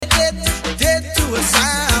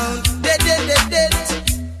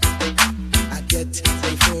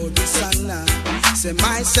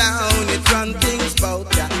my sound, it run things bout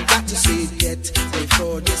ya. Got to see it yet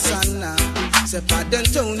before the sun. Say pardon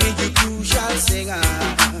Tony, you crucial singer.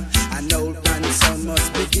 An old man sound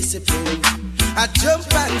must be disciplined. A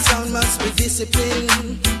jump and sound must be disciplined.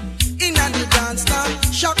 In a the dance now,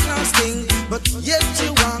 shock now sting, but yet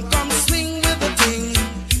you want come swing with the thing.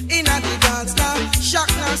 In a the dance now, shock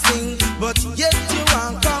now sting, but yet you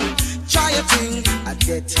want come try a thing. I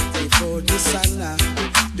get before the sun now.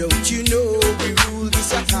 Don't you know we rule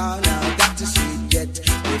this town now? Got to see it yet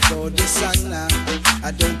before the sun now.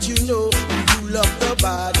 Don't you know we rule up the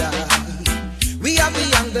border? We have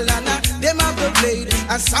the angle and them have the blade.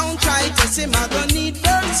 A sound try to say I don't need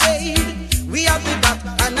first aid. We have the back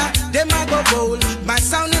and them a go bowl. My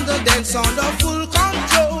sound in the dance under full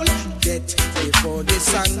control. Get before the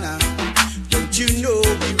sun now. Don't you know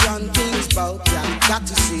we run things bout ya? Got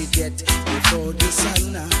to see it yet before the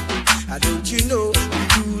sun now. Don't you know we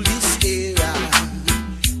rule this era?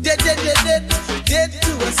 Dead to a sound. Dead to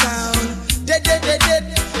a sound. Dead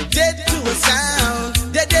to a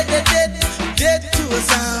sound. Dead to a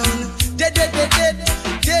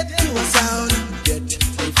sound. Get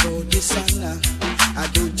before the sun.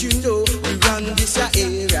 Don't you know we run this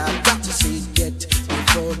era? Got to see it yet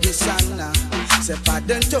before the sun. Say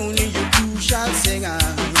pardon Tony, you crucial singer.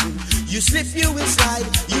 You slip, you will slide.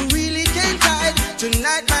 You really can't hide.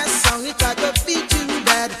 Tonight my song it I go beat you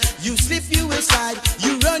bad. You slip, you will slide.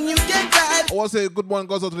 You run, you can't hide. I want to say good morning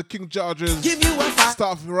goes out to the King Chargers. Give you a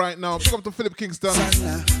staff right now. Pick up to Philip Kingston.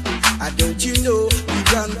 Don't you know we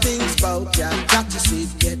run things bout ya? Got to see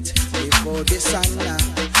it yet before the sun.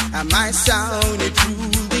 And my sound it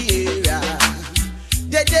rule the area.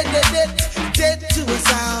 Dead to a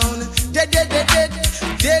sound. Dead to a sound.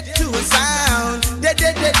 Dead to a sound.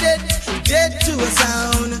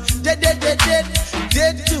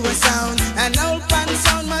 Dead to a sound. An old pan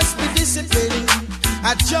sound must be disciplined.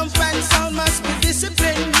 A jump and sound must be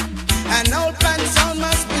disciplined. An old pan sound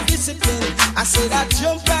must be disciplined. I said a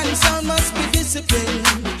jump and sound must be disciplined.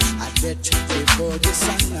 I bet before the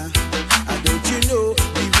sun. Don't you know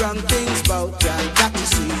we run things bout ya? Got to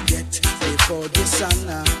see it yet before the sun.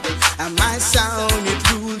 And my sound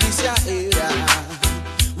it rule this ya era.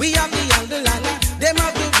 We have the underliner, them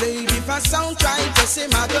have the blade. If a sound trying to say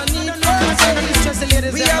my don't need no.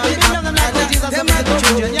 We have the underliner, them have the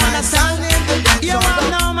children. My sound in the dance. You want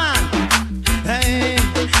no man. Hey,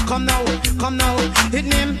 come now, hit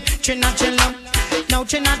him, chin up. Now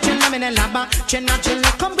chin up in the laba, chin up,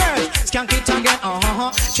 come girls, skank it again,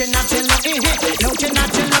 chin up, now chin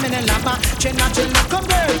up in the laba, chin up, come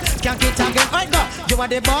girls, skank it again, I go, you are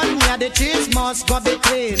the bun, me are the cheese, must go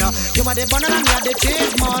between, you are the bun and me are the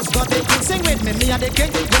cheese, must go between, sing with me are the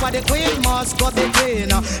king, you are the queen, must go between,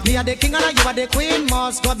 me are the king and you are the queen,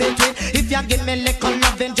 must go between, if you give me little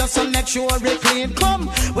loving, just to make sure it clean, come,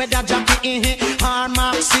 with a Jackie or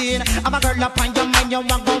Maxine, I'm a girl up on your mind, you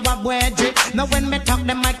want go up with it, now when me talk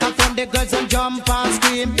the microphone, the girls and jump and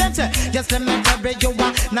scream. Them say, just let me tell you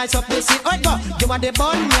are nice up the scene. Oh go, you are the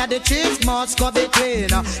bun, me are the cheese, must go between.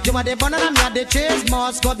 You are the bun and me are the cheese,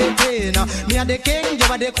 must go between. Me are the king, you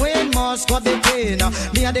are the queen, must go between.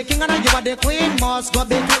 Me are the king and you are the queen, must go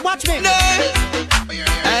between. Watch me.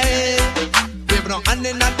 Hey. We've no hand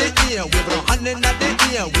in the ear, we've no hand in the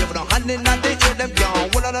ear, we've no hand in the ear, them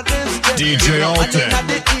can't hold on to this. DJ Alton,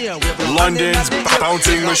 London's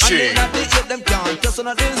bouncing machine. Them can't just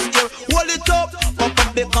on this ear. Hold it up, pump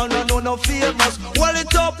up the corner, no famous. Hold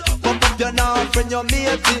it up, pump up your now friend, your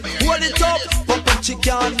matey. Hold it up, pump up she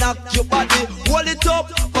can't knock your body. Hold it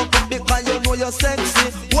up, pump up because you know you're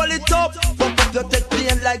sexy. Hold it up, pump up your take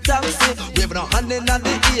plane like taxi. We've no hand in the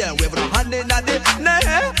ear, we've no hand in the hand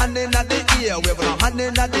in the ear. We've no hand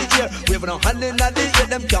in the ear, we've no hand in the ear.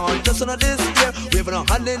 Them can't just on this ear. We've no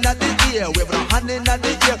hand in the ear, we've no hand in the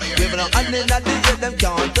ear. We've no hand in the ear. Them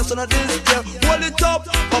can't just on this ear. Hold it up,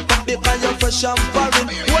 pump up because you're fresh and foreign.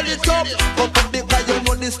 Hold it up, pump up because you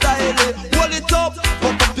know the style. Hold it up,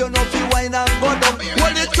 pump up you know the wine and go down.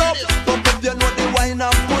 Hold it up, pump up you know the wine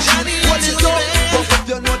and push it. Hold it up, pump up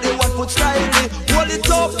you know the 1 foot style. Hold it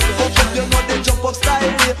up, pump up you know the jump up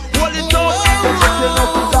style. Hold it up, pump up you know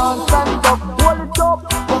the dance and up. Hold it up,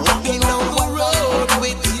 walking on the road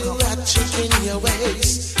with you a chick in your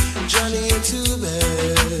waist, Johnny into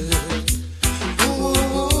bed.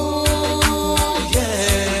 Ooh,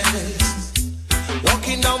 yes.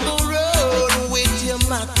 Walking down the road with your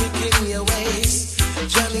matic in your waist,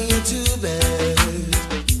 Johnny into bed.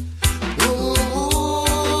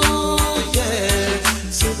 Ooh, yes.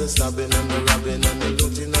 So the stabbing and the robbing and the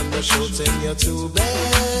looting and the shooting, you're too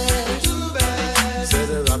bad. Too bad. Say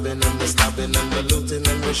the robbing and the stabbing and the looting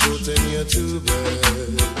and the shooting, you're too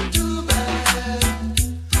bad. Too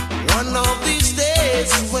bad. One of these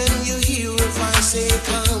days when you hear a voice say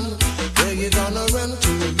come, where you gonna run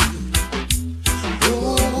to?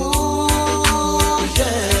 Ooh,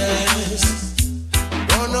 yes.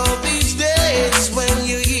 One of these days when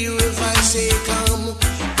you hear a voice say come,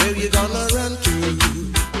 where you gonna run to?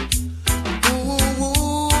 Ooh,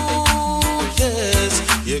 yes.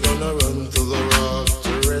 You're gonna run to the rock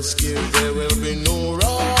to rescue. There will be no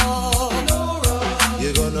rock. No rock.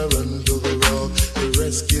 You're gonna run to the rock to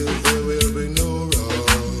rescue. There will be no rock.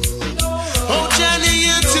 No rock. Oh, Johnny,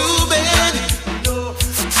 you're too bad. No.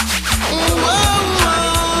 Ooh, oh, oh.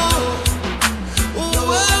 Ooh,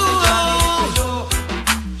 oh, oh.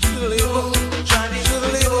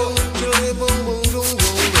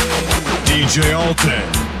 DJ Alton,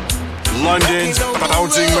 London's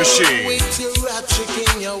bouncing machine. With your rap chick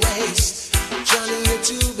in your waist, Johnny, you're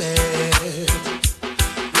too bad.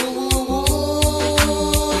 Ooh,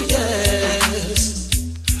 yes.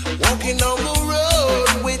 Walking on the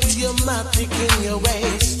road with your matic in your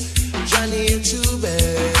waist, Johnny, you're too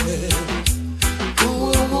bad.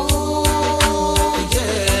 Ooh,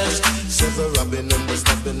 yes. So the robbing and the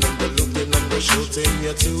stopping and the looting and the shooting,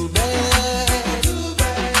 you're too bad. Too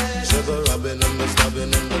bad. So the robbing and the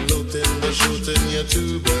stabbing and the looting, the shooting, you're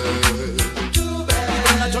too bad. Too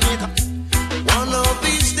bad. One of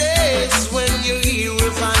these days when you hear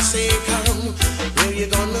if I say come, where you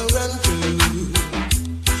gonna run to?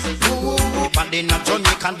 Everybody in a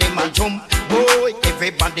Jamaica, them a jump. Boy,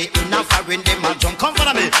 everybody in a foreign, them a jump. Come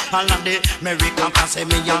follow me. All of the American pass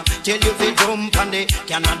me ya. Tell you fi jump and the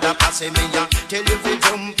Canada pass me ya. Tell you fi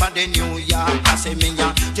jump and the New York pass me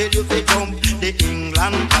ya. Tell you fi jump the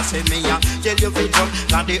England pass me ya. Tell you fi jump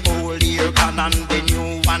and the old year can and the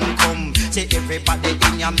new one come. Say everybody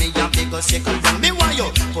in ya me ya big a circle down. Me why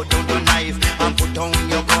you put down the knife and put down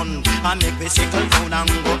your gun and make me circle down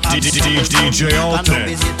and go. DJ Alton,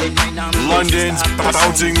 London's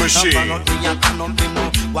bouncing machine.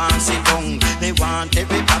 They want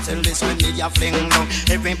everybody listen me a fling down.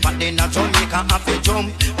 Everybody in a Jamaica have to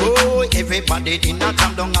jump. Oh, everybody in a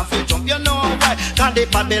come down have to jump. You know why? Cause the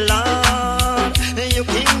Babylon, your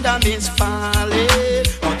kingdom is falling.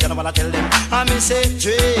 Oh, you know what I tell them? I me say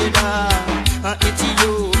trader,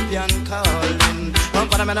 Ethiopian calling. Oh,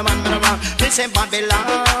 but I'm a man, they say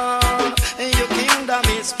Babylon, your kingdom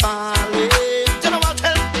is falling. You know what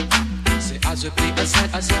I tell them? As we play a song,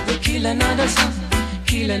 I say we kill another song,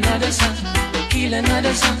 kill another song, kill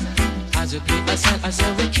another song. As we play a song, I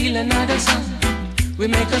say we kill another song. We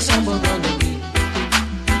make a song but run away.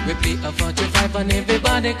 We play a 45 and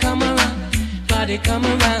everybody come around, body come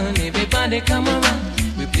around, everybody come around.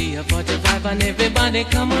 We play a 45 and everybody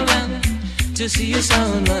come around to see a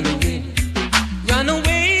song run away, run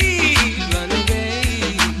away, run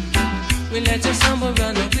away. We let the song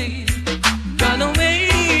run away, run away.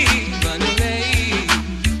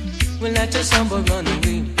 We'll let the samba run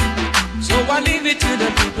away. So I leave it to the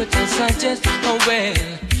people to suggest how well,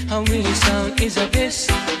 how really sound is a best.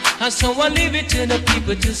 So I leave it to the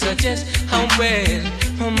people to suggest how well,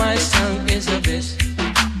 how my sound is the best.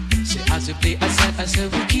 So as we play a song, I say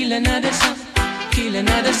we kill another song, kill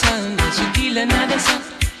another song, yes we kill another song.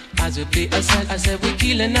 As we play a song, I say we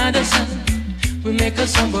kill another song. We make a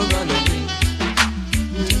samba run away.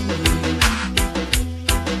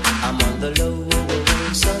 I'm on the low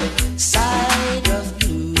side of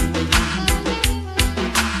blue,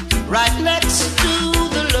 right next to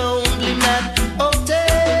the Lonely Man Hotel.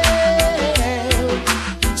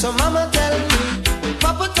 So mama tell me,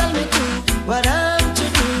 papa tell me too, what I'm to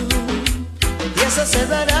do. Yes, I said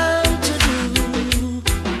what I'm to do.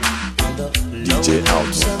 On the DJ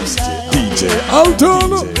Alton, DJ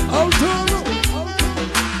Alton,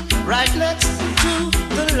 right next to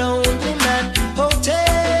the Lonely Man Hotel.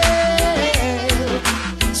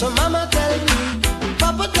 So mama tell me,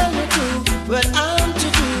 papa tell me too, what I'm to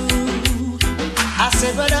do. I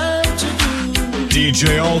said what I'm to do.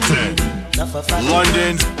 DJ Alton,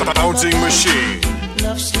 London's bouncing machine.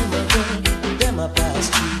 Enough slimmer girl, them a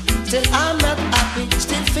past you. Still I'm not happy,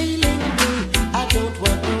 still feeling blue. I don't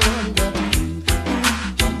want no one but you.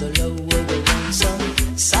 On the lower the sun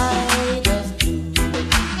side of blue.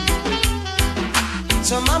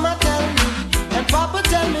 So mama tell me, and papa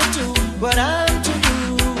tell me too, what I'm to do.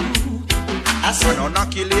 I said, no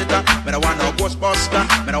knock you later, me no want no ghostbuster,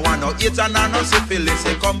 me no want no AIDS and no syphilis,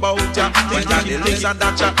 say come bout ya. When Johnny lives and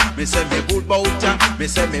that ya, me say me good bout ya. Me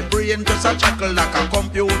say me brain just a chuckle like a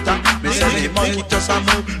computer. Me say me monkey just a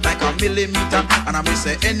move like a millimeter. And I me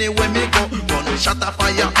say anywhere me go, gun shot a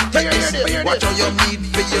fire. Take this, watch how you meet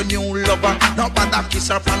for your new lover. Now bother kiss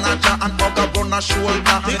her panacha and hug her on her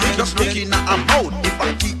shoulder. Just looking at her mouth if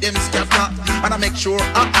I keep them scatter. and I make sure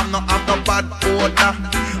I'm not have no bad odor.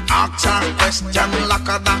 Ask her question like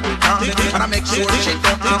a doctor, and I make sure she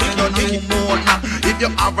don't have no pneumonia. If you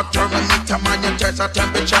have a thermometer, man, you test her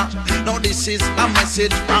temperature. Now this is a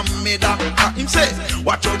message from me, doctor. Him say,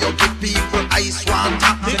 watch how you give people ice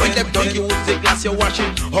water. When they don't use the glass, you wash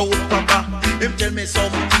it out proper. Him tell me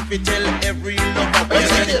something, he tell every lover. When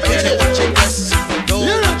you watch it, yes, don't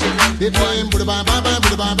watch it. It ain't Buddha ba ba ba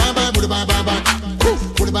Buddha ba ba ba Buddha ba ba ba.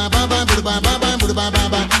 Buddha ba ba ba Buddha ba ba ba Buddha ba ba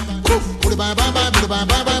ba. Buddha ba ba ba Buddha ba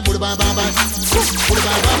ba ba Buddha ba ba ba. Buddha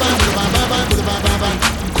ba ba ba Buddha ba ba ba Buddha ba ba ba.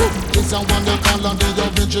 This a one you call on the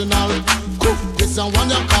original. This a one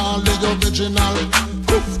you call the original.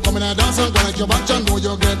 Come in a dance and go like your back, you know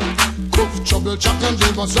you get. Trouble chop and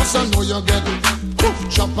they must just know you get.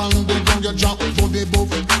 Chop and they don't get drop, don't be boof.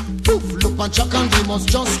 Look and check and they must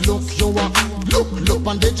just look you up. Look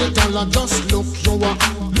and digital and just look you up.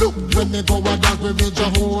 Look when they go a dance we reach a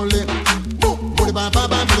holy. Booty ba ba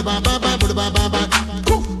ba, booty ba ba ba, booty ba ba ba.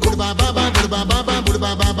 Booty ba ba ba, booty ba ba ba, booty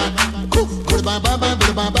ba ba ba. Booty ba ba ba,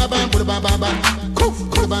 booty ba ba ba, booty ba ba ba.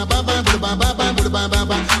 Booty ba ba ba, booty ba ba ba, booty ba ba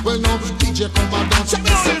ba. Well now DJ come and dance. Check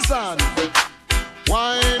this out.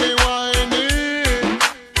 Whiny, whiny,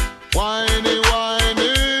 whiny,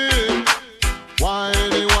 whiny,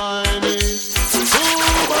 whiny, whiny. Too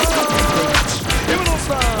much. Even no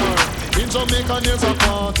star. In Jamaica there's a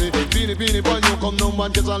party. Beanie, beanie, pon you come no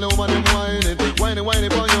man gets a little man them whining. Whiny, whiny,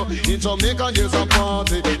 pon you. In Jamaica there's a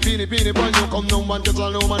party. Beanie, beanie, pon you come no man gets a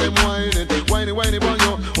little man them whining. Whiny, whiny, pon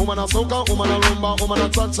you. Woman a soca, woman a rumba, woman a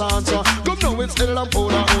cha-cha-cha. Come now it's still a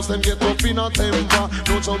powder house, them get up in a temper.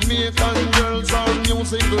 No Jamaican girls are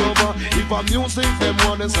music lover. If a music them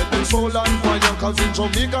wanna set them soul on fire. Cause in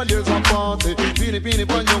Jamaica there's a party. Beanie, beanie,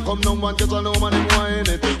 pon you, come no man get a little man them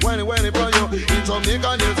whining. Whiny, whiny, pon you. In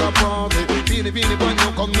Jamaica there's a party. Beanie, beanie, pon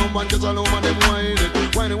you, come no man get a little man them whining.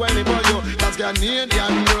 Whiny, whiny, pon you. Cause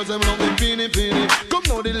Canadian girls them love the beanie, beanie. Come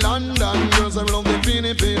now the London girls them love the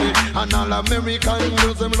beanie, beanie. And all American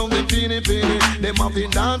girls them love the beanie, beanie. Them have the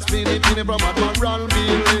dance beanie, beanie from Admiral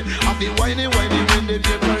Bailey. Have the whiny, whiny when they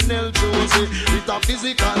get Colonel Josie. With a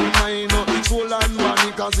physical mind, soul and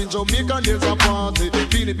body. Cause in Jamaica there's a party.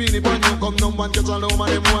 Beanie, beanie, pon you, come no one gets a low man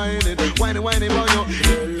them whining. Whiny, whiny, pon you.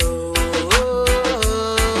 Hello,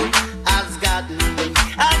 has got me,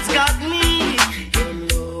 has got me.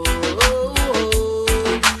 Hello,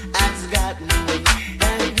 has got me.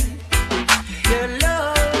 Your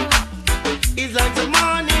love is like the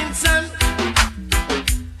morning sun.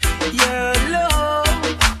 Your love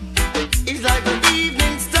is like the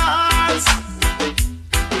evening stars.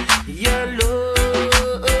 Your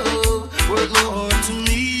love worth more to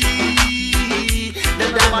me than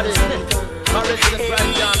diamonds.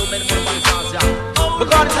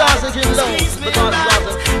 Because it's dancing in low, because it's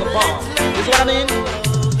dancing in the palm. Is what I mean?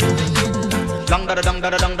 Dang da dang da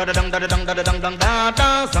dang da dang da dang da dang dang da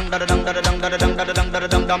da, sang da dang da dang da dang da dang da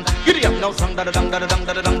dang dang. Giddy up now, sang da dang da dang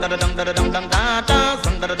da dang da dang da dang dang da da,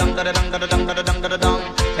 sang da dang da dang da dang da dang da dang.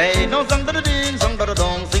 Hey, no sang da ding, sang da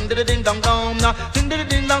dong, sing da ding dong dong, sing da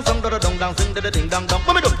ding dong, sang da dong dong, sing da ding dong dong.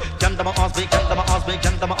 What me do? Canta my ass, canta my ass,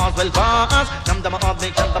 canta my ass well fast. Canta my ass,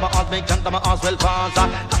 canta my ass, canta my ass well fast.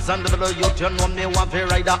 Sand the youth, you know me want to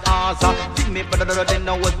ride the ass. Think me better than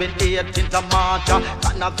now it's been 18th March.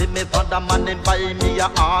 Can't have me for the man and buy me a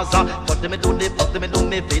ass. But me do the, but me do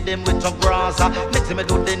me feed them with some grass. Next me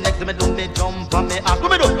do the, next me do me jump on me ass.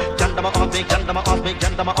 What me do? Canta my ass, canta my ass,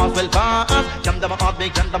 canta my ass well fast. Canta my ass,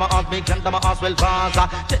 canta my ass, canta my ass well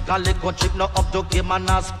fast. Take a little trip now up to give man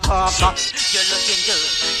a spark. You're looking good,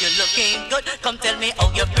 you're looking good. Come tell me how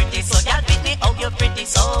you're pretty, so y'all beat me how you're pretty,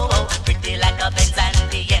 so pretty like a Benz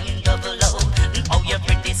and the M-double-O. Oh, you're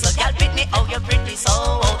pretty, so y'all beat me how you're pretty,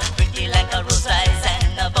 so pretty like a Rolls Royce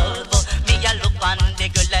and a Volvo. Me a look on the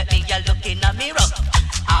girl like me a look in a mirror.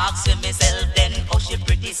 Ask myself then how she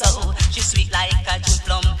pretty, so she sweet like a June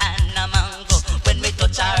plum and a mango. When me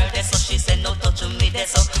touch her, there so she said no touch me there,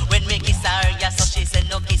 so when me kiss her, yeah, so she said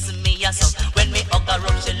no kiss me, yeah, so when me hug her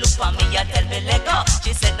up, she look for me, yeah, tell me let go.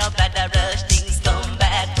 She said no bother rush, things come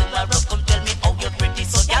back tomorrow. Come tell me how you're pretty,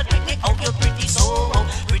 so y'all pretty, how you're pretty, so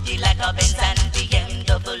pretty like a Benz and the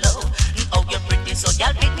M-double-O. Oh, you're pretty, so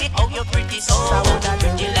y'all pretty, oh, you're pretty, so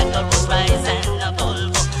pretty like a Rolls Royce and a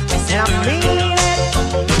Volvo.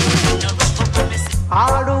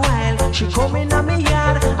 All the while she coming on me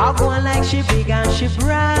yard, I go on like she big and she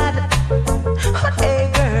broad. Hey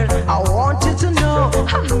girl, I want you to know,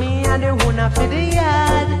 I'm me and the owner for the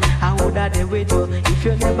yard. I woulda did with you if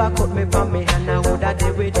you never cut me from me, and I woulda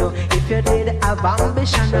did with you if you did have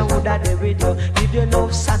ambition. I woulda did with you, give you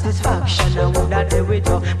enough satisfaction. I woulda did with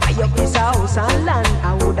you, buy your piece of house and land.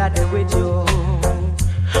 I woulda did with you.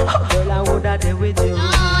 Oh, girl, I woulda there with you.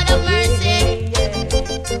 Lord of mercy.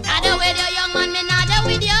 Not there with you, young man, me not there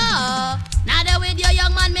with you. Not there with you,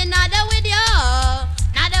 young man, me not there with you.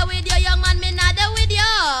 Not there with you, young man, me not there with you.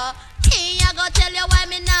 I go tell you why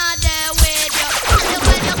me not there with you. Only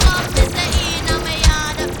when you come, me say in a me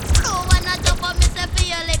yard. No one not jump up, me say for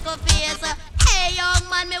your little face. Hey, young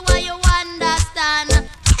man, me why you understand?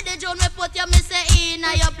 The June me put you, me say in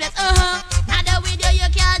a your place. Not there with you, you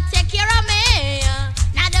can't take care of me.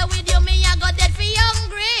 Not there with you, me I go dead for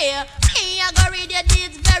hungry. Me I go read your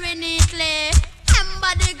deeds very neatly.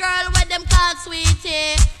 Remember the girl with them called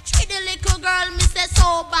Sweetie. Treat the little girl, me say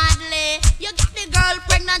so badly. You get the girl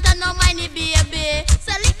pregnant and no mind the baby.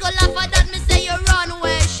 So little laugh at that, me say you run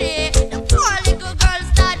where she. The poor little girl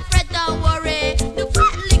start fret and worry. The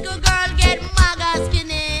fat little girl get maga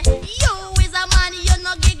skinny. You is a man, you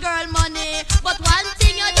no give girl money. But one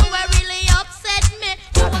thing you do will really upset me.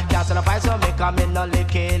 Can't stand up, so me come in no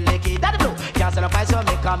licky licky. Daddy blue. Can't stand up, so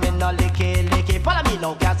me come in no licky licky. Follow me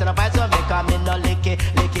now. Can't stand up, so me come in no licky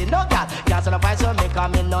licky. No girl. Can't stand up, so me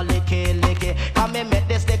come in no licky licky. Come and meet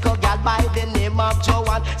this little girl by the name of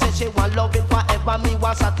Joanne. Say she want loving forever, me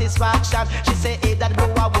want satisfaction. She say, hey, that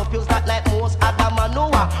blue, I hope you's not like most Adam and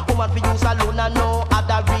Noah. Woman for use alone and no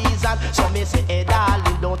other reason. So me say, hey,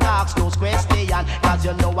 darling, don't ask those questions. Cause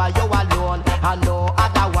you know why you alone and no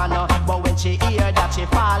other one. But when she hear that, she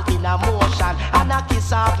fall in a motion. And I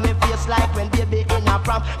kiss off me face like when baby in a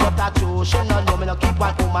pram. But I true, she no know me no keep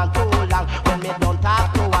one woman too long. When me don't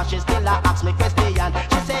talk to her, she still a ask me question.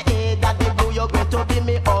 She say, hey, daddy blue, you're going to be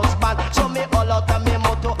me husband. So me all out of me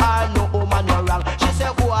motto, I no woman no wrong. She say,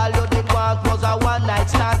 oh, all you did want was a one night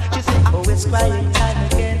stand. She say, oh, it's crying time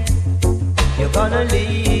again. You're gonna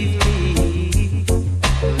leave me.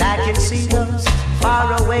 And I can see those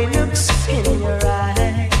faraway looks in your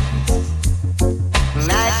eyes.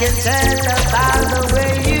 And I can tell about the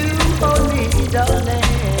way you hold me, darling,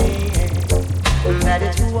 that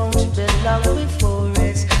it won't be long before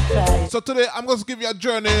it's right. So today I'm going to give you a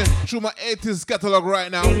journey through my 80s catalog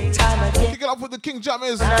right now. Kick it up with the King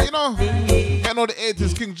Jammers, you know the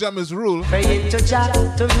 80s King Jammers rule. Praying to Jah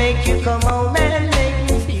to make you come home and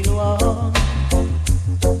make me feel warm.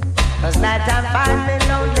 Cause night time find me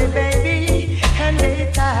lonely, baby, and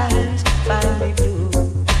daytimes find me blue.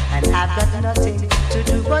 And I've got nothing to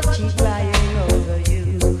do but keep crying over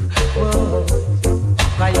you. Whoa.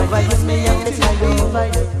 Cry over you, me and me cry over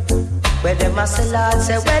you. Where them I say, Lord,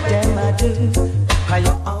 say where them I do. Cry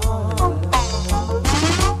on.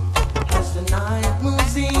 As the night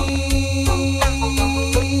moves in,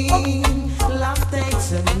 love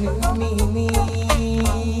takes a new meaning.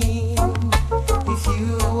 If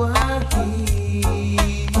you were here,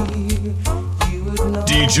 you would know.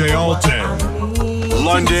 DJ Alton,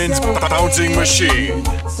 London's bouncing machine.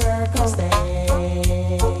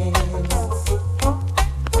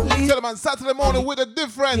 Man, Saturday morning with a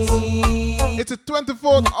difference. It's the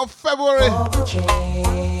 24th of February.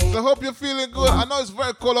 So I hope you're feeling good. I know it's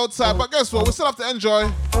very cold outside, but guess what? We still have to enjoy.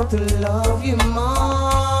 To love you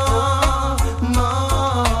more, more.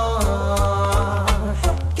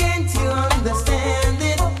 Can't you understand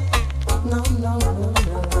it? No, no, no,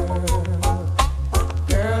 no.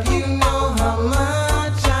 Girl, you know how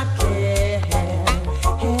much I care.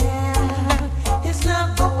 It's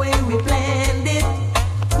not the way we planned it.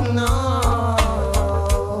 No,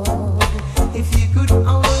 if you could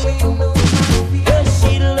only know how to Does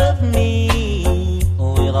she love me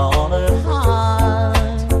with all her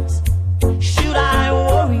heart? Should I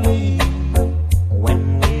worry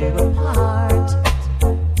when we're apart?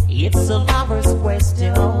 It's a lover's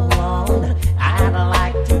question. I'd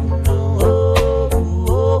like to know.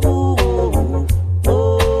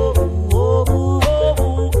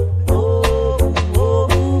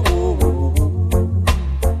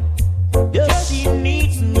 Does she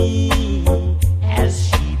need me as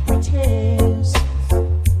she pretends?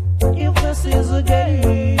 If this is a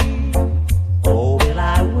game, oh, will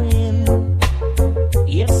I win?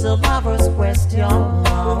 It's a lover's question.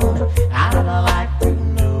 I'd like to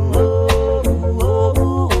know.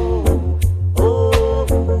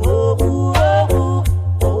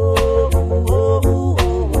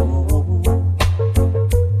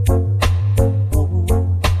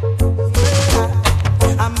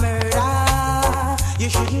 a murder. You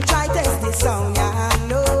shouldn't try test this song, yeah.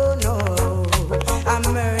 No, no. A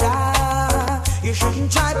murder. You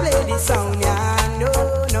shouldn't try play this song, yeah. No,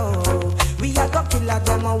 no. We are gonna kill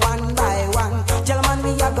them one by one. Gentlemen,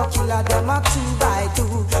 we are gonna kill them 2 by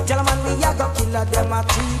 2. Gentlemen, we are gonna kill them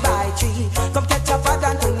 3 by 3. Come catch a fad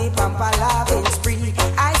and to the pampa loving spree.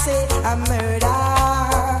 I say a murder.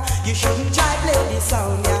 You shouldn't try play this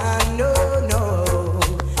song, yeah. No, no.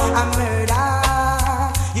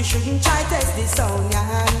 sound,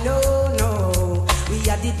 yeah. No. We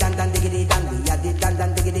are the dan diggity dan. We are the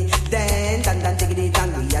dan diggity dan diggity dan.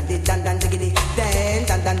 We are the dan diggity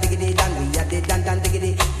dan diggity dan. We are the dan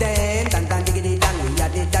diggity dan diggity dan. We are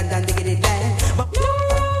the dan diggity dan.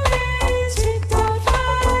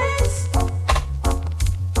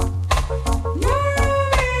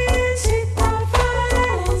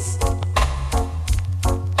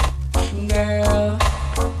 Girl,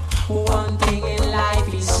 one thing in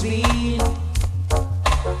life is sweet.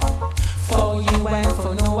 For you and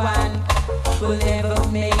for no one will ever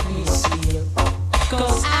make me feel.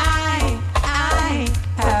 'Cause I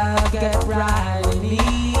have got pride in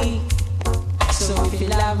me. So if you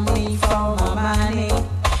love me for my money,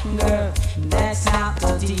 girl, that's not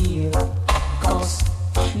the deal. 'Cause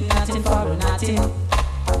nothing for nothing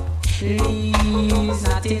leaves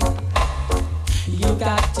nothing. You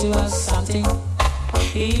got to have something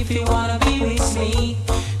if you wanna be with me.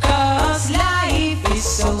 'Cause life is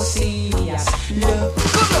so serious. Look.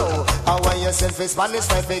 How are you send for Spanish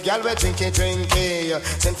wife, a girl we drinky.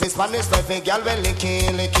 Send for Spanish wife, a girl we licky.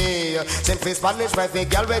 Send for Spanish wife, a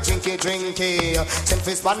girl we drinky. Send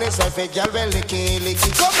for Spanish wife, a girl we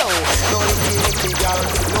licky. Come on, no licky girl,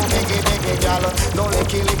 no beggy girl, no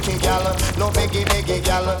licky girl, no beggy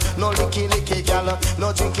girl, no licky girl, no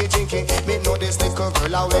drinky. Me know this little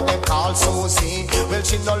girl how them call Susie. Well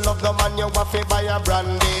she no love the man you want to buy a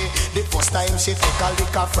brandy. The first time she take a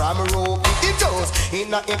liquor from Rocky, it goes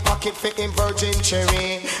in a pocket for him virgin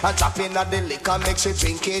cherry. And drop in at the liquor make she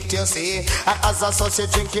drink it, you see. And as a son she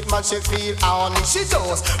drink it, man she feel honey. She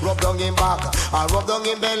does rub down him back and rub down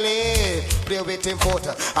him belly. Play with him foot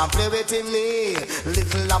and play with him knee.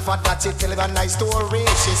 Little laugh at that, she tell him a nice story.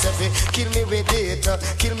 She said, kill me with it, Lord.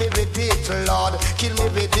 Kill me with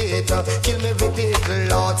it,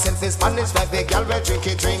 Lord. Send for Spanish wife, a girl we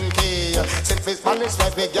drinky. Send for Spanish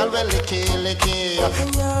wife, a girl we licky.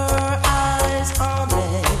 In your eyes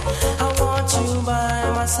only, I want you by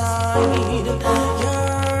my side.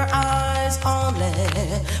 Your eyes only,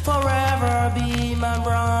 forever be my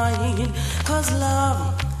bride. 'Cause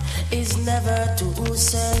love is never to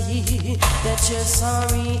say that you're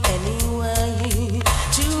sorry anyway.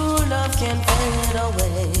 True love can fade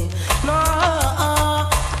away. No,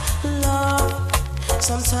 love,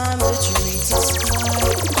 sometimes the truth is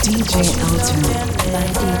quiet. DJ Alternate, my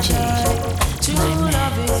DJ, True my man.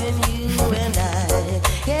 love is in you and I.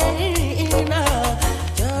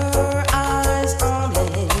 Your eyes only,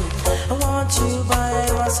 I want you by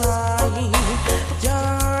my side.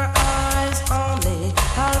 Your eyes only,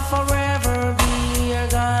 I'll forever be your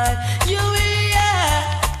guide. You,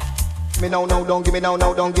 yeah. Me no, don't give me no,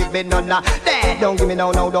 don't give me none of that. Don't give me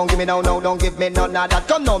no, don't give me no, don't give me none of that.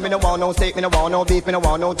 Come no, me no want no steak, me no want no beef, me no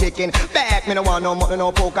want no chicken back, me no want no mutton,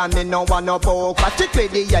 no pork, and me no want no pork.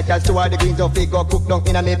 Particularly the haters to all the greens of figure cook down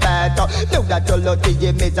in a me fat. Know that your lucky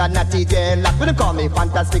game is a natty jail. Like when them call me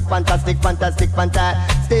fantastic.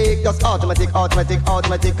 Just automatic.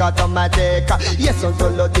 Yes, on so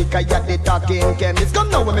lucky, I got the talking chemist. Come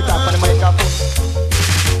now when me talk on the microphone.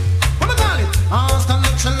 Hasta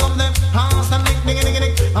Nick, she love them. Hasta Nick, nigga.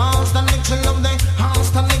 Hasta Nick, she love them.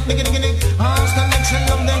 Hasta Nick, nigga. Hasta Nick, she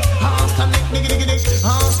love them. Hasta Nick, nigga.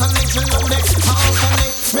 Hasta Nick, she love them. Hasta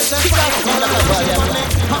Nick, Mr.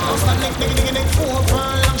 Hasta Nick, nigga. 4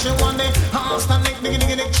 furlong she want it. Hasta Nick,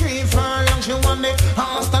 nigga. 3 furlong she want it.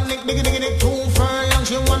 Hasta Nick, nigga. 2 furlong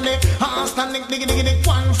she want it. Hasta Nick, nigga.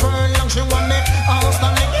 1 furlong she want it. Hasta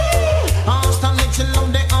Nick, she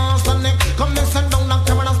love them. Hasta Nick, come and send down the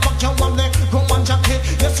camera spot you want it.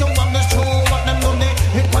 Yes, you want this true, what them do they?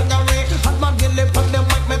 It was the way, hot my gilly, but they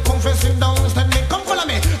might me confessing down, standing, come follow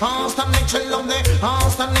me. Hasta Nick, she love me.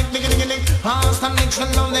 Hasta Nick, Hasta Nick, she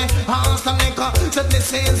love me. Hasta Nick, so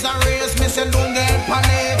this is a race, me say don't get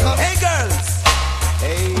panic. Hey girls,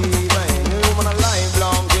 hey man, woman a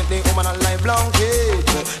lifelong kid, the woman a lifelong kid,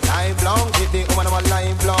 lifelong kid, the woman a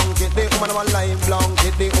lifelong kid, the woman a lifelong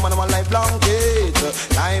kid, the woman a lifelong kid,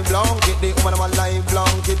 lifelong kid, the woman a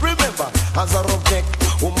lifelong kid. Remember, as a rough neck,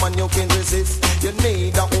 woman you can resist. You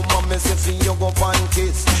need a woman, me say you go pan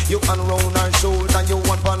kiss. You can round her shoulder, you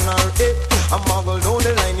want on her hip. A muggle down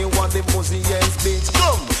the line, you want the pussy, yes bitch.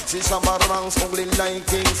 Come, see some ranks ugly like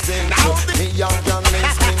Kingston. Me young can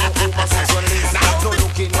lace me no over sexualist. No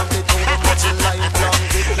looking at me too much lifelong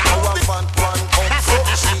kid. Now a fat one up, so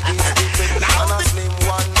she is different. And a slim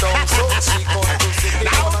one down, so she got to sit me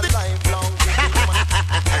on a lifelong kid.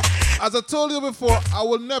 As I told you before, I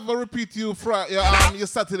will never repeat your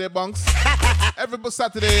Saturday bunks. Every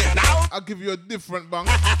Saturday, I'll give you a different bunk.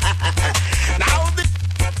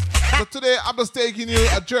 So today, I'm just taking you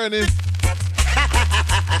a journey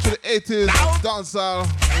to the 80s dancehall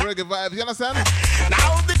reggae vibes. You understand?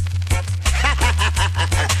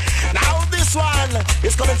 Now this one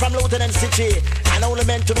is coming from Lieutenant City. And only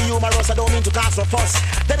meant to be humorous, I don't mean to cause a fuss.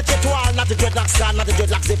 Dedicate to all, not the dreadlocks, not the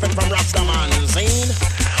dreadlocks different from Rastaman. Seen?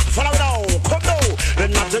 Follow now, come now. They're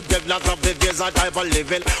not the dreadlocks of the days I type of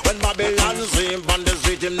living. When Babylon sing on the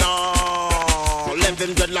rhythm now. Let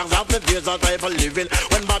them dreadlocks of the days I type of living.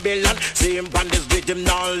 When Babylon sing on this rhythm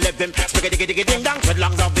now. Let them spaghetti ding dong.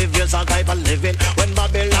 Dreadlocks of the days I type of living. When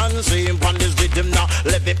Babylon sing on this rhythm now.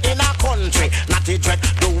 Let them in a country, not the dread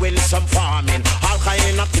doing some farming. All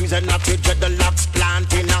kind of things and not the dread the locks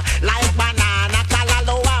planting. Like banana,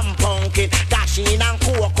 callaloo and pumpkin. Dashing and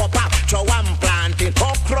cocoa pop, throw and planting.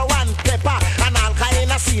 Okra and pepper and all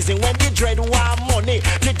kind of season. When the dread want money,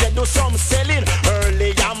 the dread do some selling.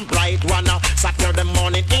 Early and bright one, Saturday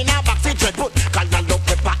morning in a box the dread put callaloo,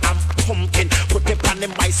 pepper and pumpkin. Put it on the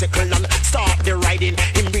bicycle and start the riding.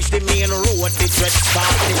 Him reach the main road, the dread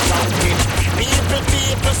start the jumping.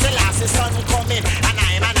 People, Selassie sun coming and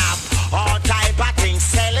I'm an app. All type of things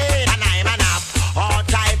selling and I'm an app. All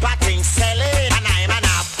type of things selling and I'm an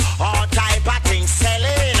app. All type of things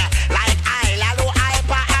selling. Like Ilalu,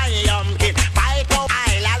 Ipa, and Yumkin. Pipo,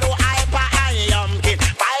 Ilalu, Ipa, and Yumkin.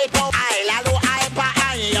 Pipo, Ilalu, Ipa,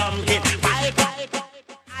 and Yumkin. Pipo,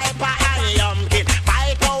 Ipa, and Yumkin.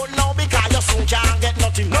 Pipo, no, because you soon can't get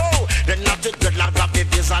nothing. No, they're not the good like that.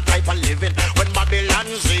 It is a type of living. When Babylon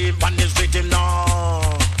sleep and is with him now.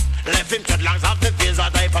 Left him dreadlocks of the days a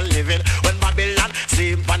type of living. When Babylon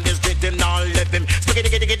sleep and is with him now. Left him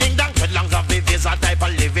spaghetti ding dong. Dreadlocks of the days a type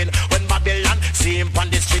of living. When Babylon sleep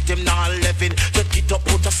and is with him now. Left him to get up,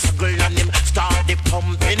 put a sugar on him. Start the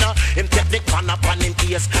pumping. Him take the can up on him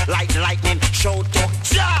ears like lightning. Shout to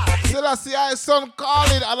Jah. Selassie, I son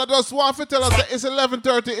calling, and I just want to tell us that it's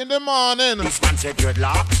 11:30 in the morning. This man said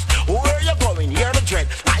dreadlocks. Where you going? Hear the dread.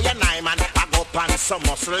 I and I, man, I go pan some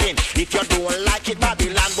muscling. If you don't like it,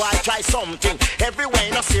 Babylon, boy, try something. Everywhere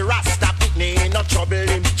you see Rasta, pitney, no trouble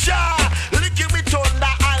him. Jah, lick it with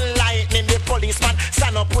thunder and lightning. The policeman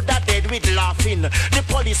stand up with that dead with laughing. The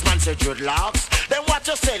policeman said dreadlocks. Then what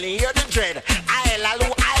you selling? Hear the dread.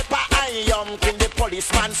 Ilalu, Ipa, and Yumkin. The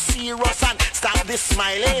policeman serious and stop the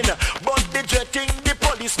smiling. But the dread thing, the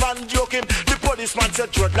policeman joking. The policeman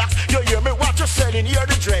said dreadlocks. You hear me? What you selling? Hear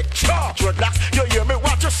the dread. Dreadlocks, you hear me?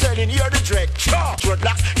 What you selling? Hear the dread.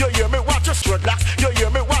 Dreadlocks, you hear me? What you dreadlocks? You hear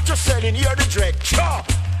me? What you selling? Hear the dread.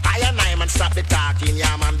 I and I man stop the talking,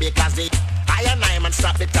 yeah man, because the I and I man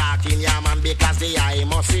stop the talking, yeah man, because the I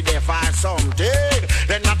must see there for something.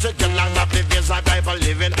 Then not to get long of the days I type of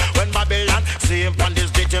living. When Babylon see him on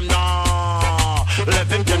this ditch him now.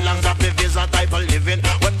 Left him get long of the days I type of living.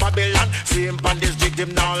 When Babylon see him on this ditch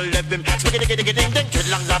him now. Left him spaghetti ding ding get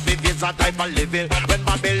long of the days I type of living. When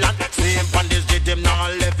Babylon see him on this ditch him now.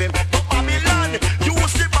 Left him but Babylon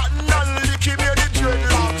use the button and lick him here the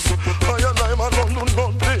dreadlocks. I and I man don't do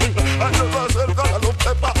nothing. I never said God I love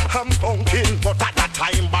pepper and pumpkin. But at that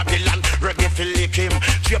time Babylon ready to lick him.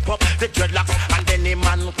 Drape up the dreadlocks and then him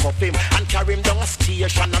man cuff him. And carry him down a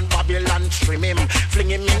station and Babylon trim him. Fling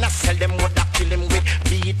him in a cell, them woulda kill him with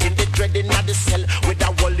beating. The dread in the cell with a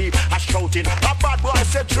wally a shouting. A bad boy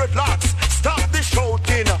said dreadlocks, stop the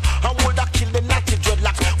shouting. I woulda kill the natty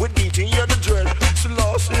dreadlocks with beating. Hear the dread.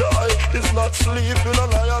 Selassie I is not sleeping a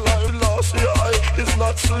liar lie. Selassie I is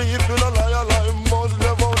not sleeping a liar lie.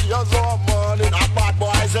 Muslim out here so morning. A bad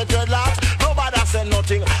boy said dreadlocks, nobody said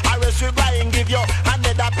nothing. I rest with buying give you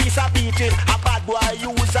another piece of beating. A bad boy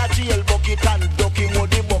use a jail bucket and duck him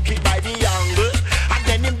with the bucket by the angle. And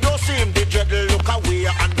then him does him, the dread look away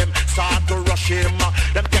and them start to rush him.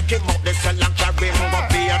 Them take him out the cell and carry him over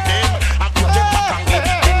beard him. And put him back and give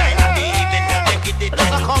the night and the evening. They get the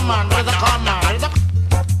There's a command, there's a command.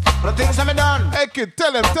 The things have been done. Hey kid,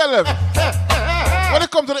 tell him. When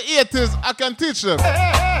it comes to the 80s, I can teach them.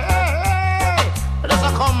 Just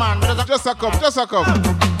a command. Just a come.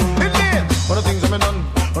 All the things have been done.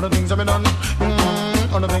 All the things have been done.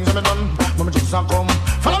 All the things have been done. Mama just a come.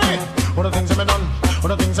 Follow me. All the things have been done. All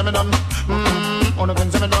the things have been done. All the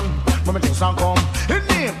things have been done. Mama just a come.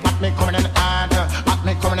 At me coming in hard. At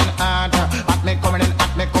me coming in hard. At me coming in.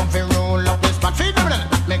 At me come for roll up this spot. Feed me.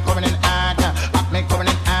 At me coming in hard. At me coming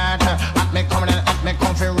in hard. At me coming in. At me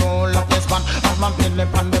come for roll up this spot. As my belly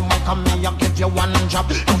on the mic and me I give you one job.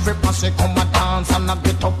 Every pass come a dance and I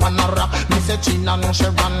get up and a rap. Me say Gina no she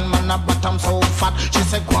run man a bottom so fat. She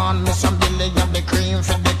say go on me some Billy have the cream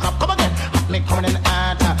for the crop. Come again. At me coming in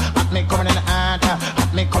hard. At me coming in hard.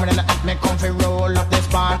 At me coming in. At me come for roll up this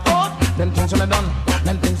spot. Them things me done.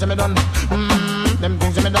 Them things me done. Them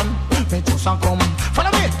things me done. Me just a come.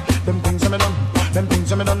 Follow me. Them things me done. Them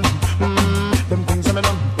things me done. Them things me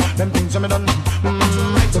done.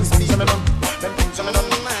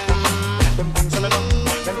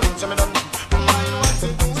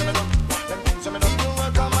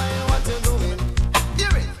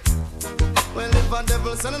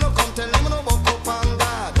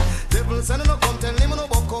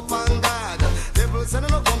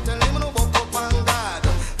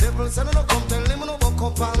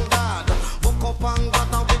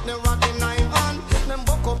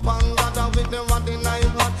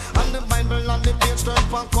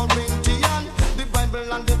 pan Corinthian. The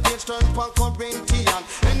Bible and the page turn pan Corinthian.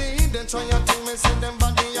 Any hidden try your thing, me send them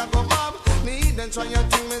body a go mob. Me hidden try your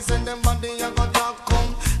thing, me send them body a go talk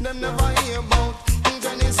come. Them never hear about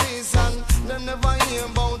Genesis and them never hear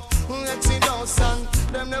about Exodus and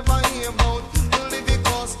them never hear about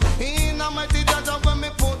Leviticus. In a mighty judge when me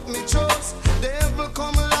put me trust. Devil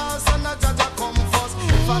come last and a judge come first.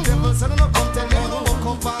 If a devil said no come tell me no walk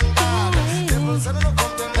up on God. Devil said no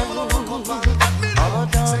come tell me no walk up on God. Me no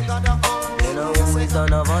say God a come. You know who is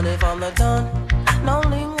done of money from the done. No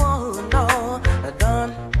only one, no, the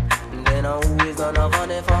done. They know who is done of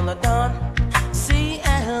money from the done.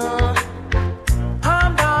 CL.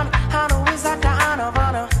 I'm done. I know is that the honor of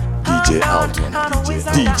honor. DJ Alton.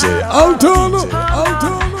 DJ Alton. I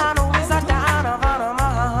know is that the honor of honor,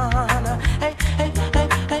 man. Hey, hey, hey,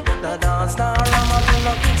 hey. The dance star, I'm a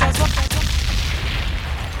little picture.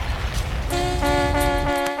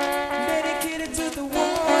 Dedicated to the one I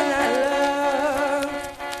love.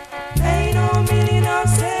 Ain't no meaning of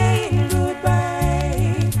saying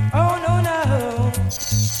goodbye. Oh no no.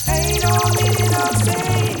 Ain't no meaning of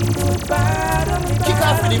saying goodbye to me. Kick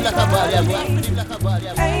off with him like a ball,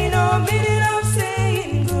 Ain't no meaning of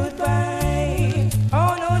saying goodbye.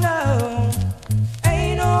 Oh no no.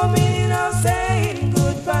 Ain't no meaning of saying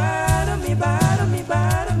goodbye to me, bye to me,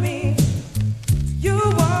 bye to me. You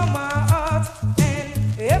are my heart and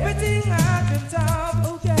everything I dreamt of.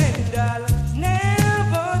 And I'll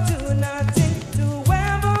never do nothing to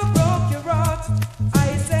ever broke your heart. I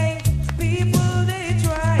say people they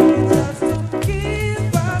try just to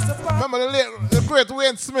keep us apart. Remember the great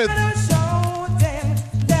Wayne Smith. Show them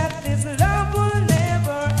that this love will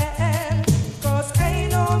never end. 'Cause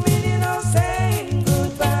ain't no meaning of saying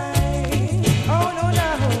goodbye. Oh no no.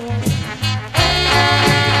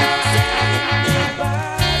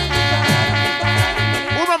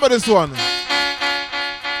 Who remember this one?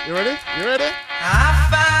 You ready? You ready? I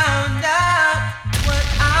found out what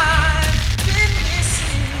I've been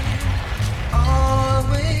missing.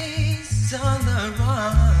 Always on the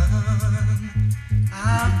run.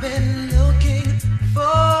 I've been looking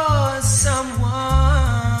for someone.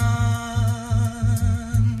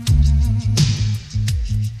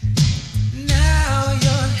 Now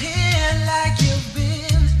you're here like you've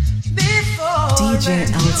been before. DJ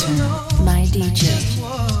Alton, my DJ,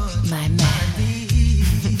 my man.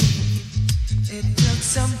 It took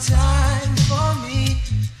some time for me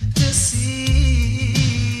to see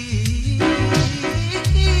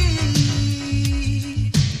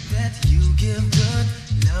that you give good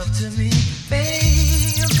love to me,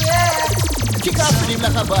 baby. Kick off with him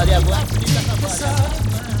like a ball,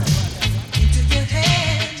 Into your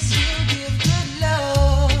hands, you give good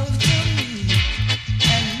love to me,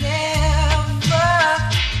 and never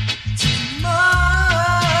too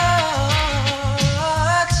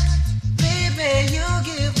much. Baby, you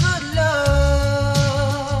give good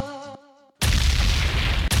love.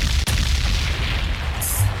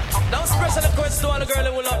 Now special request to all the girl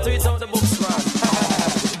who will love to eat out the books, man.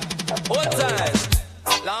 What time?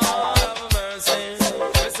 Lord have mercy.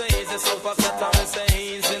 Me say easy super cat and me say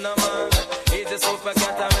easy no man. Easy super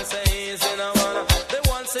cat and me say easy no man. The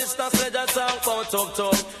one sister said that talk about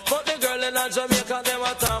tuk-tuk, but the girl in Jamaica them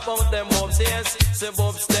a talk about them bobs. Yes, say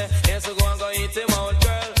bobs there. Yes, go and go eat him out,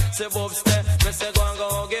 girl. Say bobs there. Me say go and go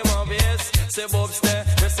hug him up. Yes, say bobs there.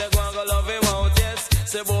 Me say go and go love him out. Yes,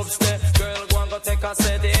 say bobs there. Girl go and go take a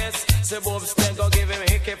set. Yes, say bobs there. Go give him a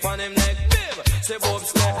hiccup on him neck. Bib. Say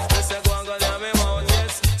bobs there. Me say go and go yam him out.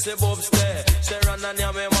 Yes, say bobs there. Say run and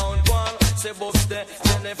yam him out. One. Say bobs there.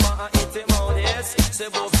 Jennifer and eat him out. Yes, say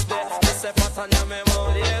bobs there. Me say pat and yam him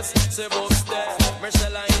out. Yes, say bobs there.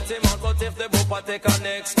 Michelle and eat him out. But if the boopa take a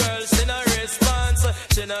next girl, she no response.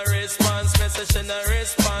 She no response. Me say she no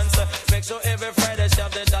response. Make sure every Friday she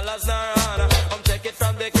have the dollars in her hand. Take it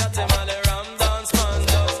from the cat him and the ram dance man.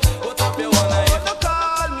 Just put up your one eye.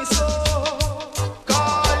 Call me so,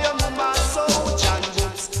 call your mama so, John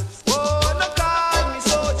Books. Oh, no call me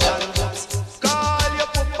so, John Books. Call your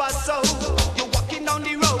papa so. You're walking down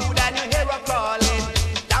the road and you hear her calling.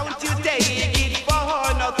 Don't you take it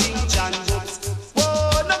for nothing, John Books. Oh,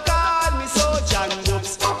 no call me so, John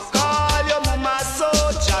Books. Call your mama so,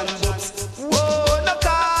 John Books. Oh, no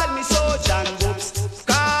call me so, John Books.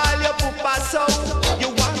 Call your papa so. You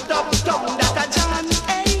want uptown that a John,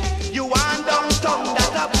 eh? You want downtown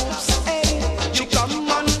that a Boops, eh? You come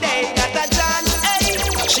Monday that a John, eh?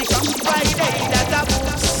 She come Friday that a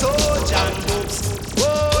Boops, so John Boops. Oh,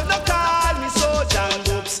 no call me so John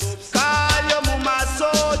Boops. Call your mama so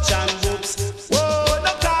John Boops. Oh,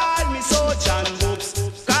 no call me so John Boops.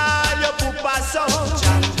 Call your papa so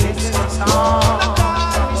John Boops. Oh, no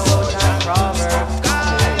call me so John Boops.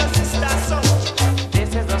 Call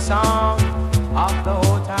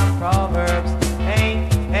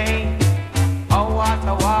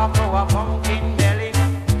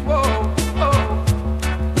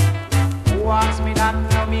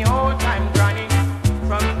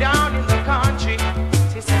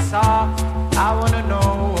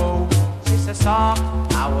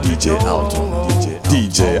DJ Alton.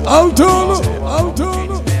 DJ Alton.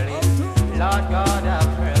 Lord God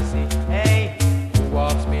have mercy. Hey, who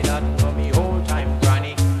walks me that for me old time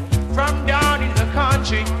granny from down in the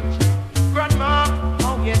country? Grandma,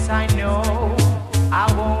 oh yes I know.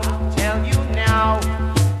 I won't tell you now.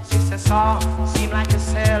 Sister saw, seem like a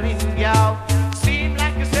selling gal, seem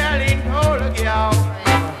like a selling whole gal.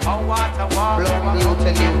 Oh what a walk. Blow me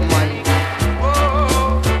to new money.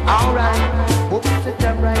 Oh, alright. Whoop the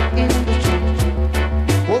jam right in the street.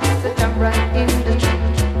 Whoop the jam right in the street.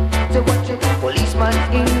 So watch it, policeman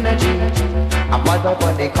in the jeep. I'm bad up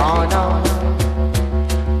on the corner.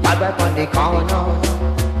 Bad up on the corner.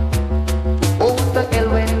 Oh, the hell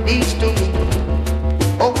when these to me.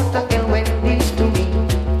 Oh, the hell when these to me.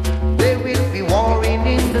 They will be warring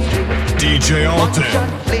in the street. DJ Alton,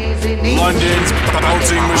 London's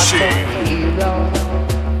bouncing machine.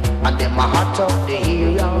 And them a hot up the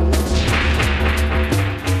area.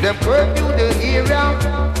 Them curfew the area.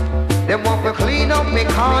 Them want to clean up me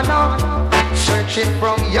corner. Searching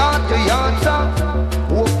from yard to yard, sir.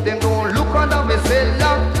 Hope them don't look under me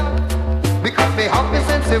cellar. Because me have me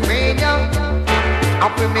Pennsylvania.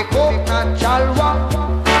 And when me coke and chalwa.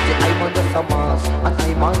 See I'm on the summers and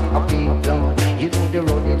I'm on a big blood. You know the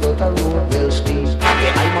road is out a road well steep.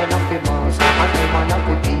 I'm on a famous and I'm on a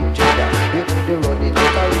big cheddar. You know the road is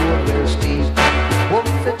out a road well steep.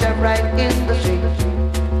 Hope the jam right in the street.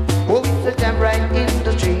 Hope the jam right in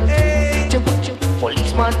the street.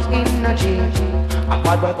 Policeman in a jeep. I'm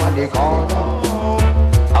bad boy on the corner.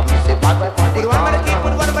 I'm say bad boy on the corner.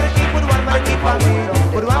 put one by the keep on me.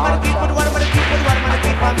 Put one by the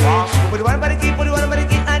keep on me. Put one by the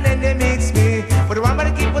keep and then they mix me. Put one by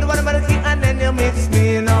the keep and then they mix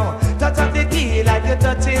me. Now touch up the key like you're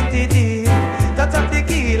touching the D. Touch up the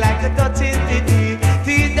key like you're touching the D.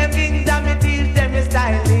 Teach them kingdom, teach them your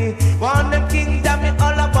style. Want them kingdom,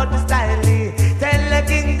 all about the style. Tell the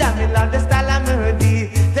kingdom, love the style I'm melody.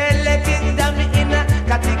 Tell the kingdom in a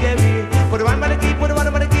category. Put one by the keep, put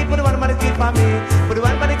one by the keep, put one by the keep for me. Put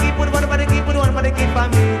one by the keep, put one by the keep, put one by the keep for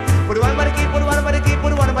me. Put one by the keep, put one by the keep,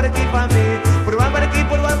 put one by the keep for me. Put one by the keep,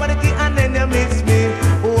 put one by the keep, and then you mix me.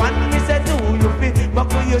 One me say two, you fit,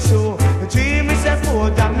 buckle your shoe. Three me say four,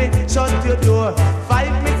 damn me, shut your door.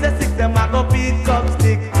 Five me say six, them I go pick up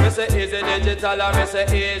stick. Me say easy digital, and me say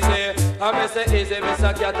easy. And me say easy, me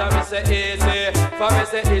say cat, and me say easy. For me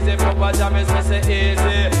say easy, for what me say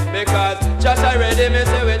easy. Because Josh already, me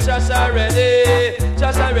say we Josh already.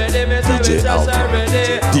 Josh already, me say we Josh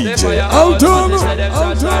already. The firehouse posse say them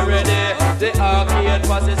Josh already. The arcade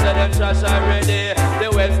posse say them Josh already. The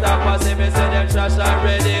Webster posse me say them Josh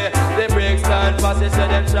already. The Brixton posse say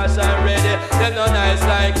them Josh already. Them no nice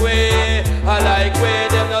like we, I like we.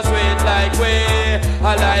 Them no sweet like we,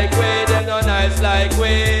 I like we. Them no nice like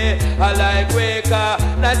we, I like we. Cause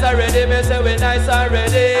nice already, me say we nice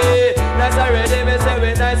already. Nice already, me say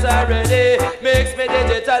we nice already. Mix me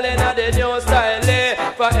digital in the new style.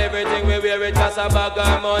 For everything we wear it cost a bag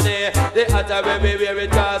of money. The hotter we wear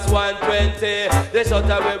it cost 120. The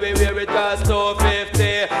shorter we wear it cost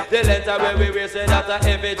 250. The lengther we wear say that a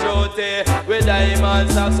heavy duty. With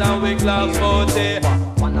diamond socks and we clocks 40.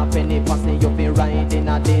 One a penny passy, you be riding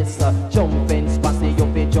a this. Jumping spassy, you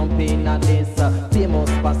be jumping a this. Famous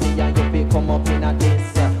passy, and you be come up in a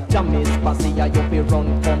this. Jammies passy, and you be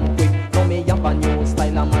run come quick. Now me have a new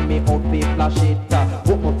style, and man me out be flash it.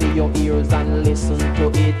 Open up your ears and listen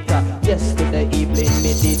to it. Yesterday evening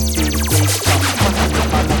me did feel sick. Man I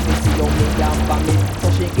never like to see how me have a me. So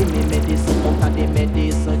she give me medicine, out of the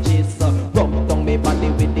medicine cheese. Rub down me body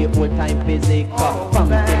with the old time physic. From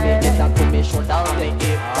the me head to me shoulder down the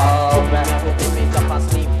hip. Put me jump and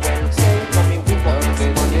sleep well. So for me we fuck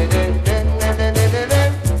this money.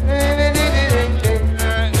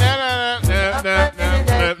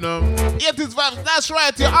 It is vibes, that's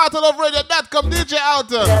right, you're OuterLoveRadio.com, DJ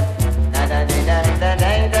Outer.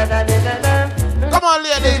 Come on,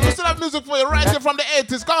 ladies, we still have music for you right here from the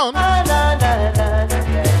 80s, come on.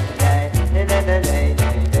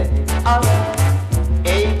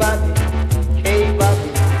 Hey Bobby,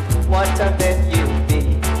 what a man you be.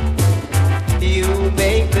 You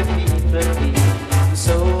make the people feel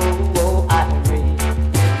so irate.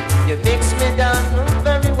 You mix me down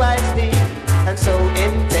very wisely and so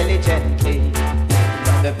intelligently.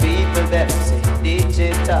 The people them say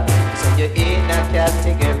digital, so you're in a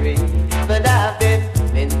category. But I've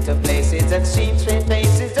been to places and seen strange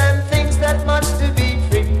places and things that much to be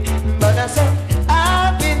free. But I say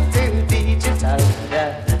I've been to digital, but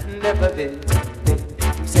I've never been to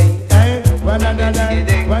say hey,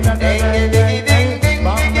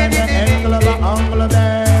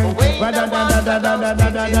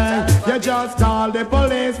 you just call the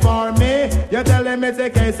police a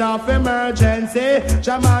case of emergency.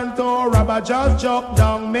 Shaman to rubber just joke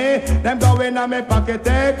down me. Them go in on me pocket,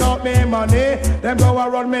 take out me money. Them go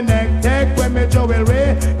around me neck, take with me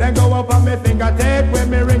jewelry. Then go up on me finger, take with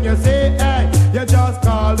me ring. You see, hey, you just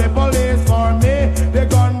call the police for me. The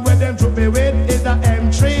gun with them troop me with is a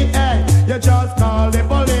M3. Hey, you just call the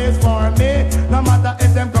police for me. No matter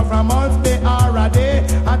if them come from us, be already.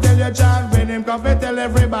 I tell you, John, when him come, I tell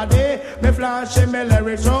everybody. Me flashing me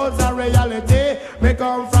lyrics, shows a reality. Me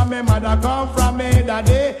come from me mother, come from me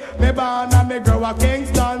daddy. Me born and me grow up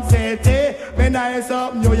Kingston City. Me nice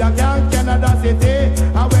up New York and Canada City.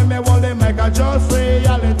 And when me hold the mic, I just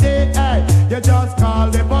reality. Hey, you just call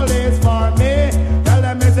the police for me. Tell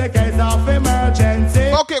them it's a case of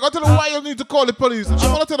emergency. Okay, go tell them why you need to call the police. I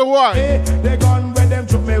want to tell them why. The gun with them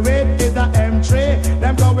troop me with is a M3.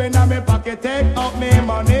 Them go in on me pocket, take out me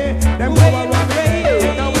money. Them go around me,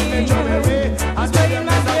 take out with me jewelry. I tell them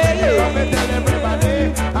that's a way, tell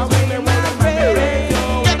everybody. I when they want to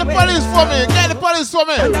get the police for me, get the police for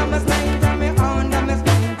me.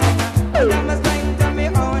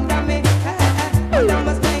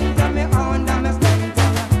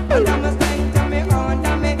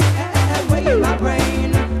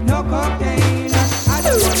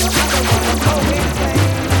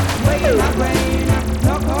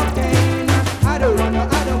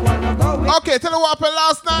 Okay, tell me what happened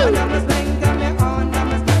last night.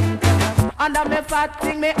 Under me fat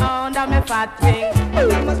thing, me under me fat thing.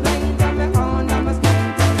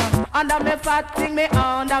 Under me fat thing, me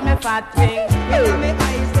under me fat thing. Under me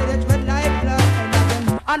eyes to the red like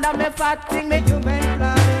blood. Under me fat thing, me human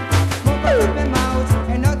blood. Smoke out of my mouth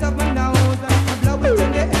and out of my nose. I blow it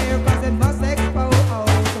in the air 'cause it must explode.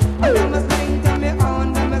 Under me slang to me,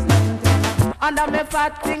 under me slang to me. Under me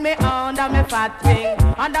fat thing, me under me fat thing.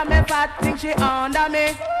 Under me fat thing, she under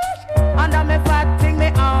me. Under me fat thing, me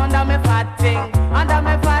under me fat thing. Under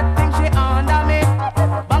me fat thing, she under me.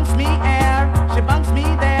 Bunks me air, she bunks me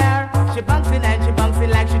there. She bunks in and she bunks in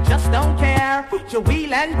like she just don't care. She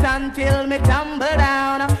wheel and turn till me tumble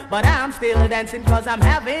down. But I'm still dancing 'cause I'm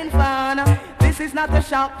having fun. This is not a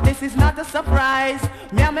shock, this is not a surprise.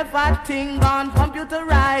 Me and me fat thing gone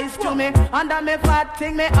computerized to me. Under me fat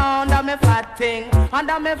thing, me under me fat thing.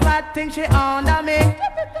 Under me fat thing, she under me.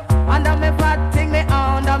 Under me fat thing, me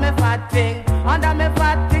under me fat thing. Under me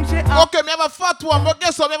fat thing, she under. Okay, me have a fat one, but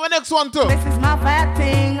guess what? Me have a next one too. This is my fat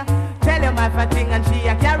thing. Tell you my fat thing and she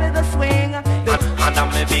a carry the swing. Under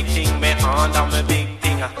me big thing, me under me big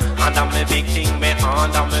thing. Under me big thing, me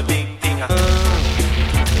under me big thing.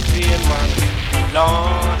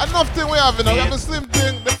 Lord. Enough thing we have, you know. We have a slim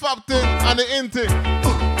thing, the fat thing, and the in thing.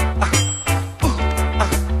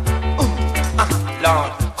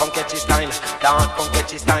 Lord, come catch his style. Lord, come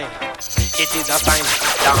catch his style. It is a style.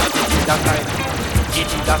 Lord, it is a style.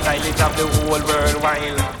 It is a style. It have the whole world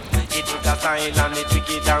wild. It is a style and it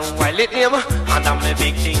wicked and wild. It name under me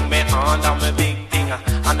big thing, me under me big thing.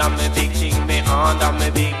 Under me big thing, me under me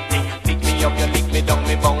big thing. Pick me up, you lick me down,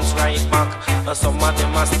 me bounce right back. Some of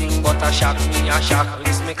them a sting, but a shock me a shock.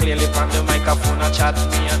 Listen me clearly from the microphone, a chat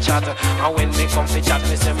me a chat. And when me come to chat,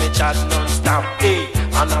 me say me chat non-stop. Hey,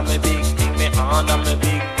 under me big thing, me under me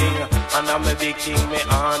big thing. Under me big thing, me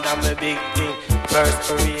under me big thing.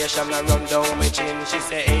 Perspiration I run down my chin. She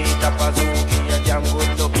say, hey, Tapazuki, you damn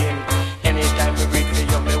good looking. Anytime me breathe for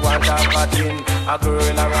you, me want a patin. A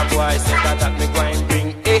girl or a boy say that me go and bring.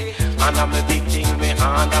 Hey, under me big thing, me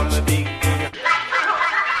under me big thing.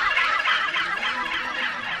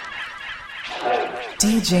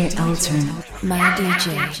 DJ Elton, my DJ,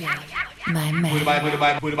 my man. Goodbye number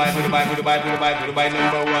one. Goodbye number two. Goodbye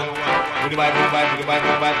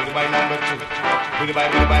number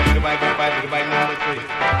three.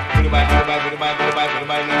 Goodbye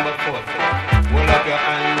number four. Hold up your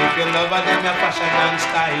hand if you love her, then your fashion and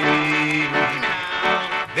styling.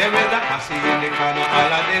 There is a hussy in the corner,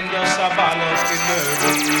 all of them just a ball up in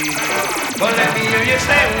dirty. But let me hear you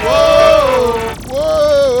say, whoa,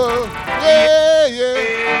 whoa, yeah,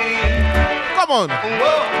 yeah. Come on.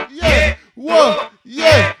 Whoa, yeah, whoa,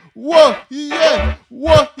 yeah, whoa, yeah,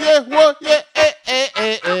 whoa, yeah, whoa, yeah, eh, eh,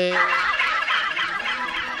 eh, eh.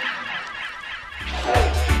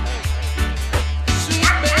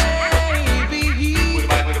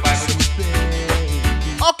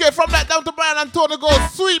 Okay, from that down to Brian and Tony goes,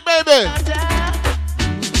 sweet baby.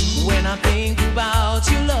 When I think about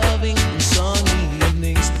your loving sunny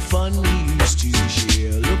evenings, the fun we used to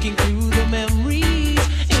share, looking through the memories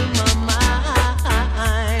in my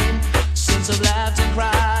mind, since I've laughed and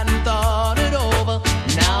cried and thought it over,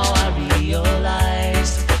 now I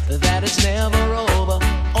realize that it's never over,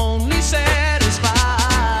 only satisfied.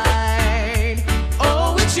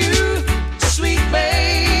 Oh, it's you, sweet baby.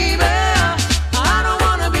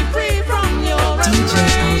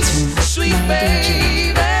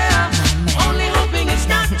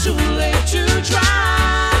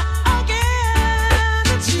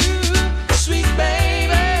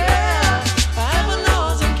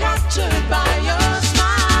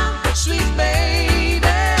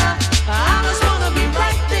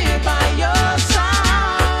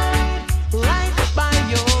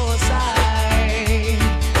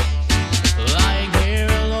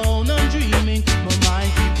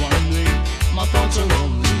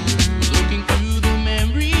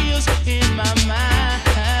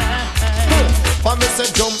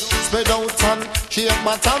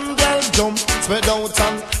 bottom, girl, jump, spread out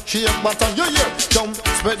and shake bottom. Yeah, jump,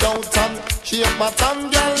 spread out and shake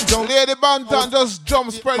bottom, girl, jump. Lady Bantan, just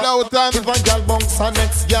jump, spread out and. If a girl bounce her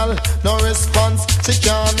next girl, no response. She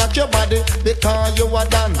can't knock your body because you are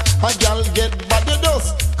done. A girl get body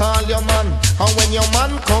dust, call your man. And when your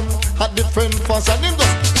man come, a different fuss. And him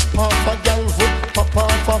just pop a girl foot, pop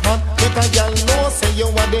off a hand. Make a girl know say you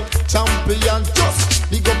are the champion.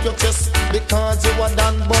 Just big up your chest because you are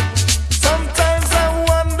done. But sometimes I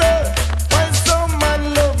wonder why some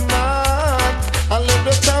man love man. I love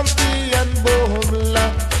the champion bowler.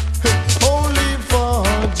 Only for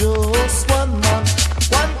just one man.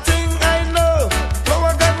 One thing I know, no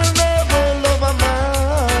one can will never love a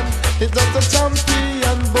man. It's just a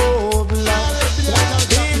champion bowler.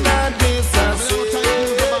 In a disaster.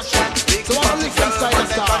 So all the fun side of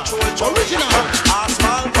star. Original.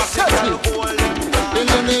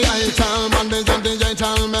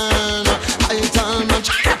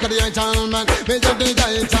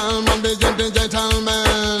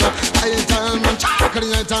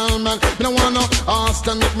 Me don't wanna ask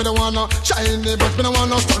and me don't wanna shiny, but me don't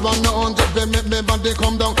wanna start on my own. Just make me body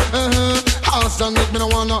come down. Ask and me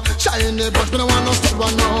don't wanna shiny, but me don't wanna start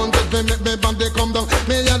on my own. Just make me body come down.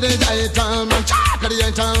 Me a the gentleman, the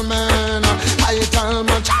gentleman,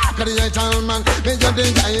 gentleman. Me a the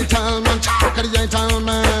gentleman, the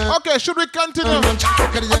gentleman. Okay, should we continue? I'll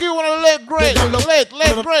give you one of the late great. Gentleman,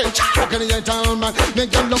 me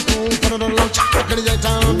a look cool for the love.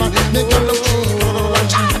 Gentleman, me a look cool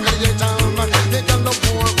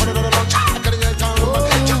for the love.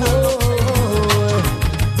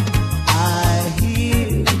 I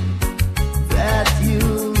hear that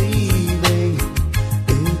you're leaving.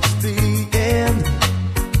 It's the end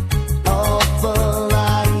of the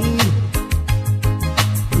line.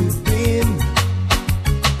 We've been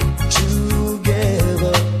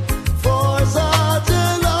together for such a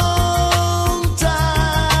long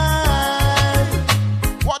time.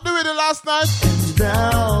 What did we do last night? And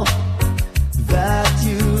now that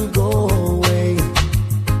you go away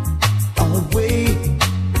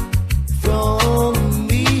from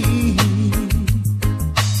me.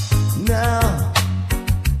 Now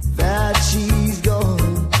that she's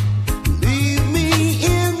gone, leave me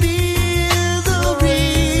in misery.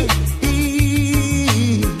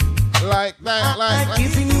 Like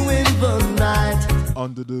kissing you in the night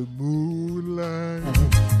under the moonlight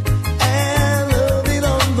and loving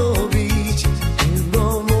on the beach in the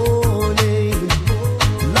morning,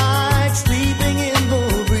 like sleeping in the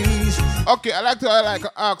breeze. Okay, I like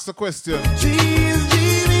to ask a question. She's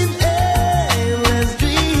dreaming endless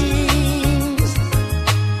dreams.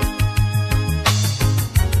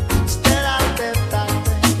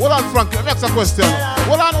 Hold on, Frankie. Let me ask a question.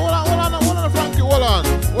 Hold on, Frankie. Hold on.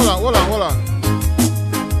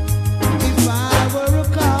 If I were a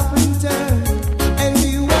carpenter and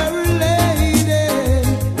you were a lady,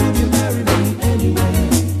 would you marry me anyway?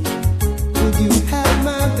 Would you have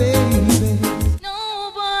my baby? No,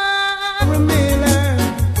 boy. Or a miller,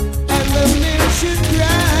 and the mill should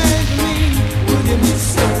drive me. Would you miss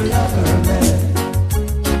your lover, man?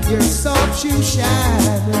 Your soft shoe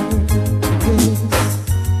shadow.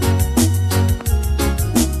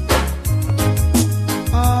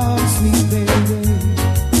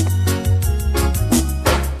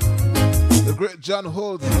 John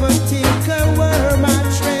Holt. If a tinker were my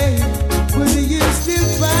trade, would you still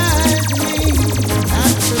find me?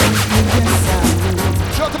 Absolutely, yes, I would.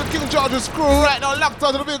 Shout out to the King George's crew right now, locked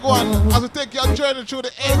onto the big one as we take your journey through the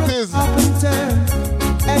 80s.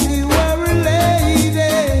 And you were a lady.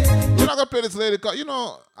 You're not gonna play this lady, cause you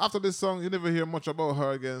know after this song you never hear much about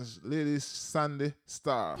her again. Lady Sandy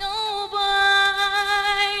Starr. No, boy,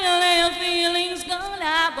 your feelings gone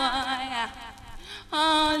out, boy.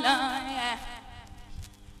 Oh, Lord.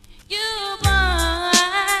 You, boy,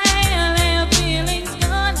 your feelings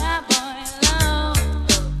gone out, boy. Love,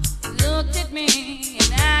 looked at me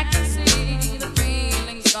and I can see the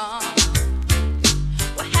feelings gone.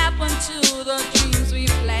 What happened to the dreams we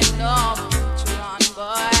planned off to run,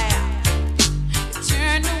 boy? You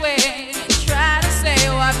turned away and tried to say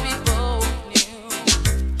what we both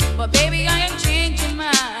knew. But baby, I am changing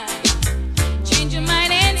mine. Change your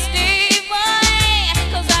mind and stay, boy,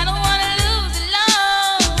 'cause I don't wanna lose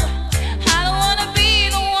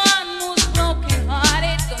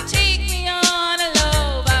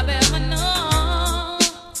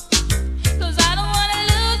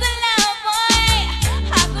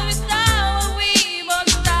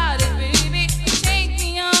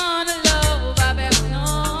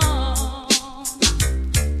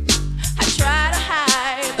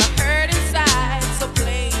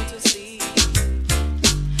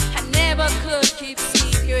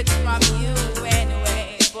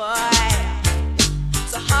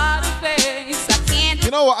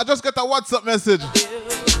what? I just got a WhatsApp message.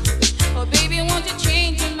 Oh, baby, won't you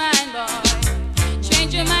change your mind, boy?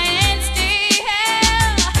 Change your mind and stay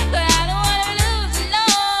here. But I don't want to lose you, no.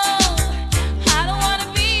 I don't want to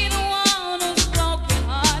be the one who's broken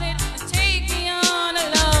hearted. Take me on a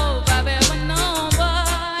low, baby, with no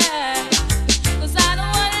boy. 'Cause I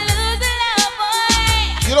don't want to lose the love,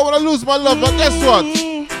 boy. You don't want to lose my love, but guess what?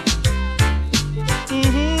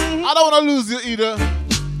 I don't want to lose you either.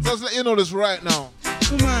 Just let you know this right now.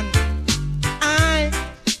 Woman,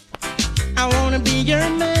 I wanna be your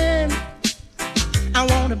man. I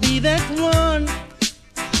wanna be that one.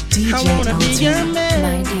 DJ I wanna be your Alton, man.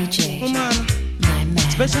 my DJ, Woman, my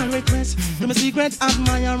man. special request. Do me secret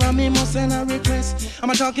admirer, me must send a request.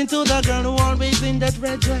 I'm talking to the girl who always in that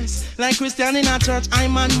red dress. Like Christian in a church, I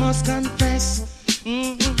man must confess.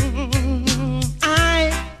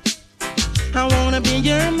 I wanna be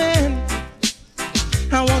your man.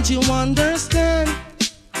 I want you to understand.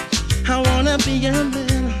 I wanna be your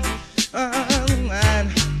man.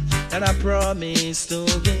 And I promise to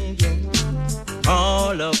give you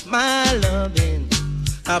all of my loving.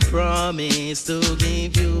 I promise to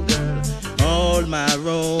give you, girl, all my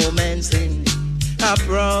romancing. I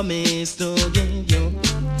promise to give you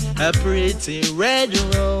a pretty red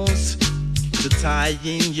rose to tie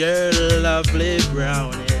in your lovely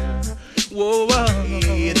brown hair. Whoa, whoa.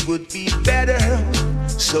 It would be better,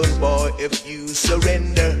 son boy, if you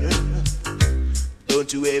surrender.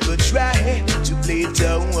 Don't you ever try to play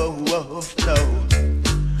tough, no.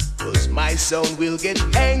 'Cause my son will get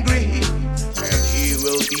angry and he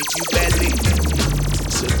will beat you badly.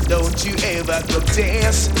 So don't you ever go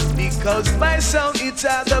dance, because my son, it's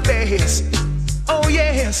at the best. Oh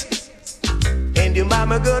yes, and your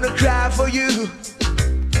mama gonna cry for you.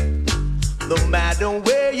 No matter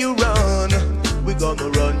where you run, we're gonna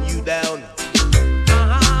run you down.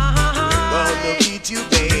 Gonna beat you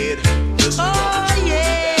bad. Oh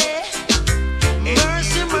yeah,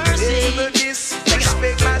 mercy, mercy. Never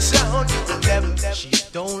disrespect my son, you will never. She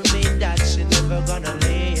told me that she never gonna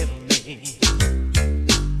leave me.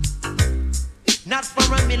 Not for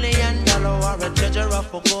 $1 million or a treasure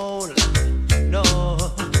of gold. No,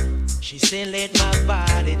 she said let my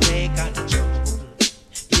body take control.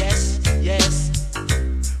 Yes, yes,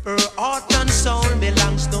 her heart and soul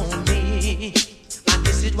belongs to me. And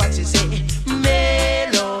this is what she say,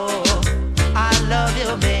 Melo, I love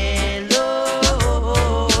you, Melo.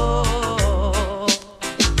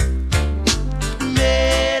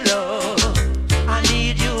 Melo, I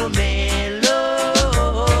need you, Melo.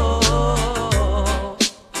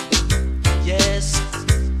 Yes,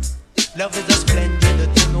 love is a splendid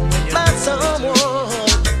thing when you're by someone,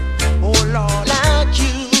 oh Lord, like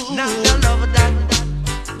you. Not the love that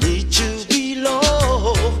need to be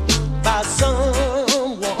loved by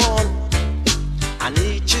someone. I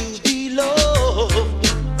need to be loved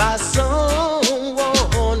by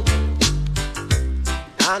someone.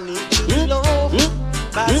 I need to be loved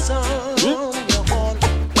by someone.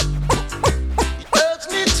 It hurts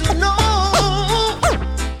me to know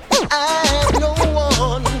I have no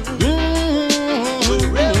one.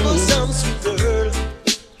 Forever some sweet girl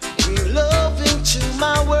bring love into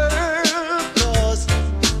my world. 'Cause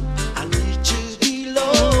I need to be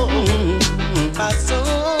loved by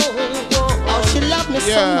someone. Oh, she love me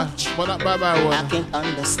so much. But not by my one. I can't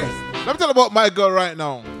understand. Let me tell you about my girl right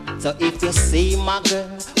now. So if you see my girl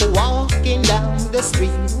walking down the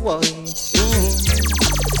street, boy,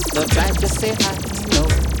 don't try to say hi, no.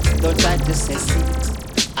 Don't try to say see.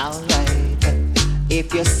 Alright.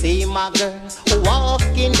 If you see my girl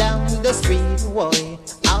walking down the street, boy,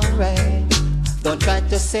 alright. Don't try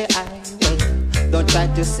to say I will. Don't try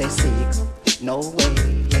to say see. No way.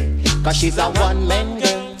 'Cause she's a one-man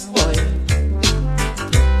girl, boy.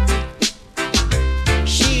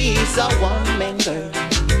 She's a one-man girl.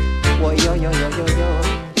 Boy, yo, yo, yo, yo, yo.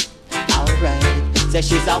 Alright. Say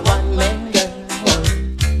she's a one-man girl. Boy.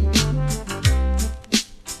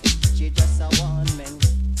 She just a one-man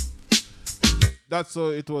girl. That's how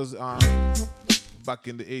it was back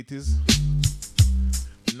in the 80s.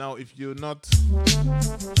 Now, if you're not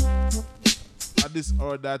at this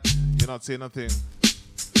or that, you're not saying nothing.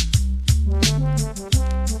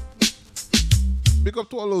 Big up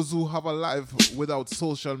to all those who have a life without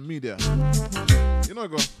social media. You know,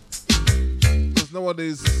 because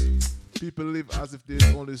nowadays people live as if there's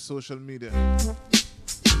only social media.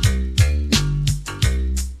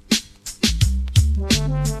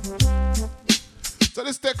 So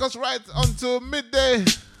this takes us right onto midday.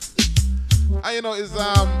 And you know, it's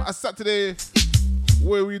a Saturday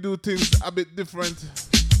where we do things a bit different.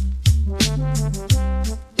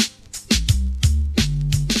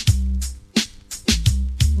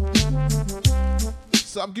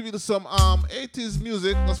 So I'm giving you some 80s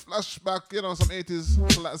music, just flashback, you know, some 80s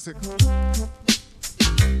classic.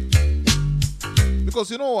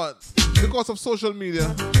 Because you know what? Because of social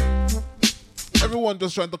media, everyone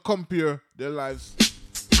just trying to compare their lives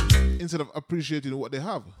instead of appreciating what they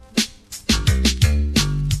have.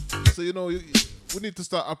 So you know, we need to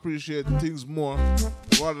start appreciating things more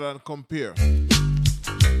rather than compare.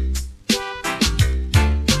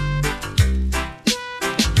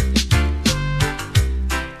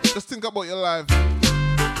 Just think about your life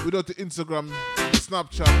without the Instagram, the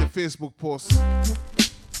Snapchat, the Facebook posts.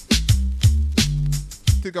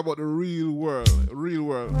 Think about the real world.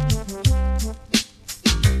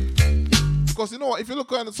 Because you know what, if you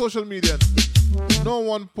look on the social media, no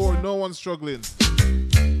one poor, no one struggling.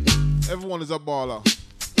 Everyone is a baller.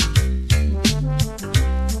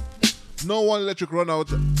 No one electric run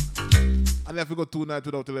out and they have to go 2 nights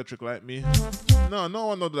without electric like me. No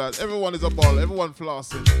one knows that. Everyone is a baller, everyone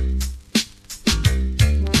flossing.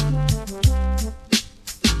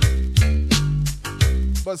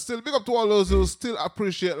 But still, big up to all those who still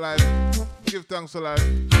appreciate life. Give thanks for life.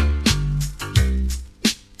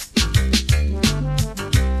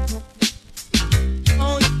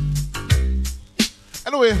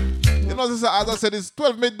 Anyway, you know, as I said, it's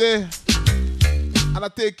 12 midday, and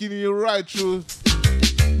I'm taking you right through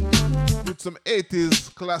with some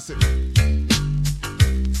 80s classic.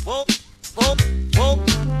 Whoa, whoa, whoa,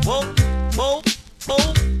 whoa, whoa,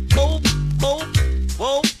 whoa, whoa, whoa,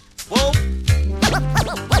 whoa, whoa.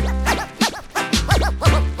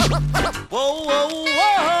 Whoa, whoa,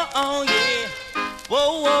 whoa, oh yeah.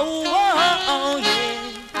 Whoa, whoa, whoa, oh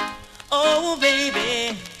yeah. Oh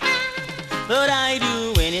baby, but I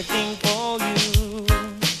do anything for you,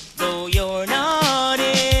 though you're not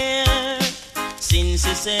here. Since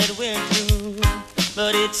you said we're through,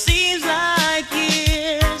 but it seems like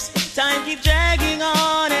years. Time keeps dragging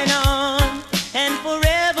on, and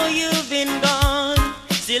forever you've been gone.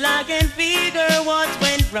 Still I can figure what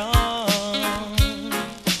went wrong.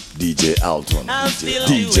 DJ Alton.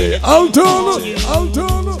 DJ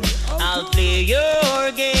Alton. I'll play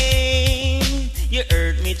your game. You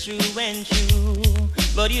hurt me true and true,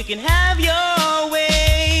 but you can have your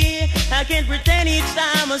way. I can't pretend each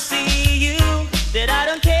time I see you that I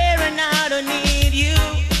don't care and I don't need you,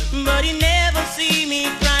 but you never see me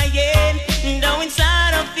crying, though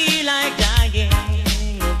inside I feel like dying.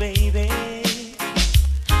 Oh baby,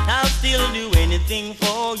 I'll still do anything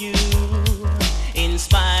for you, in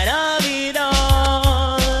spite of it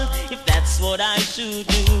all, if that's what I should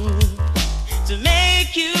do to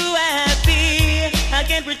make you happy. I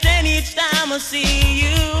can't pretend each time I see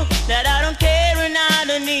you that I don't care and I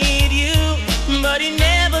don't need you, but you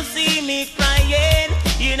never see me crying.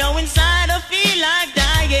 You know inside I feel like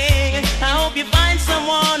dying. I hope you find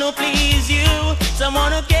someone who please you,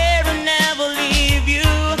 someone who care and never leave you.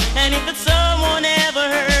 And if it's someone ever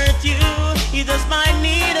hurt you, you just might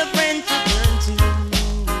need a friend to turn to,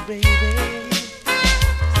 baby.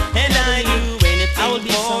 And I do anything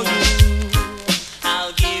for you.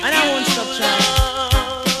 I'll give you, and I won't stop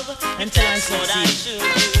trying until I succeed.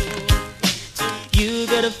 You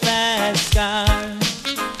got a fast car,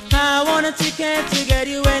 I want a ticket to get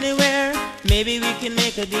you anywhere. Maybe we can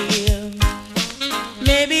make a deal.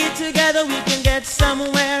 Maybe together we can get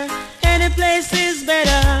somewhere. Any place is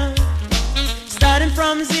better. Starting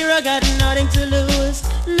from zero, got nothing to lose.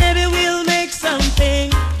 Maybe we'll make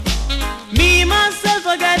something. Me, myself,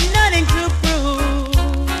 I got nothing to prove.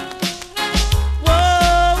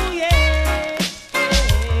 Whoa, yeah.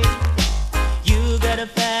 You got a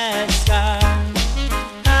fast car,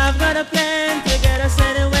 I've got a plan to get us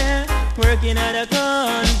anywhere. Working at a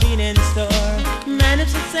convenience store,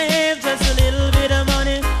 manage to save just a little bit of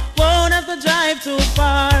money. Won't have to drive too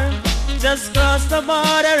far. Just cross the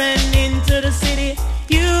border and into the city.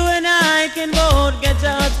 You and I can both get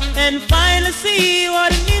jobs and finally see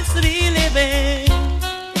what it means to be living.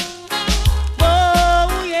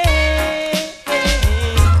 Oh yeah.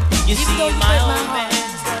 You see, my old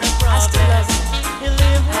man's got a problem. He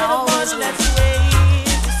lives with a bottle that's ways.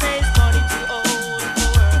 He says money too old for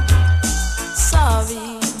work.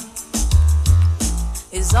 Sorry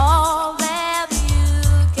is all that you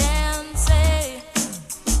can say.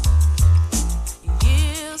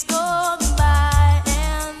 Years go by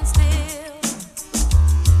and still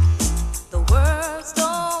the words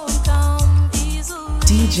don't come easily.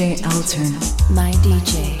 DJ Alton, my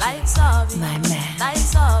DJ, Like sorry, my man. like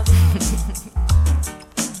sorry.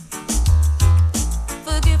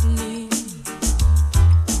 Forgive me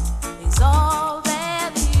is all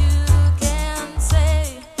that you can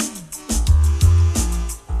say.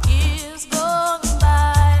 Years go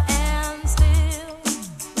by and still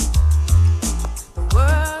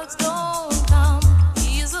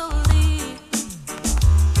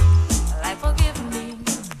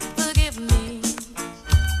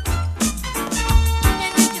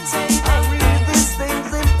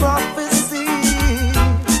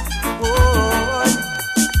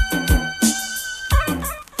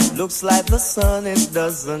Looks like the sun, it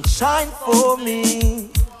doesn't shine for me.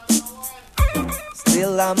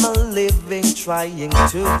 Still I'm a living, trying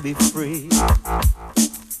to be free.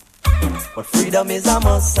 But freedom is a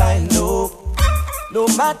must, I know. No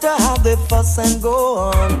matter how they fuss and go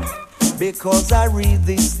on, because I read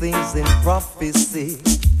these things in prophecy.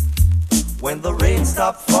 When the rain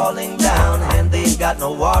stop falling down and they got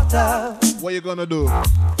no water, what you gonna do?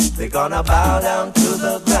 They're gonna bow down to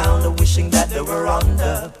the ground, wishing that they were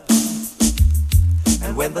under.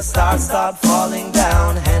 And when the stars start falling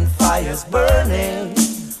down and fires burning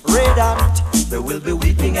red hot, there will be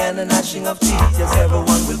weeping and a gnashing of teeth. Yes,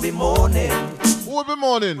 everyone will be mourning. Who will be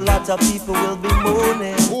mourning? Lots of people will be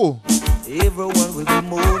mourning. Who? Everyone will be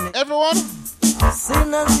mourning. Everyone?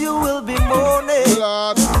 Sinners, you will be mourning.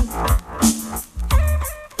 Lord.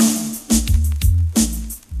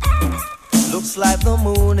 Looks like the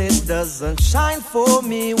moon, it doesn't shine for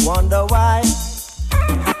me. Wonder why?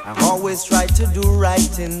 I always try to do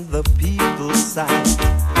right in the people's sight.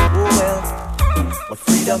 Oh well, but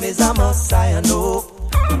freedom is a must, I know.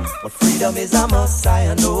 But freedom is a must,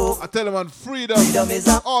 I know. I tell you, man, freedom is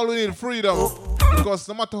all we need, freedom. Because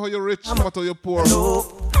no matter how you're rich, no matter how you're poor,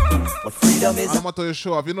 but freedom is no matter how you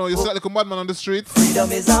show up. You know, you see like a madman on the street.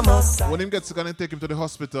 Freedom is a must. When him gets sick and they take him to the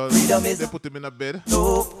hospital, they put him in a bed.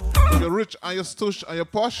 No. If you're rich and you're stush and you're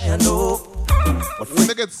posh, I know. When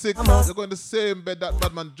they get sick, they're going to the same bed that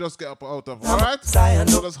madman just get up out of. Alright? So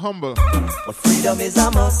that's humble. But freedom is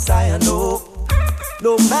a must, I know.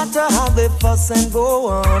 No matter how they fuss and go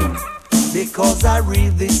on, because I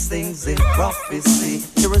read these things in prophecy.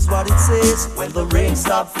 Here is what it says: when the rain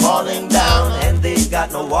stop falling down and they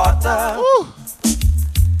got no water,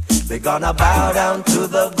 they're gonna bow down to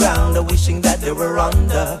the ground, wishing that they were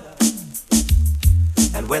under.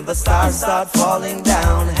 And when the stars start falling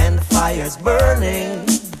down and fires burning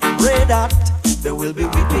red hot, there will be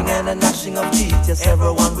weeping and a gnashing of teeth. Yes,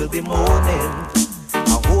 everyone will be mourning.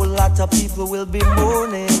 A whole lot of people will be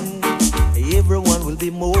mourning. Everyone will be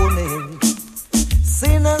mourning.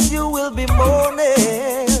 Sinners, you will be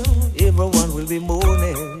mourning. Everyone will be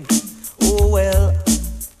mourning. Oh well.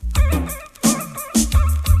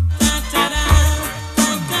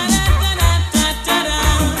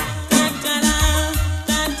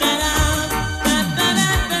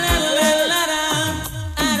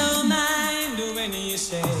 I don't mind when you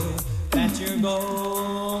say that you're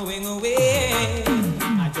going away.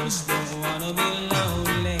 I just don't wanna be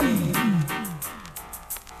lonely.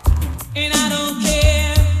 And I don't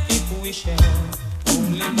care if we share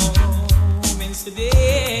only moments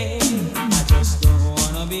today. I just don't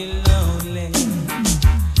wanna be lonely.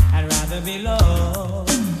 I'd rather be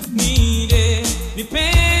loved, needed,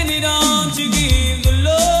 depended on to give the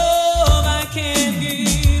love I can't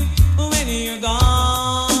give when you're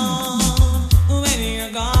gone. When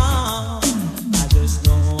you're gone, I just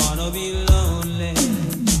don't wanna be lonely.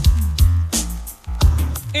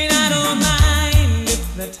 And I don't mind if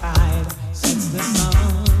the tide sets the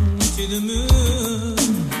sun to the moon.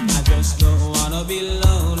 I just don't wanna be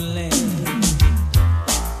lonely.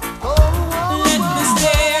 Let the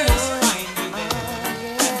stairs find you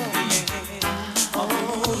there. Oh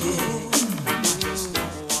yeah. I just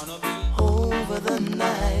don't wanna be Over the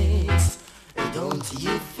night, don't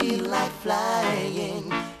you feel like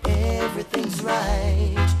flying? Everything's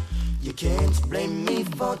right. You can't blame me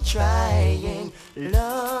for trying.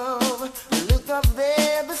 Love, look up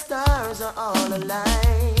there, the stars are all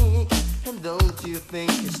alike. And don't you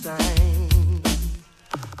think it's time?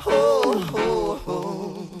 Oh, oh,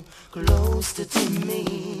 oh, closer to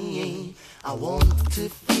me. I want to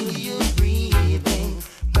feel you breathing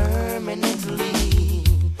permanently.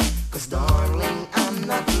 'Cause darling, I'm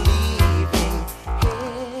not leaving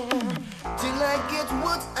here till I get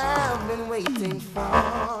what I've been waiting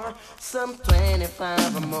for. Some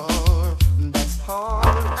 25 or more, that's all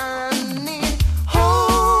I need.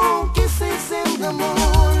 Oh, kisses in the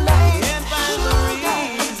moonlight. Can't find the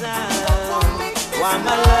reason why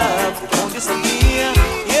my love won't disappear.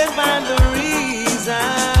 Can't find the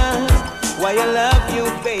reason why I love you,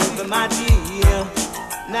 baby, my dear.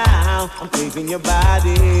 Now I'm craving your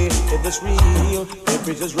body. If it's real,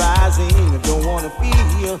 temperature's rising. I don't wanna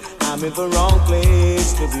feel I'm in the wrong place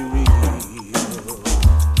to be real.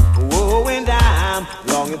 Oh, and I'm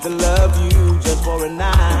longing to love you just for a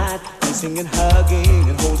night. Kissing and hugging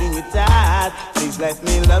and holding you tight. Please let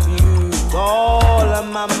me love you with all of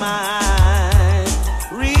my mind.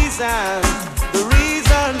 The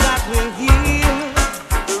reason that we're here,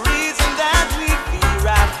 the reason that we fear,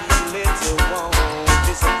 I feel it won't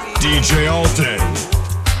disappear. DJ Alton,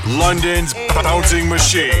 London's bouncing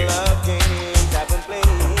machine. Love games I've been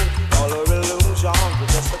playing, all are illusions, but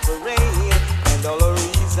just a parade.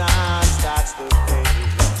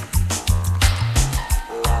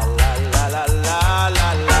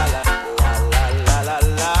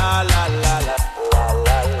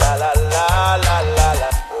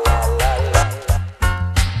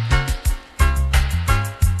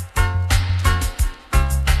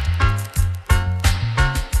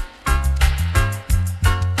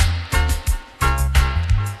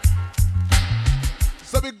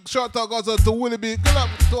 shout out goes out to Willie B. Good luck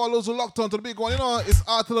to all those who locked on to the big one. You know, it's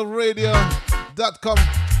artofradio.com.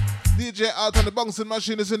 DJ Art on the bouncing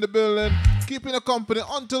machine is in the building, keeping the company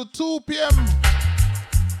until 2 p.m.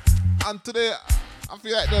 And today, I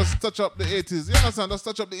feel like just touch up the 80s. You understand? Just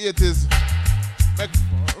touch up the 80s. Make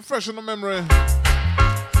fresh in the memory.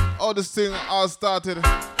 All this thing all started.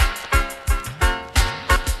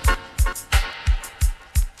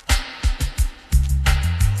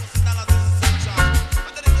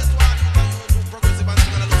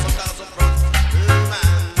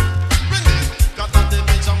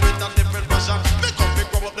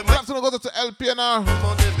 Go to LPNR.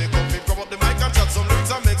 Grab up the mic and chat some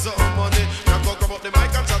lyrics and make some money. Now go grab up the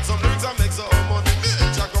mic and chat some lyrics and make some money.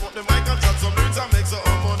 Jack grab up the mic and chat some lyrics and make some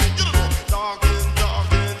money. You don't know, talking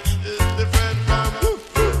is different from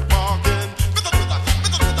walking. Better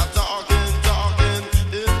do that, talking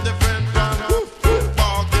is different from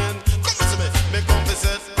walking. Come listen me, me confess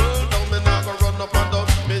it. Down me now go run up and down.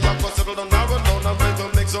 Me have go settle down now run down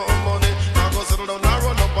and make some money. Now go settle down now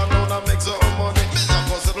run up and down and make some money.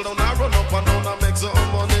 Settle down and run up and down and make some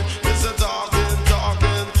money. It's a talking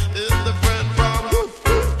is different from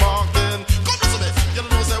walking. Come listen me, you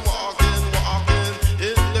know say walking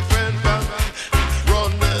is different from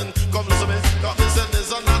running. Come listen me, got me say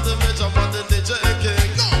this and not the major, but the DJ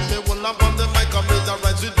king. Me will up on the mic and me the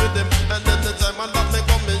right with rhythm, and then the time and that me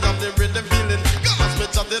come me have the rhythm feeling. Cause me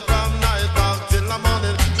chat it from night back till the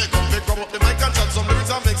morning. Me come up the mic and chat some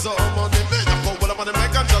lyrics and make some money. Me come well up on the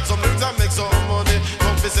mic and chat some lyrics and make some money.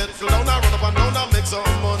 Settle down and run up and down and make some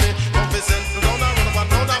money. Come settle down and run up and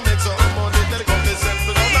down and make some money. Then come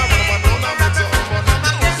settle down and run up and down and make some money.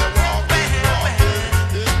 Then say walking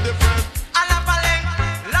is different. Alabaling,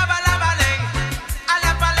 labaling,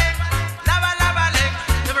 alabaling, labaling.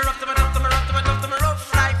 To me rough, to me rough, to me rough, to me rough, to me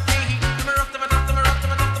rough like me. To me rough, to me rough, to me rough, to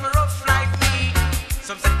me rough, to me rough like me.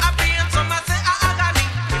 Some say happy and some say agony.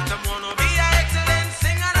 If them wanna be an excellent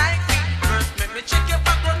singer like me, first make me check your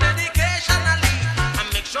background educationally.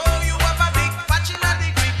 Show you have a big bachelor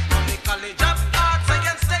degree from the College of Arts,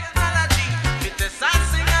 Science, Technology. With the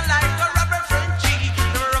singer like a Robert Frenchy.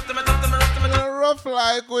 Rough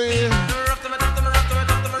like we. You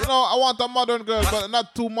know, I want a modern girl, but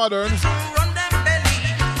not too modern. Run them belly.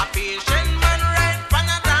 A patient man right on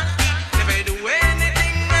a donkey. Never do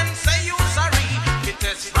anything and say you sorry. We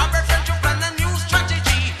test Robert French to plan a new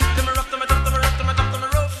strategy. To me rough, to me rough, to me rough, to me rough, to me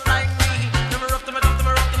rough like me. To me rough, to me rough, to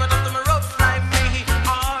me rough, to me rough, to me rough like me.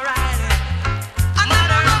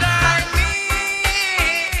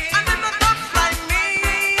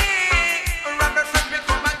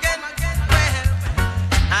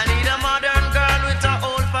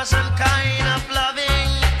 Some kind of loving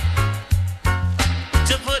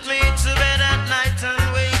to put me to bed at night and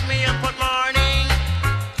wake me up at morning.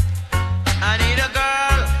 I need a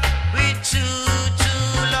girl with true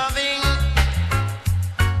loving.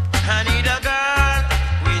 I need a girl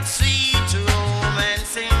with sweet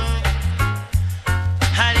romancing.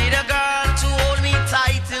 I need a girl to hold me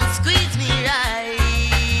tight and squeeze me right.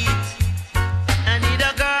 I need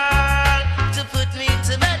a girl to put me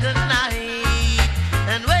to bed at night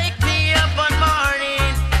and wake me up one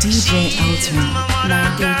morning. DJ Ultimate, my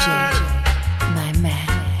DJ, my man.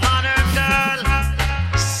 Modern girl,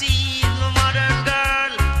 she's my modern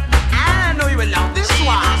girl. I know you will love this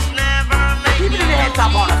one. Keep it in the head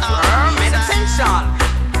top on us, meditation.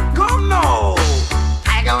 Come now.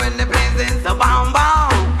 I go in the place, it's a bam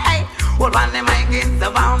bam. Hey, hold on the mic, it's a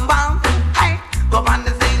bam bam. Hey, go on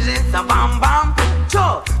the stage, it's a bam bam.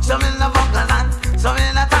 Sure, some in the vocals and some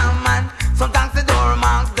in the time man. Sometimes the door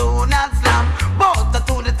marks do not slam. Both the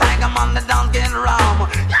to the tiger man, the dance get ram.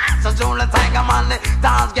 Yes, I show the tiger man, the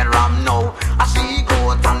dance get ram. No, she go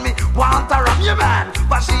on me, want a ram, yeah man.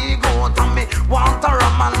 But she go on me, want a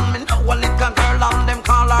ram. And me know a little girl on them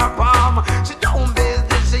call her palm. She don't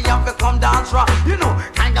business, she have to come dance raw. You know,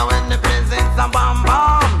 can't go in the place, it's a bam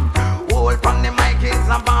bam. Hold on the mic, it's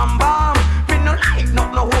a bam bam. Me no like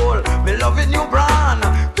not no hole, me loving you brand.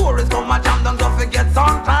 Tourists come and jam down, don't forget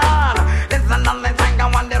suntan.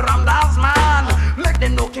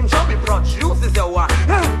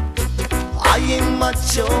 I am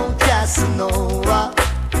macho Casanova.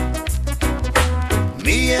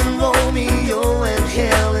 Me and Romeo and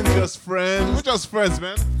Helen. Just friends. We're just friends,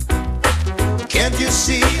 man. Can't you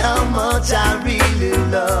see how much I really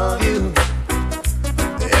love you?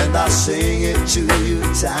 And I sing it to you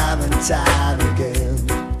time and time again.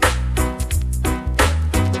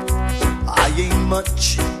 I ain't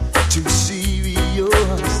much too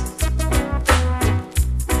serious,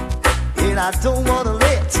 and I don't wanna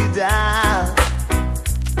let you down.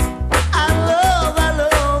 I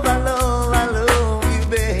love you,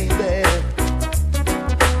 babe.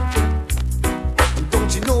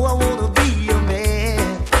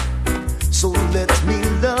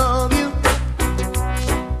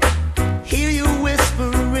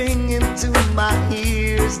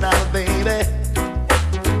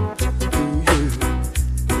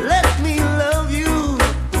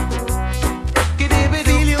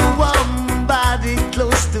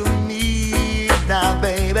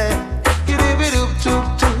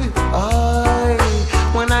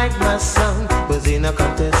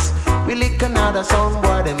 contest. We lick another sound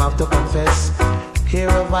boy, them have to confess. Hear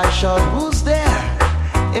a voice shout, who's there?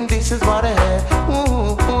 And this is what I hear.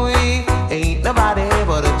 Ooh, ain't nobody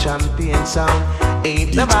but a champion sound.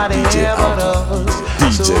 Ain't nobody here but us.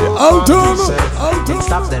 DJ So Alton, and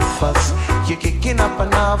stop that fuss. You're kicking up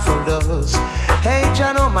an awful dust. Hey,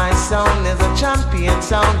 Jano, my sound is a champion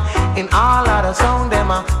sound. In all other sound,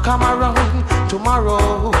 them a come around.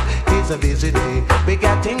 Tomorrow is a busy day. We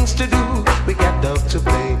got things to do, we got dub to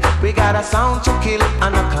play. We got a sound to kill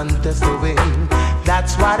and a contest to win.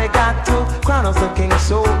 That's why they got to crown us the king.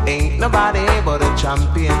 So ain't nobody but a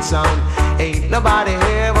champion sound. Ain't nobody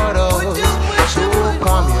here but us. So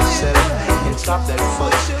calm yourself and stop that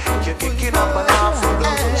fuss. You're kicking up an awful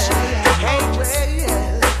dust. Hey,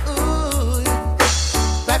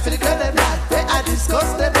 cry for the girl and that, where I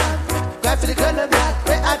discuss them that. Cry for the girl and that,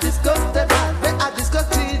 where I discuss them that. Where I discuss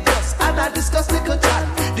Jesus and I discuss Little John.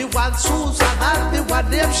 The one Susan and the one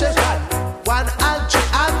named Shepard. One Andrew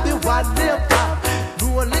and the one named Pam.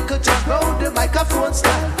 No Little John round the microphone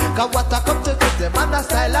stand. Cause what I come to give them and a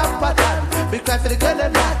style and pattern. We cry for the girl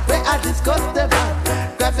and that, where I discuss them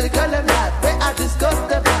that. Cry for the girl and that, where I discuss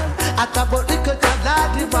them that. I talk about Little John,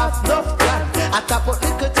 lad, him have enough plan. I talk about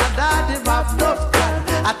Little John, lad, him have enough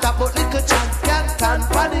plan. I talk about Little John, can't stand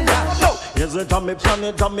for the land. Yes, it on me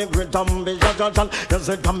planet, on me great ambition. Yes,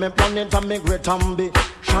 it on me planet, on me great ambition.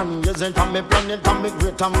 Yes, it on me planet, on me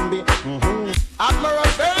great ambition. Admiral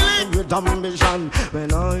Bailey, great ambition.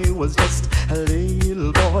 When I was just a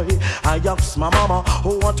little boy, I asked my mama,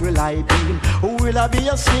 what will I be? Will I be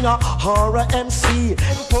a singer or a MC?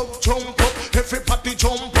 Jump up, everybody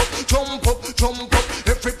jump up, jump up, jump up,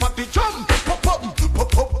 everybody jump up, up,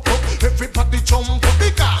 up, up, up, everybody jump up.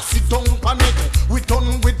 Because sit down panic, we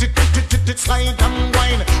done with it, slide and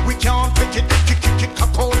wine. We can't take it, kick a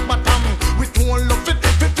cold bottom. We don't love it,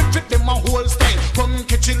 fit them a whole style. Come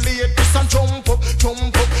catch it ladies and jump up,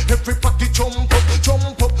 everybody jump up,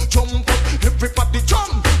 jump up, jump up, everybody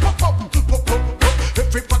jump up, up, up, up, up,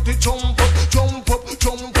 everybody jump up, jump up,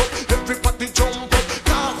 jump up, everybody jump up.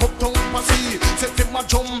 Car up down passy, set them a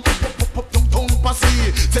jump up, up down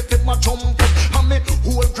passy, set them a jump up. And me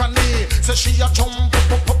whole granny, say she a jump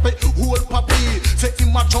up, whole papi, say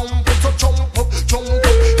him a jump up, so jump up, jump up,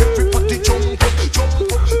 everybody jump up, jump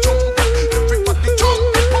up, jump up, everybody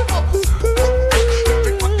jump up, up,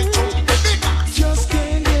 everybody jump up. Just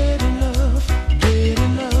can't get enough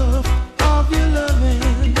of your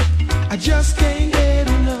loving. I just can't get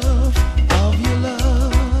enough of your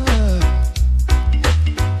love.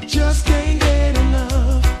 Just can't get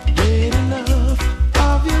enough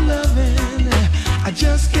of your loving. I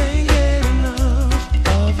just can't get enough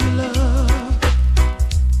of your love.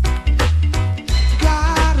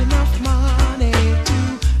 Got enough money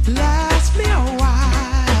to last me a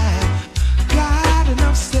while. Got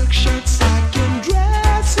enough silk shirts I can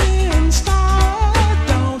dress in style.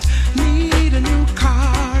 Don't need a new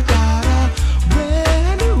car, got a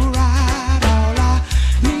brand new ride. All I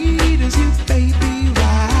need is you, baby,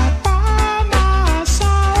 right by my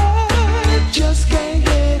side. Just can't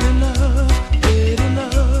get enough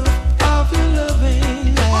of your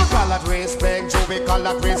loving. Call that respect, Joe. We call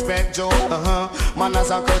that respect, Joe.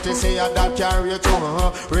 Manners and courtesy, that carry you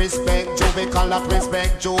through. Respect, Joe. We call that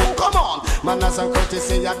respect, Joe. Come on, manners and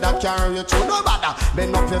courtesy, that carry you through. No matter,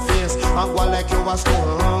 bend up your face and go like you was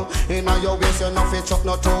school. In your waist, you no fit up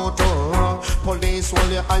no toe. Police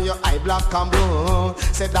hold you and your eye black and blue.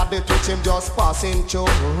 Say that they touch him just passing through.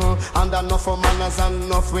 And enough for manners and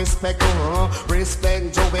enough respect.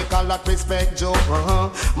 Respect, Joe. We call that respect, Joe.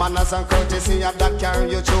 Manners and courtesy, that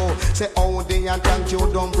carry you through. Say oh day and thank you,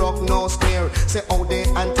 don't broke no square. Say oh day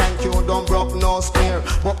and thank you, don't broke no square.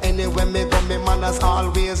 But anyway, me go, me manners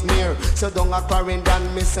always near. So don't a quarrying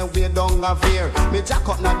than me say we don't a fear. Me jack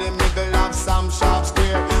up na the middle of some sharp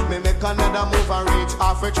square. Me make another move and reach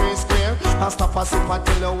half a 3 square. And stop a sip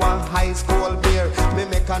until you want high school beer. Me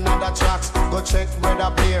make another tracks, go check where the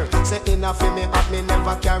beer. Say enough for me, but me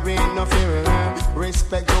never carry no fear.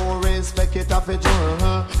 Respect you, respect it off it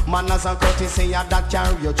you. Manners and courtesy, that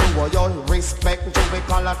carry you to. Your respect you, we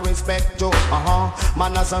call that respect you.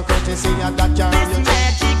 Manners and courtesy, that carry you to. This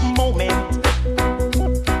magic moment,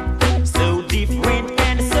 so different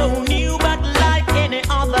and so new, but like any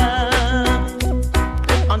other.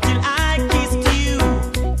 Until I kissed you,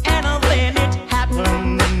 and then it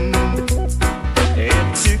happened.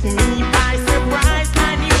 It took me by surprise.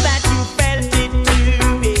 I knew that you felt it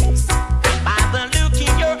too. Yes. By the look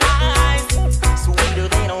in your eyes, sweeter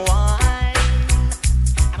than a wine.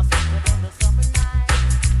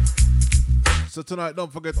 So tonight,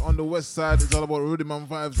 don't forget, on the west side, it's all about rhythm and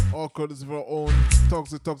vibes, all courtesy of our own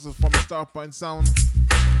Toxic from the Starpoint Sound.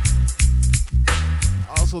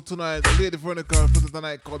 Also tonight, Lady Veronica presents a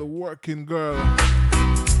night called The Working Girl.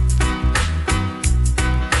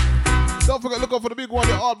 Don't forget, look out for the big one,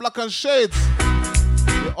 the All Black and Shades.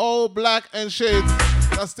 The All Black and Shades.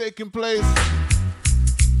 That's taking place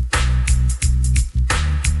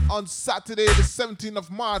on Saturday, the 17th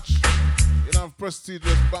of March. In our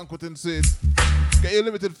prestigious banqueting suite. Get your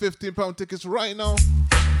limited £15 tickets right now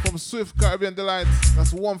from Swift Caribbean Delight.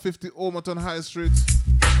 That's 150 Almerton High Street.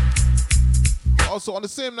 Also on the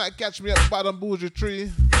same night, catch me at Bad and Bougie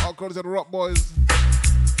Tree. All courtesy of the Rock Boys.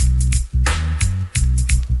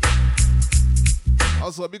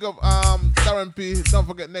 Also big up Darren P. Don't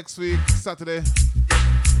forget next week, Saturday.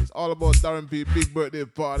 It's all about Darren P. Big birthday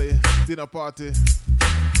party, dinner party.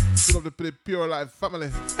 Big up the Pure Life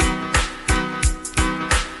family.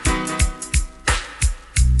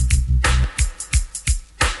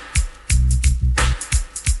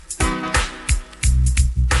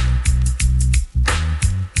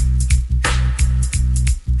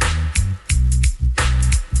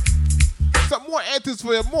 Some more 80s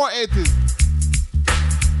for you, more 80s.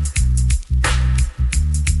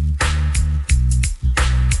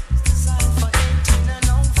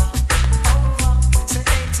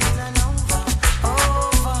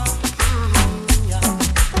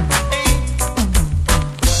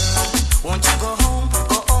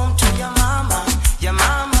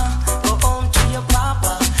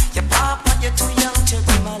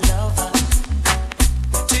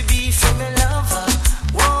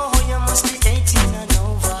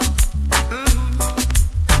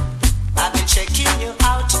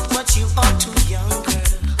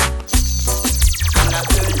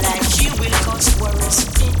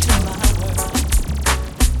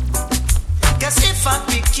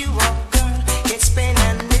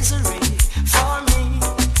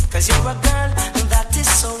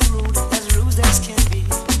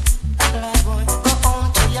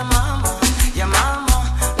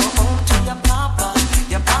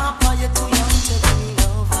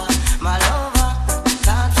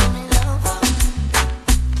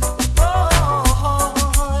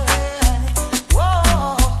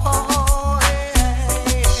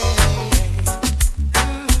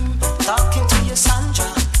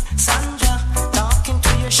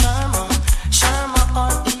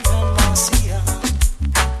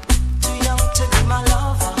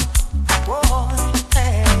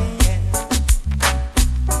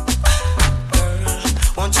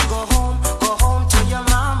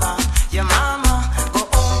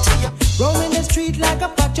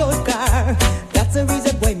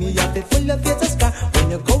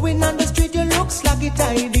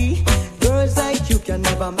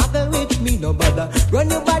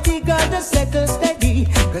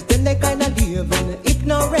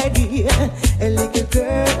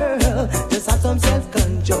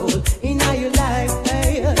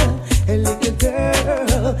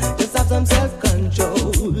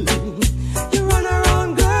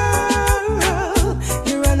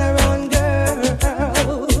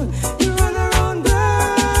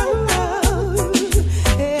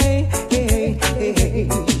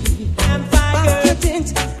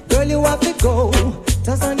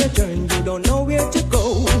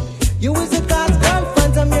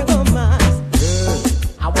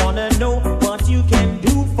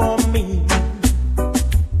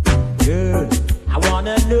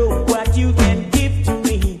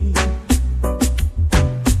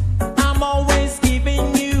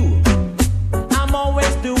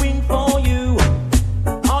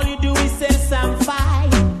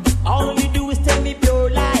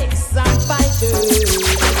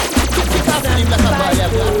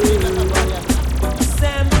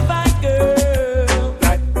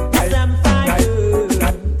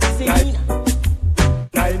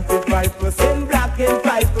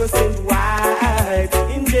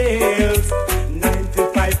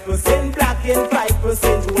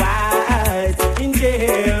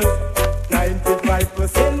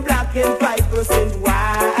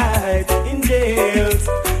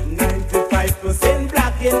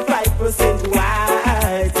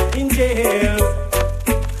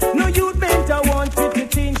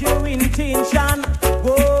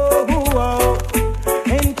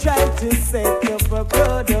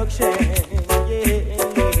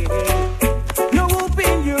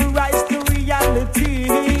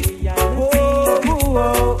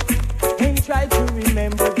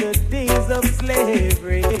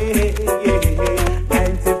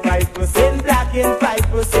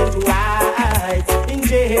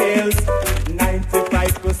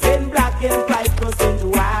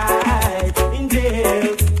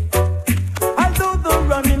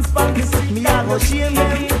 Shame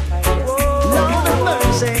them, Lord have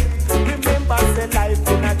mercy. Remember the life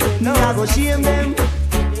I go shame them.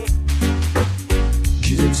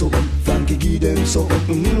 Give them something, Frankie, give them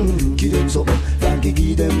something. Give them something, Frankie,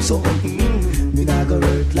 give them something. Me nah go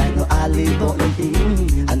hurt like no alley button.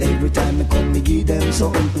 And every time me come, me give them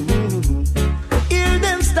something. Hear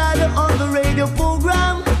them style on the radio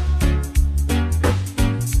program.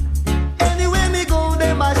 Anywhere me go,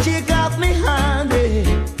 them a shake off me hand.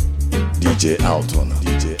 DJ Alton,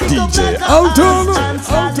 DJ Alton.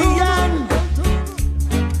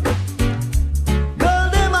 Girl,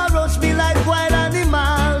 them a rush me like wild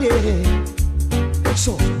animal, yeah.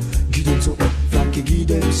 So, give them something, Frankie, give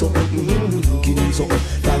them something. Give them something,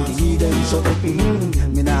 Frankie, give them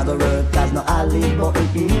something. Me nah go hurt cause no alley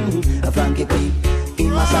button. A Frankie peep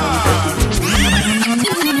in my sound.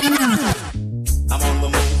 I'm on the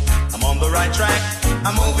move, I'm on the right track.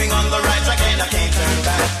 I'm moving on the right track and I can't turn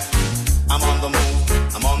back. I'm on the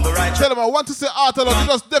move, I'm on the right track. Tell them I want to say Arthur, you're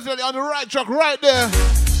just definitely on the right track right there.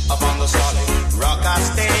 Up on the solid rock I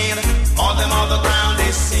stand. All them on the ground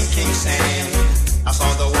is sinking sand. I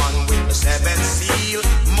saw the one with the seventh seal.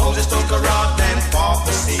 Moses took a rod and fought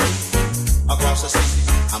the sea. Across the sea,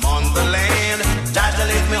 I'm on the land. Jah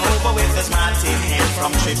lead me over with his mighty hand.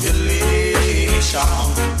 From tribulation,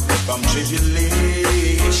 from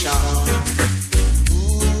tribulation.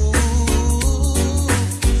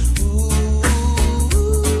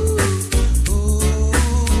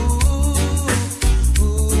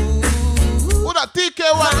 What that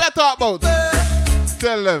TK1 they talk about?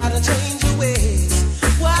 Tell them. Gotta change your ways.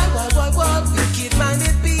 Why,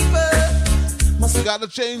 wicked-minded people must you gotta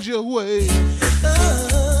change your ways.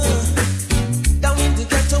 Down in the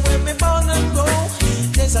ghetto where me born and grow,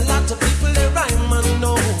 there's a lot of people there I man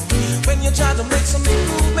know. When you try to make some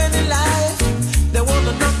improvement in life, they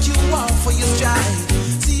wanna knock you off for your stride.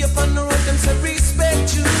 See you on the road, them say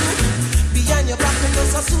respect you. Behind your back, and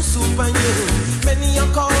there's a soup on you. Many are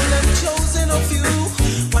calling, chosen of you.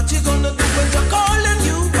 What you gonna do when you're calling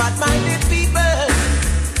you? Bad-minded people,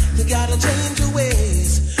 you gotta change your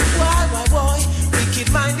ways. Why, boy?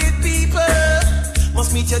 Wicked-minded people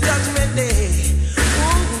must meet your judgment day.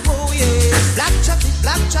 Oh, yeah. Black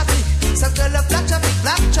traffic. Some girl of black traffic,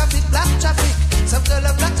 black traffic, black traffic. Some girl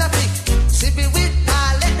of black traffic. Sippy with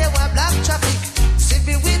Harlem, they were black traffic.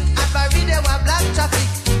 Sippy with Ivory, they were black traffic.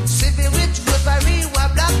 Sippy with Woodbury, were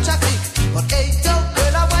black traffic. But hey, yo,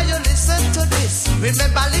 girl, I want you listen to this.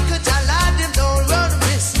 Remember, little Jalad, him don't run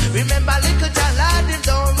risk. Remember, little Jalad, him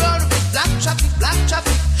don't run risk. Black traffic, black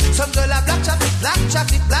traffic. Some girl are black traffic, black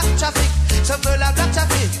traffic, black traffic. Some girl are black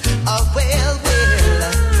traffic. Oh, well.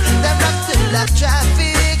 They love to black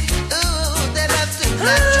traffic. Ooh, they love to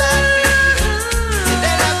black traffic.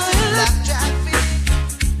 They love to black traffic.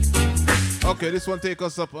 Okay, this one take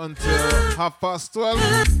us up until 12:30.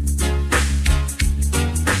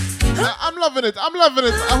 I'm loving it. I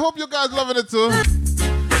hope you guys loving it too.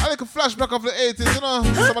 I like a flashback of the 80s, you know,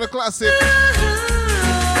 some of the classics.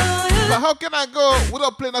 But how can I go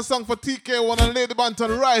without playing a song for TK1 and Lady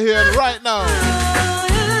Banton right here, right now?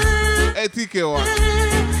 Hey, TK1.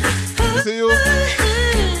 See you?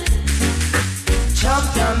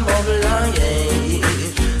 Champion bubble, yeah.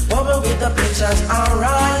 Bubble with the pictures,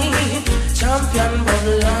 alright. Champion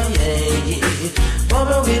bubble, yeah.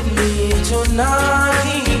 Bubble with me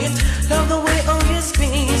tonight. Love the way you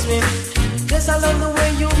squeeze me. Yes, I love the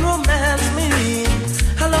way you romance me.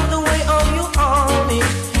 I love the way you hold me.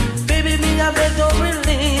 Baby, me, I beg, don't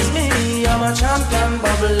release me. I'm a champion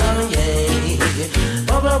bubble, yeah.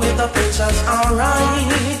 Bubble with the pictures,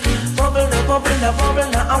 alright. Bubble, I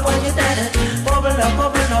want you there. Bubble,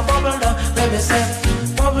 baby, say.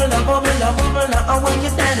 Bubble, I want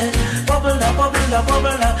you there. Bubble,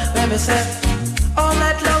 baby, say. All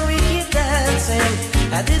night long we keep dancing.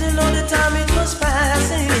 I didn't know the time it was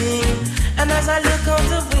passing. And as I look out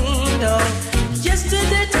the window,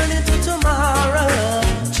 yesterday turned into tomorrow.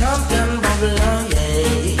 Champion bubble,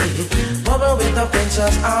 yeah. Bubble with the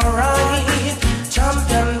pictures, alright.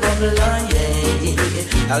 Champion bubble,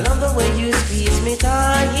 yeah. I love the way you squeeze me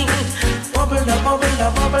tight. Bubble, I want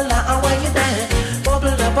you there.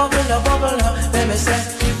 Bubble, baby, say.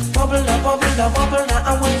 Bubble, I want you there. Bubble, let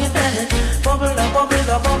me say.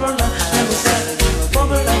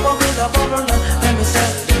 Bubble, let me say.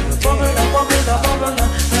 Bubble,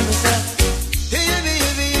 let me say. Hey,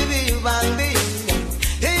 you bang me.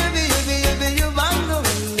 Hey, you bang me.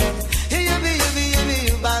 Hey,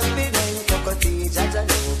 you bang me. Cocotte, jaja,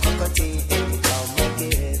 no cocotte, come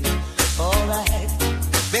again. Alright,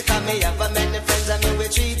 because me have a many friends and me will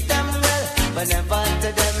treat them well, but never to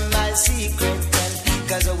them my secret tell.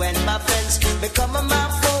 Cause when my friends become a my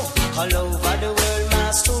foe, all over the world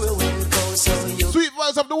my story will go. So you sweet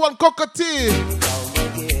voice of the one Cockatee. come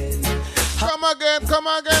again. Come again, come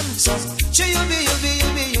again. Che you be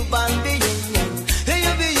you bambi you. Hey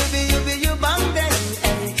you be you bambi.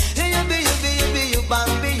 Hey you be you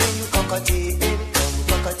bambi you. Cockatoo,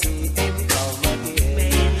 come again.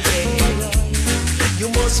 You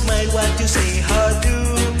must mind what you say or do.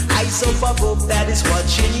 Eyes up above that is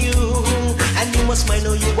watching you. And you must mind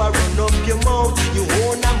how you are run up your mouth. You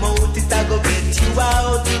own a mouth, it a go get you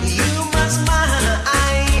out. You must mind,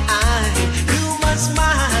 you must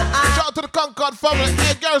mind. Shout out to the Concord family,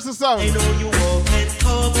 hey Garrison song. I know you walk and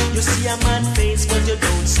talk. You see a man face but you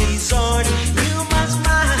don't see his heart. You must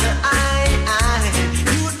mind,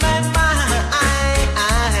 you must mind.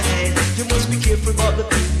 You must be careful about the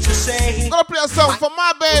things you say. I'm gonna play a song for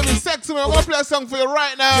my baby, sexy man. I'm gonna play a song for you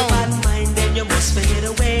right now. Your bad mind, then you must fade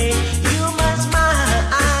away. You must mind,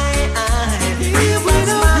 you must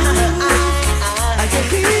mind. I can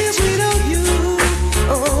live without you.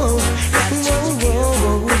 Oh,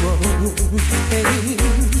 hey.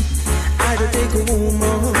 I don't take a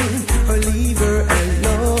woman or leave her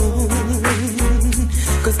alone.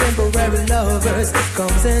 'Cause temporary lovers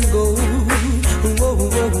comes and goes.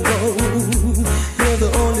 You're the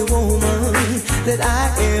only woman that I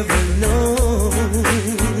ever known.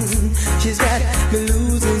 She's got me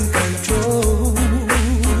losing control.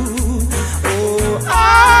 Oh, I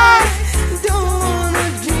don't wanna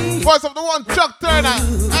dream. Voice of the one, Chuck Turner.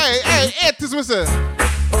 Hey, 80s, mister.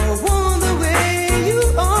 Oh, wonder where you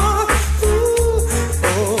are. Ooh,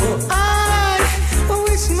 oh, I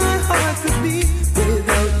wish my heart could be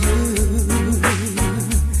without you.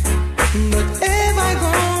 But have I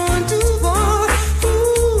gone too far?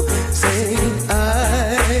 Ooh, saying I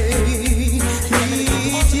need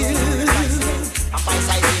you.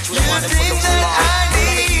 You think that I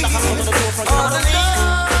need all the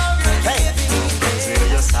love. Hey, girls, wear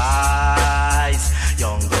your size.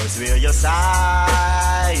 Young girls, wear your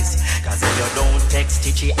size. 'Cause if you don't take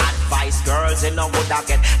stitchy advice, girls, you know would I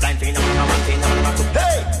get blind thing, no, one thing, no, two.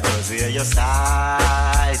 Hey, girls, wear your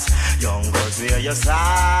size. Young girls, wear your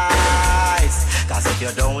size. 'Cause if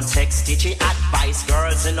you don't take stitchy advice,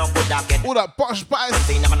 girls, you know would I get. Who that posh pies?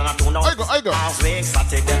 I go. Last week,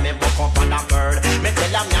 Saturday, me book up on a girl. Me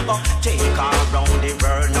tell her me a go take her around the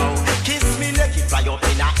world now. Kiss me, let it fly up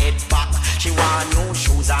in her head back. She want new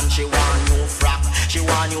shoes and she want new frock. She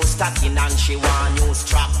want new stocking and she want new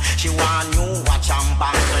strap. She want new watch and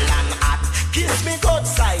buckle and hat. Kiss me good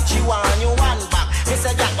side, she want new one back. Me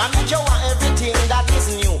say, girl, I make you want everything that is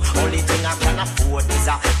new. Only thing I can afford is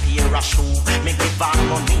a pair of shoe. Me give her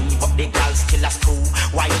money, but the girl still a screw.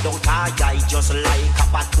 Why don't I just like a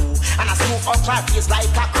tattoo? And a screw up her face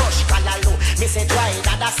like a crush callaloo. Me say, try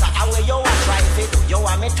that, that's how you want try to do. You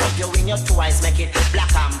want me to you in your two eyes, make it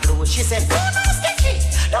black and blue. She said, no, no, sticky,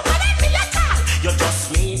 don't want me at all. You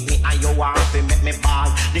just meet me and you want to make me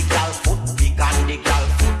ball. The girl foot big and the girl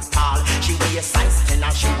foot tall. She wear size 10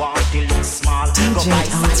 and she want to look small. Go buy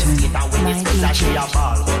size 8 and when it's good she a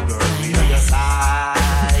ball. But girl, wear your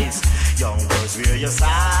size. Young girls, wear your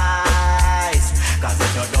size. 'Cause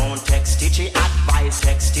if you don't take stitchy advice,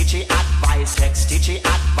 take stitchy advice, take stitchy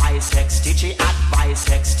advice, take stitchy advice,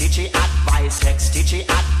 take stitchy advice, take stitchy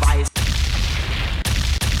advice.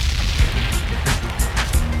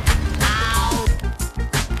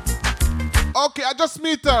 Okay, I just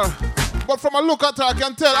meet her. But from a look at her, I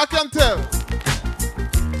can tell.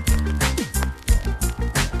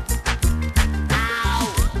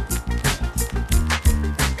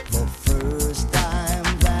 The first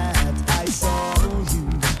time that I saw you,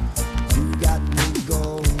 you got me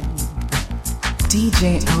going.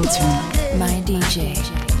 DJ Alton, my DJ,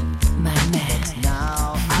 my man.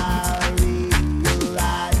 Now I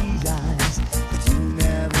realize that you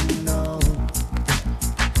never know.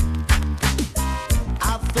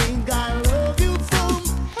 I think I love you from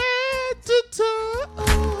head to toe.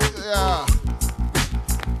 Yeah.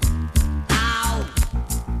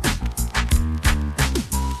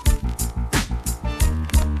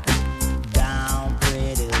 Down,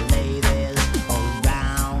 pretty ladies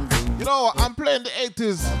around the You know what? I'm playing the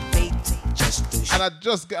 80s. And I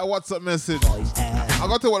just get a WhatsApp message. I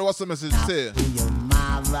got to tell you what the WhatsApp message say. your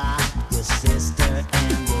mother, your sister,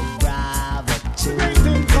 and your brother too.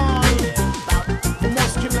 The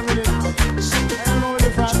most killer in it. I don't know the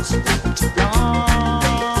France. Lord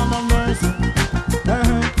have mercy.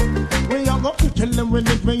 We are gonna kill them with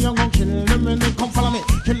it. We are gonna kill them with it. Come follow me.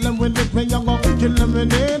 Kill them with it. We are gonna kill them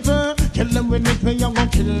with it. Kill them with it. We are gonna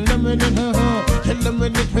kill them with it. Kill them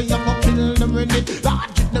with it. We are gonna kill them with it.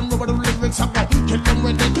 Lord, kill them with the lyrics. I'm gonna kill them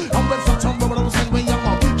with it. I'm gonna fuck some rubber those and we are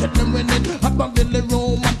gonna kill them with it. I'm gonna build a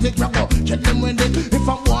romantic rubber. Kill them with it. If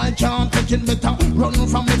I'm one can't take it better, run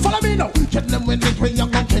from me. Follow me now. Kill them with it. We are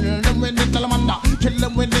gonna kill them with it, Alamanda. Kill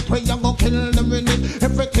them with it, we go kill them with it.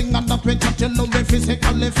 Everything on the pitch, you know me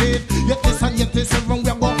physically fit. Yet this and yet this, wrong,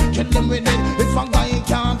 we go kill them with it. If a guy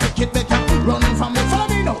can't take it, they can run from it. Follow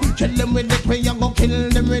me now. Kill them with it, we go kill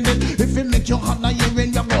them with it. If it make you hot, now you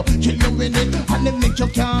in, you go kill them with it. And if make you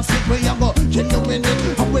can't sleep, we go kill them with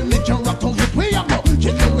it. And we make you rock to it, we go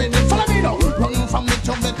kill them with it. Follow me now. Run from it,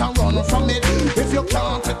 you better run from it. If you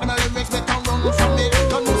can't take my lyrics, better run from it.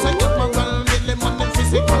 Don't you say get my girl, get them on the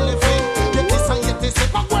physically fit. Get this and get this,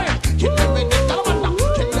 if I win. Kill them with it,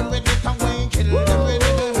 kill them with it, and win. Kill them with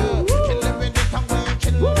it, kill them with it, and win.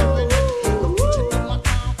 Kill them with it.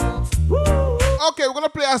 Okay, we're gonna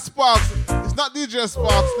play as Sparks. It's not DJ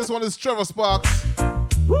Sparks, this one is Trevor Sparks.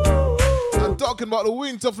 I'm talking about the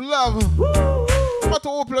winds of love. But to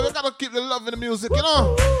open, we gotta keep the love in the music, you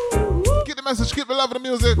know? Keep the message, keep the love in the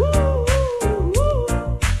music.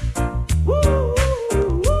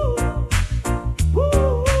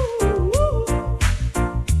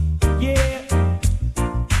 Yeah,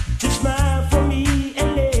 just smile for me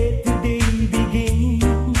and let the day begin.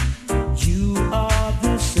 You are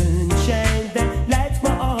the sunshine that lights my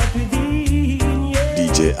heart within. Yeah.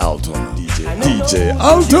 DJ Alton, DJ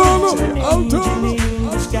Alton, Alton.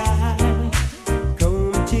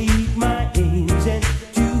 Come take my hands and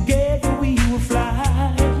together we will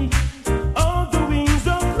fly on the wings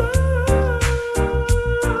of love.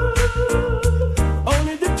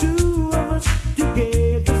 Only the two of us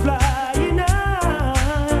together flying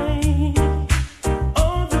high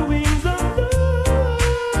on the wings of love.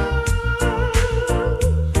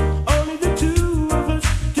 Only the two of us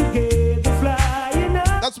together flying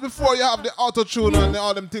high. That's before you have the auto tune and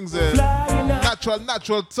all them things there.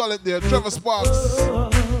 Natural talent there. Trevor Sparks,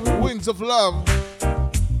 Wings of Love.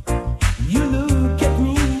 You look at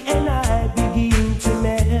me and I begin to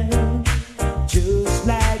melt, just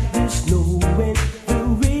like the snow when the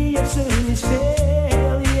ray of sun is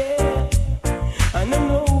fell, yeah. And I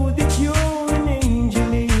know that you're an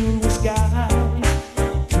angel in the sky.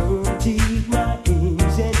 Come take my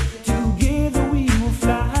hands and together we will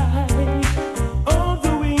fly on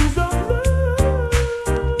the wings of love.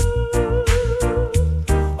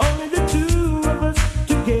 Only the two of us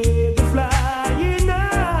together flying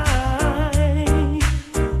high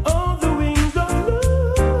on the wings of love.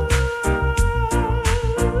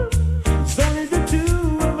 It's only the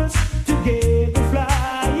two of us together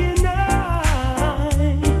flying high.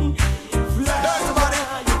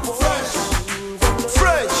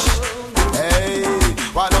 Fresh. Hey,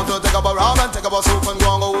 why don't you take up a rum and take up a soup and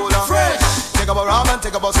go and go hold on? Fresh. Take up a rum and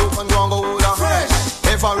take up a soup and go and go hold on. Fresh.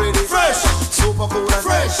 If I ready, fresh. Super cool and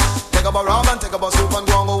fresh. Take up a rum and take up a soup and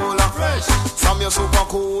go and go hold on. Fresh. From your super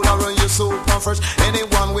cool and run your super fresh.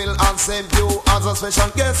 Anyone will accept you as a special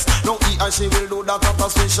guest. No, he and she will do that at a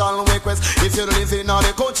special request. If you live in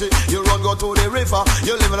the country, you run go to the river.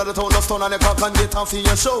 You live in the town of Stone and the cock and get off in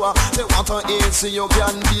your shower. They want to eat so you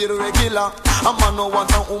can be the regular. A man no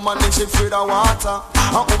want a woman if she free the water.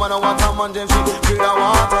 A woman no want a man if she free the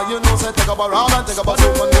water. You know say take up a rum and take up a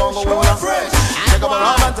soup and go and go water. Take up a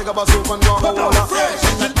rum and take up a soup and go and go water.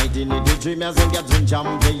 1983, me sing a dream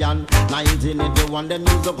champion. 1981, them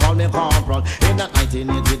used to call me corporal. In that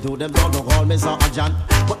 1982, them don't call me sergeant.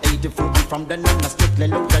 But 84, from then on, I'm strictly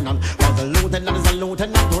lieutenant. Cause a lieutenant is a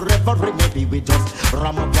lieutenant. Wherever may be, we just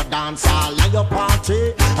ram up your dance hall and your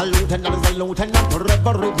party. A lieutenant is a lieutenant.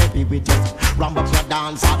 Wherever may be, we just ram up your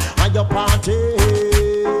dance hall and your party.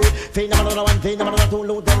 Phenomenal one, phenomenal two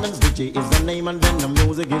lieutenants. DJ is the name and then the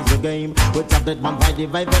music is the game. We tap that man by the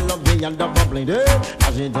vibe and love me and the bubbling.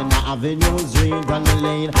 As it in the avenue, street and the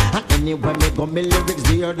lane. And anywhere me go, me lyrics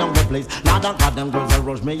dear down the place. Lord and God, them girls a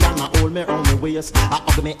rush me and I hold me on the waist. I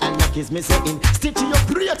hug me and I kiss me saying, stitch your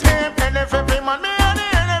great him. And if it be man, me and the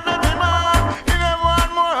and if it be man, you never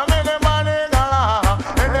want more, me the money gala.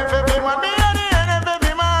 And if it be man, me and the and if it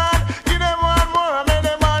be man, you never want more, me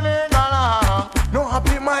the money gala. No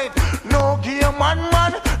happy mind, no game man,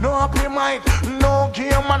 no happy mind, no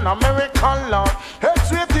game man, American Lord.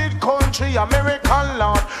 X-rated country, American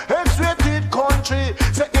Lord. X-rated country,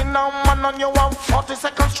 say in a man on you on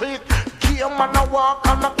 42nd Street. Game man a walk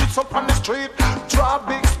and a kiss up on the street. Draw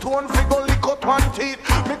big stone, figure lick out one teeth.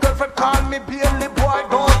 Me girlfriend call me Bailey boy,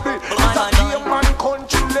 don't be. It's a game man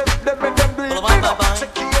country, left them and them do it bigger. Say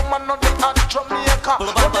game man on the hot Jamaica,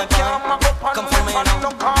 but they can't mag up on me on no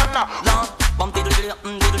corner.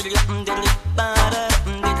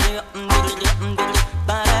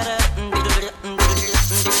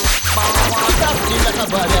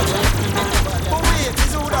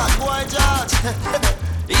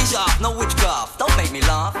 Ease up, no witchcraft, don't make me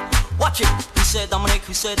laugh. Watch it. Who said Dominic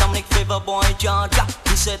Favor Boy Georgia?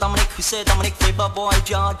 Who said Dominic Favor Boy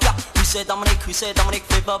Georgia? Who said Dominic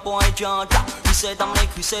Favor Boy Georgia? Who said Dominic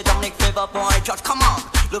Favor Boy Georgia? Come on,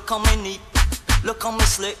 look how me neat, look how me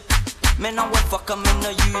slick. Me no want fuck 'em, me no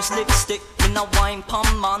use lipstick. Me no wine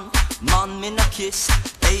pum man, me no kiss.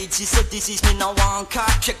 AIDS is a disease, me no want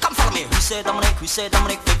catch it. Come follow me. Who said Dominic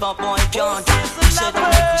Favor Boy Georgia? Who said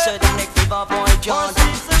Dominic Favor Boy Georgia?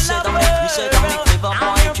 Who said Dominic Favor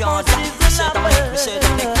Boy Georgia? Who said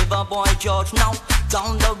Dominic Favor Boy George? Now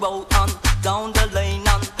down the road and down the lane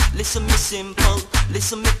and listen me simple,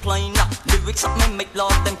 listen me plain. Lyrics up me make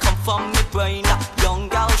love, them come from me brain. Young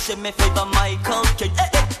gal say me favor Michael K.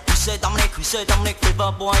 Who said Dominic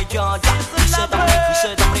Favor Boy Georgia? Who said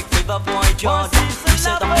Dominic Favor Boy Georgia? Who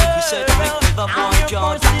said Dominic Favor Boy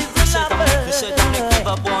Georgia? Who said Dominic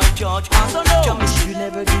Favor Boy George? So no, you should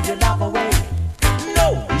never give your love away.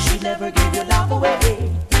 No, you should never give your love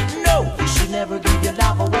away. No, you should never give your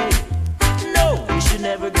love away. No, you should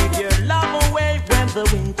never give your love away when the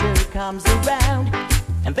winter comes around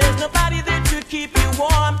and there's nobody there to keep you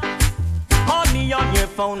warm. Call me on your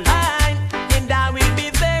phone line and I will be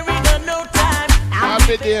there in no time. I'll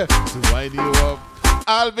be there to wind you up.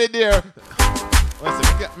 I'll be there.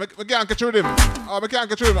 We can't catch rhythm. Oh, we can't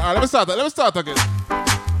catch rhythm. All right, let me start again.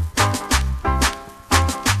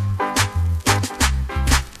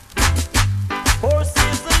 Horse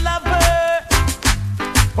is a lover.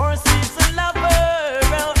 Horse is a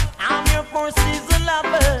lover. I'm your horse is a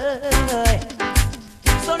lover.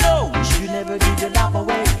 So no, you should never give your love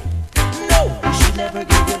away. No, you should never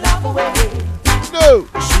give your love away. No,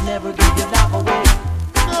 you should never give your love away.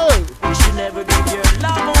 No, you should never give your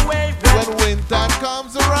love away. When winter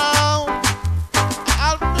comes around,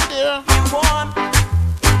 I'll be there. You want?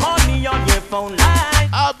 Call me on your phone line.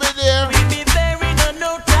 I'll be there. We'll be there in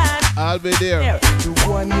no time. I'll be there to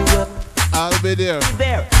warm you up. I'll be there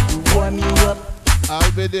to warm you up.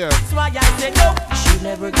 I'll be there. That's why I say no. You should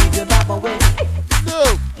never give your love away.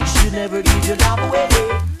 No, you should never give your love away.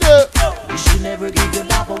 No, you should never give your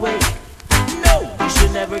love away. No, you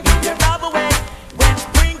should never give your love away. When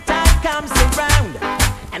springtime comes around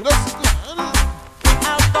and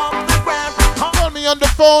out of the ground, call me on the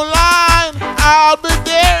phone line. I'll be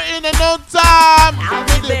there in no time. I'll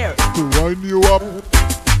be there to wind you up.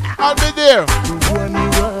 I'll be there to warm you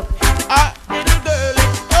up. Little girl,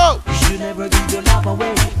 oh, you should never give your love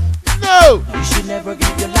away. No, you should never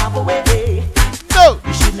give your love away. No,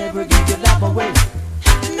 you should never give your love away.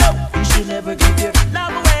 No, you should never give your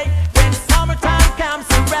love away. When summertime comes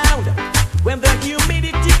around, when the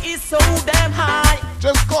humidity is so damn high,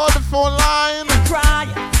 just call the phone line. Cry,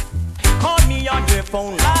 call me on your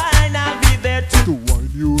phone line. I'll be there to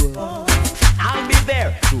wind you up. I'll be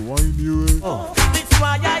there to wind you up. That's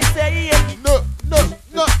why I say it. No, no,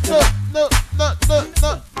 no, no, no, no, no,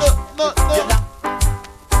 no, no, no, no.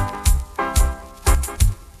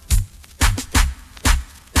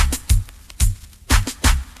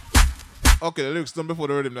 Okay, the lyrics done before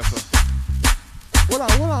the rhythm, that's all.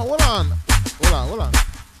 Hold on.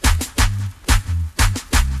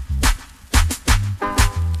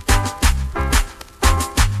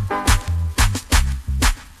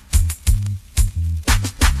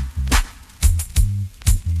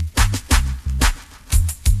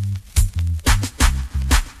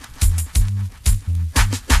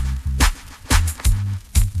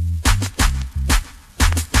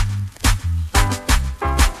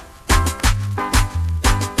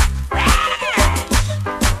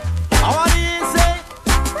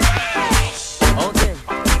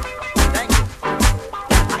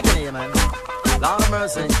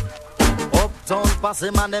 Say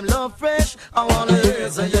man them love fresh. I wanna hear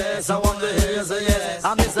say yes. I wanna hear say yes.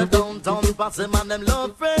 I miss a downtown passy man them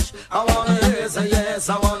love fresh. I wanna hear say yes.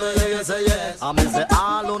 I wanna hear say yes. I miss it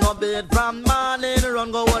all on a bed from morning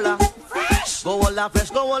run go walla fresh. Go walla fresh.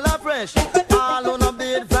 Go walla fresh. All on a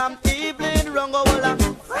bed from evening run go walla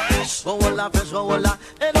fresh. Go walla fresh. Go walla.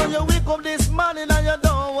 And when you wake up this morning and you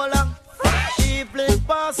don't walla fresh. Evening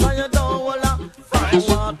pass and you don't walla fresh.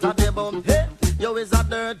 Water they bump hey. You is a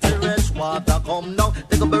dirty rich water come now.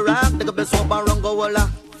 Take up a rap, take up a soap and run go walla.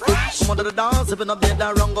 Come on to the dance if you no bed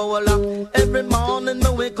and run go walla. Every morning me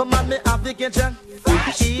wake up and me have the kitchen.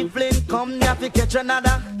 Evening come me have to catch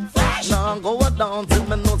another. Now go a dance if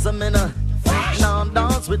me know some minute. Now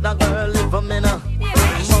dance with a girl if a minute.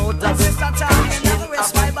 Motor sister time, never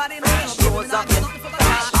rest my body now. Close up in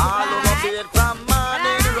all on the bed from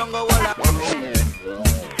morning run go walla.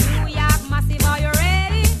 New York massive, are you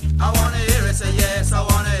ready? I wanna hear it say yes. I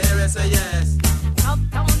wanna hear it say yes.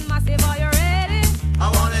 Uptown massive, are you ready?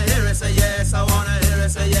 I wanna hear it say yes. I wanna hear it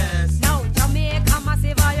say yes. Now Jamaica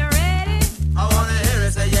massive, are you ready?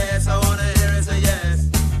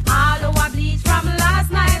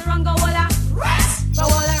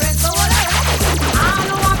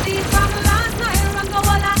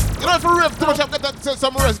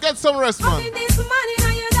 Get some rest, man. This money now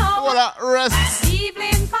you know. What a rest.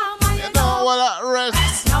 Evening come and you know. What a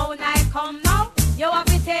rest. Now night come now. You have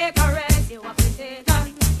to take a rest. You have to take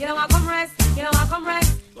a. You don't want to come rest. You don't want to come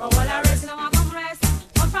rest. But what a rest. You don't want to come rest.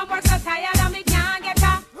 Come from work so tired and me can't get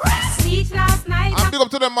a sleep last night. And big up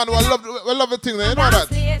to them, man. We love the thing there. You know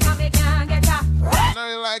that. No,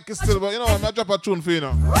 you like it still, but you know, I'm going to drop a tune for you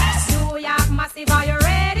now. New York Massive, are you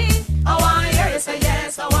ready? I want to hear you say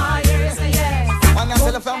yes. I want to hear you say yes. Man, I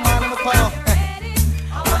tell a friend, man, I'm a call.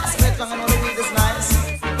 Split long and all the weed is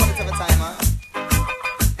nice. Come it every time, man.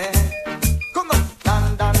 Come on.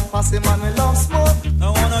 Dan, pass it, man, we love smoke. I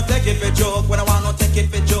wanna take it for joke, when I wanna take it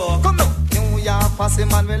for joke. Come on. New York, pass it,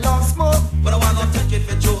 man, we love smoke. When I wanna take it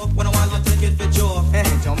for joke, when I wanna take it for joke.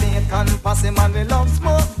 Jamaican, pass it, man, we love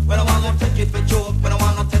smoke. When I wanna take it for joke, when I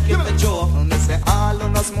wanna take it for joke. And they say all who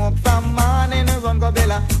no smoke from morning run go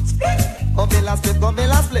bella. Go bella split, go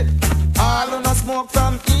bella split. All who no smoke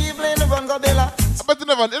from evening run go bella. I bet you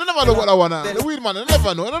never know what I wanna. The weed man, you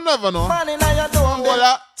never know. Money now you don't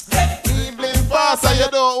Walla. Evening pass and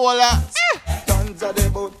you don't walla. Tons of the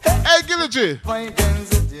boat. Hey, Gilly G. My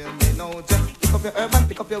guns it you me know just. Pick up your urban,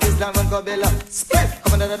 pick up your wisdom, run go bella. Split.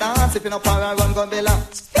 Come on to the dance, if you no power, run go bella.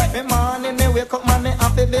 Me morning me wake up, man, me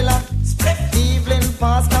happy bella. Evening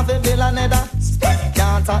pass, happy bella nether.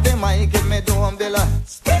 Can't talk the mic if me do umbrella.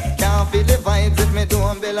 Can't feel the vibes if me do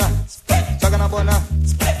umbrella. Chagana bona,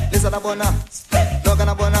 listen a bona,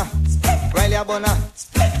 Logan bona, Riley a bona,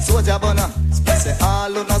 Soldier bona. Say all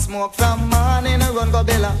who no smoke from morning run go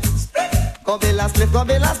bella. Go bella split, go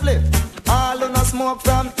bella split. All who no smoke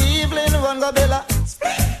from evening run go bella.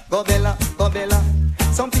 Go bella, go bella.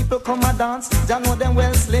 Some people come a dance, ya know them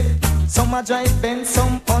well slip. Some a drive Benz,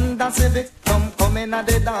 some Honda Civic. Some come in a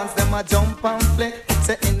the dance, them a jump and flick.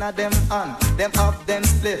 Say inna them hand, them have them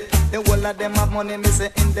split. The whole of them have money, me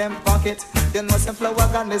say in them pocket. You know some flower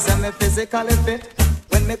gun, me say me physically fit.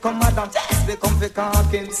 When me come a dance, yes, they come for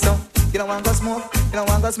talking. So you don't want to smoke, you don't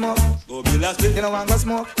want to smoke. Go be last bit. You don't want to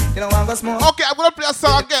smoke, you don't want to smoke. Okay, I'm gonna play a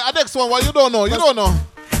song again. The next one, what you don't know, you don't know.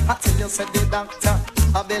 I tell you said the doctor,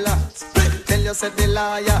 Abela. Tell you said the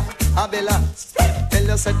lawyer, Abela. Tell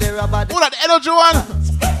you said the rabbi. Who that energy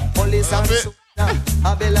one? Police and soldier,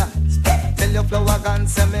 Abela. Tell your flower gun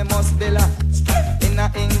say me must bella.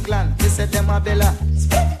 Inna England, me say them a bella.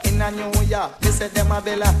 Inna New York, me say them a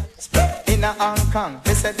bella. Inna Hong Kong,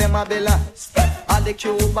 me say them a bella. All the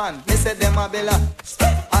Cuban, me say them a bella.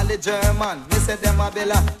 All the German, me say them a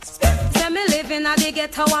bella. Say me living at the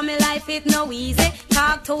ghetto and me life it no easy.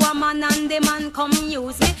 Talk to a man and the man come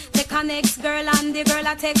use me. Take an ex-girl and the girl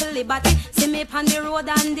a take liberty. See me on the road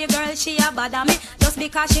and the girl she a bother me. Just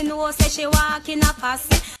because she know say she walk in a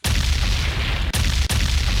posse.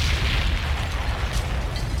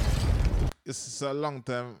 It's a long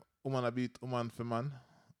time woman a beat woman for man.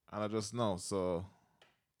 And I just know, so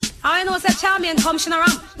I know say champion come she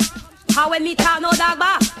around. How when me talk no dog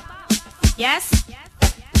bar. Yes?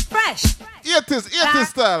 Fresh. 80s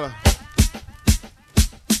style.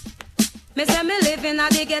 Me say me living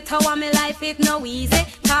at the ghetto and me life it no easy.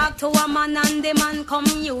 Talk to a man and the man come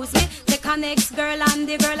use me. Take an ex-girl and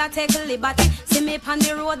the girl a take liberty. See me on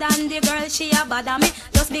the road and the girl she a bother me.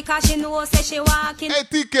 Just because she know say she walking. Hey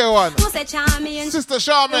TK1. Who say charming? Sister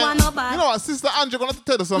Charmaine. You know what, Sister Andrew gonna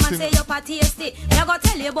tell you something. Man say you pa tasty. Me a go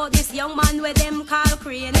tell you about this young man where them call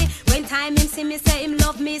Craney. When time him see me say him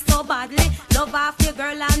love me so badly. Love off the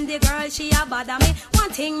girl and the girl she a bother me.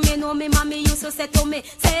 One thing me know me mommy used to say to me.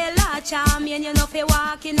 Say la Charmaine, you know fi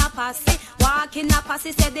walk in a posse. Walk in a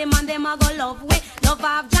posse, say them and them a go love we. Love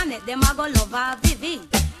off Janet, them a go love off Vivi.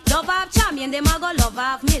 Love off Charmaine, them a go love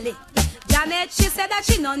off Millie. Janet, she said that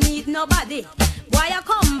she no need nobody. Why you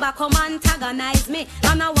come back, come antagonize me?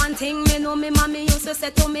 And one thing me know me mommy used to say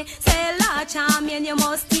to me. Say la Charmaine, you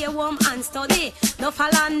must stay home and study. No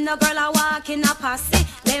follow no girl a walk in a posse.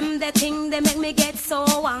 Them the thing they make me get so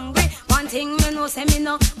angry. One thing me know say me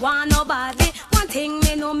no want nobody. One thing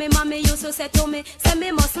me know me mommy used to say to me. Say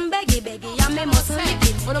me mustn't beggy and me mustn't lick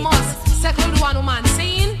it. For the most second one woman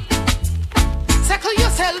seen. Settle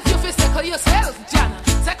yourself, you fi settle yourself, Jana.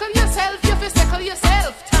 Settle yourself, you fi settle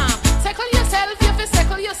yourself, Tom. Settle yourself, you fi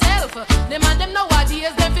settle yourself. Them and them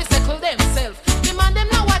nowadays, them fi settle themselves. Them and them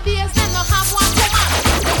nowadays, them no have one woman.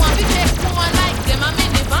 They want to take woman like them a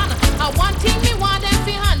minivan. And one thing me want them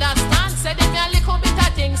fi understand. Say them a little bit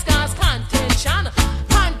of things cause contention.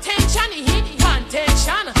 Contention,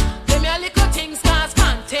 contention. Them a little things cause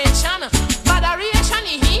contention. Botheration,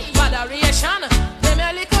 botheration. Them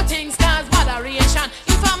a little things cause botheration.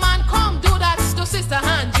 If a man come do that to Sister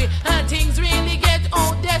Angie and things really get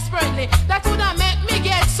out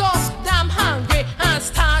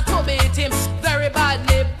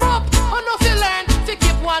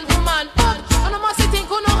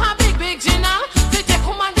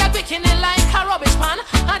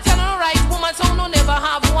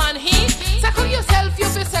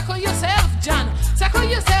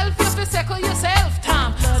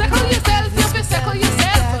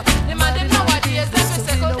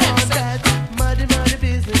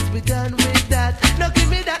that. No give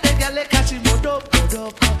me that, the girl cause she mud up, mud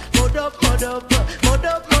up, mud up, mud up, mud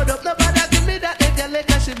up, mud up. Nobody give me that, the girl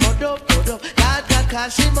cause she mud up, mud up. God, God,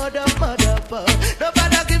 cause she mud up, mud up.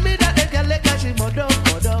 Nobody give me that, the girl cause she mud up,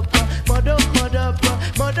 mud up, mud up, mud up,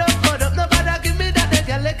 mud up, mud up. Nobody give me that, the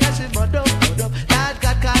girl cause she mud up, mud up. God,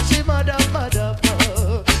 God, cause she mud up, mud up.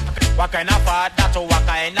 What kind of fat that? Oh, what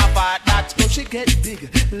kind of fat that? No, she get big,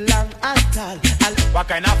 long and tall. What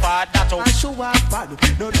kind of fat that? Oh, I show her bad.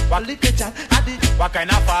 No, what little chat. I did. What kind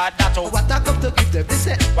of fat that? Oh, what I come to give them. They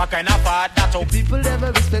say. What kind of fat that? Oh, people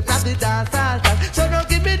never respect that the dance all that. So don't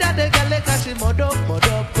give me that the girl cause she mud up, mud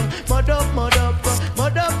up, mud up, mud up,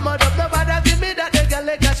 mud up, mud up. Nobody give me that the girl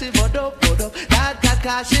cause she mud up, mud up. God, God,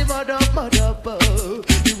 cause she mud up, mud up.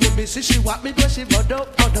 You will me see she want me, but she mud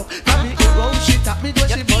up, mud up. Got me around, she tap me, but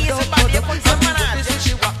she mud up, mud up.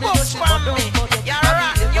 She want me, but she mud up, mud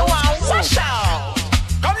up. you want wash out?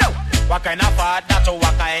 Come now. What kind of fat that? Oh,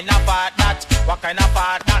 what kind of fat that? What kind of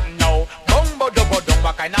fat that? No. Bumbo double dum.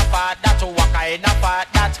 What kind of fat that? Oh, what kind of fat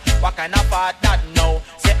that? What kind of fat that? No.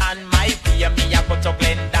 Say on my beer, me a go to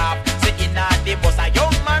Glendale. Say inna the bus a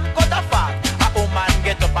young man cut a fat. A woman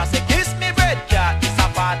get up and say kiss me red cat. It's a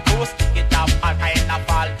fat to stick it up all kind of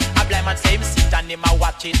fall. A blind man say him sit and him a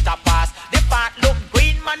watch it a pass. The fat look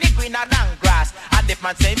green, man it greener than grass. And if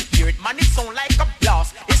man say him hear it, man it sound like a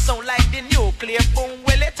blast. It sound like the nuclear boom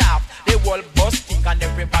will it off. The whole bus stink and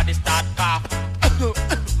everybody start cough.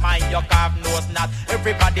 Mind your cough nose not.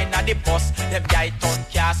 Everybody in the bus, them guy turn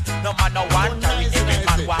cast. No man no one carry every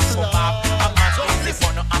man want come off. A man still the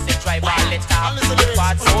fun and say try ball it stop. The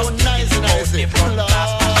fat so nice and nice. The front glass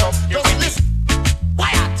mash up everything.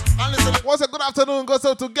 Quiet. Once a good afternoon goes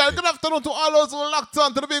out to Gary. Good afternoon to all those who are locked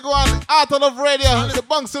on to the big one. Art of Radio, the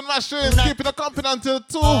bouncing machine, keeping the company until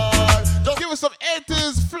 2. Give us some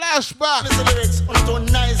 80s flashback. Listen to the lyrics, so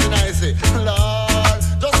nice and nice.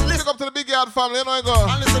 Lord, just listen up to the big yard family, you know I go.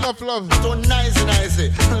 Listen up, love. So nice and nice.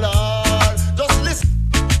 Lord, just listen.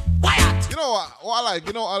 Quiet. You know what I like?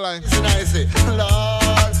 You know what I like? Nice,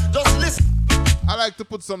 Lord, just listen. I like to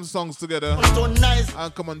put some songs together so nice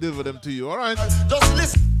and come and deliver them to you, alright? Just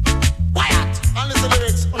listen. Quiet. And listen to the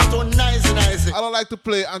lyrics, so nice and nice. I don't like to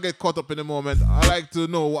play and get caught up in the moment. I like to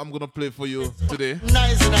know what I'm gonna play for you today.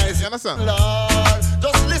 Nice and nice. You understand? Lord,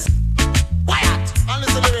 just listen. Quiet. And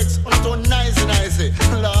listen to the lyrics, so nice and nice.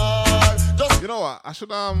 Lord, just. You know what? I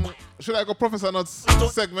should I go Professor Nuts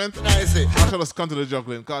segment? Nice. I should just come to the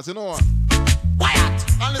juggling, cause you know what? Quiet.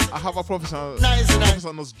 I have a professional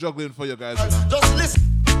Professor Nuts juggling for you guys. Just listen.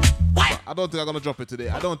 I don't think I'm gonna drop it today.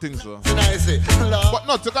 I don't think so. Nice. But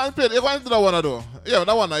no, you can't play it. You can't do that one, though. Yeah,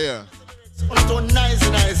 that one, yeah. So nice,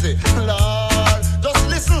 nice. Lord, just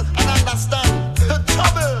listen and understand the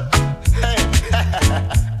trouble. Hey,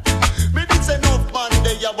 me did say no man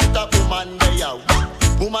there, but a woman there.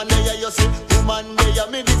 Woman there, you see, woman there.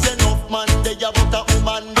 Me did say no man there, but a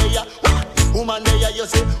woman there. Woman there, you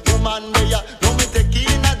see, woman there. Now me take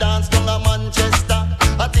in a dance down a Manchester.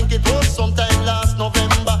 I think it was sometime last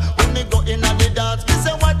November when me go in a the dance. Me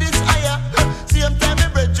say what this higher? Same time me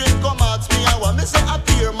brethren come ask me how. Me say a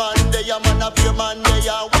beer man there, man a beer man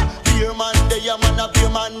there. Beer man there, man a beer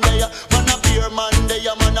man there. Man a beer man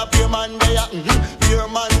there, man a beer man there. Beer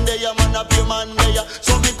man there, man a beer man there.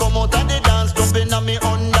 So me come out of the dance, jumping on me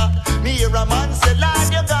under. Me hear a man say,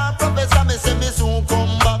 Lord, you gone, Professor. Me say me soon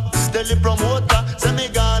come back. Tell the promoter, say me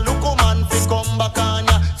gone, look a man fi come back on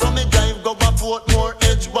ya. So me drive go up Portmore,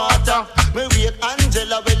 Edgewater. Me wake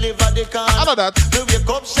Angela, we live at the corner. I know that. Me wake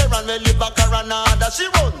up Sharon, we live at Coronada. She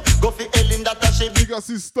run, go fi Ellen, that a she bigger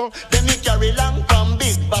sister. Then me carry long from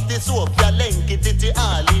big, Batty Sophia, Lenky, Titi,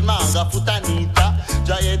 Ali, Manga, Futanita,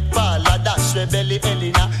 Giant Pala, Dash, Rebelli,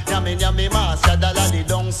 Elena, Yami, Marcia, Dalali,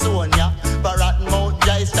 Dong, Sonia, Barat, Mount,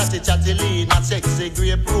 Jai, Chatty, Lena, Sexy,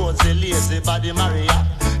 Grape, Rose, Lazy, Body, Maria,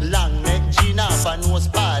 Long neck, Gina, Nose,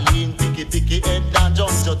 Pauline, Picky, head, and John,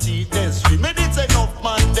 your teeth, Desri. Me did say enough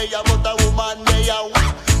man there, but a woman there.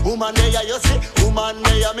 Woman there, you see, woman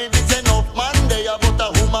there. Me did say enough man there, but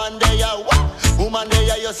a woman there. Woman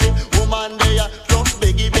there, you see, woman there. Just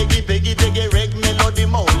beggy, reg melody,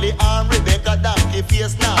 Molly, and Rebecca, donkey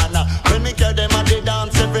face, Nana. When me carry them at the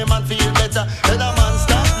dance, every man feel better. Then a man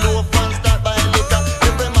start low, man start by liquor.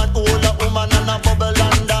 Every man hold a woman and a bubble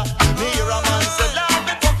under. Me hear a man say, Lord,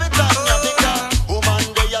 me puff it on ya, because woman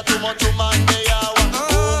there, too much woman there.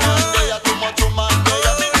 Woman there, too much woman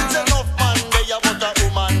there. Me did say enough man there, but a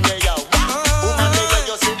woman there. Woman there,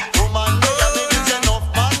 you see, woman there. Me did say enough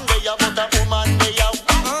man there, but a woman there.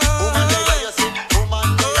 Woman there, you see, woman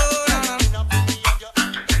there.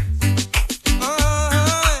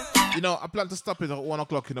 You know, I plan to stop it at 1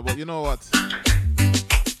 o'clock, but you know what?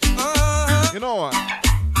 You know what?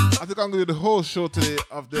 I think I'm going to do the whole show today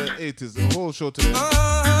of the 80s. The whole show today.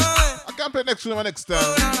 I can't play next one next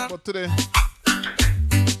time, but today.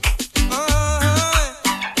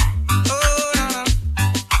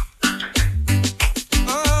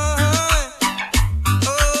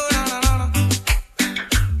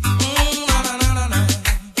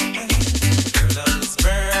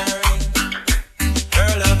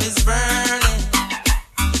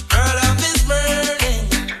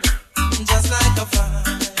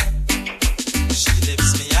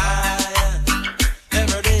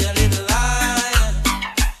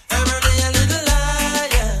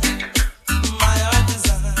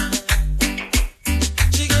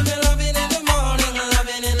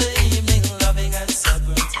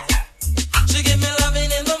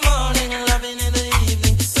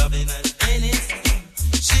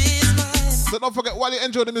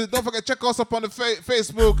 Enjoy the music. Don't forget, check us up on the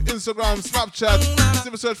Facebook, Instagram, Snapchat.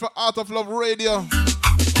 Simply search for Art of Love Radio.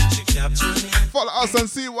 Follow us and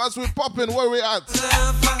see what's we popping, where we at.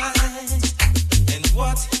 And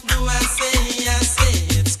what do I say? I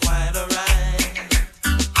say it's quite alright.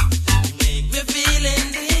 You make me feel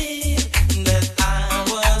indeed that I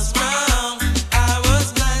was wrong. I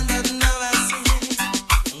was blind, but now I see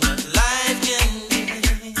what life can be.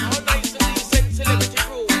 How nice and decent celebrity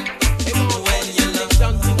crew. When you love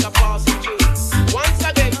something to pass it through. Once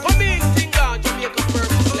again, come in, singer, Jamaica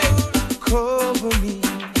first play. Cover me.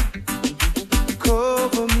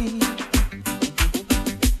 Cover me.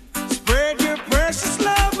 Spread your precious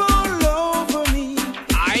love all over me.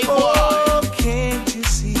 Oh, can't you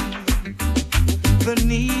see the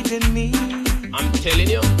need in me? I'm telling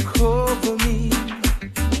you. Cover me.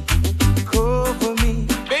 Cover me.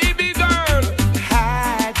 Baby girl.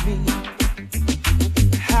 Hide me.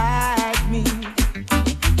 Hide me.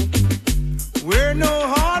 Where no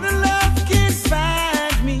heart of love can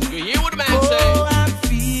find me. You hear what the man say? Oh, I'm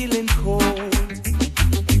feeling cold.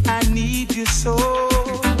 I need you so.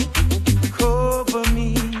 Cover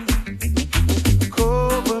me.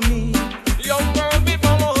 Cover me. Young girl, me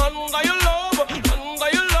follow under your love. Under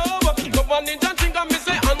your love. Come on in and think of me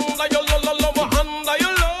say under your love. Under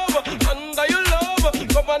your love. Under your love.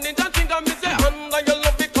 Come on in and think of me say under your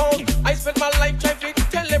love. Because I spend my life trying to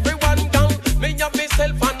tell everyone down. Me and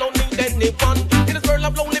myself, I don't need anyone. In this world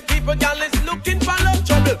of lonely people, girl is looking for love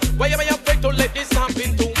trouble. Why am I afraid to let this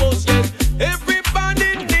happen to us? Yes,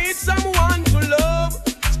 everybody needs someone to love.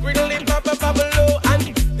 Squiggly bubble bubble and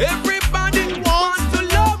everybody wants to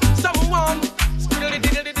love someone. Squiggly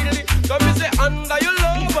diddly diddly. Come me say under your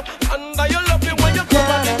love, under your love. Me when you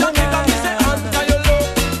come and you touch me, come me say under your love.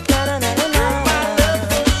 My love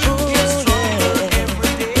for you is stronger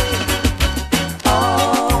every day.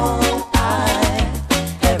 All I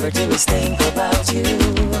ever do is think about you.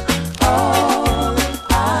 All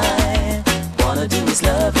I wanna do is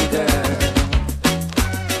love you, girl.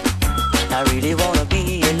 I really wanna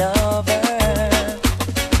be your lover.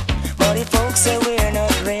 But if folks say we're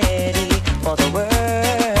not ready for the world,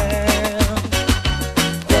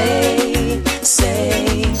 they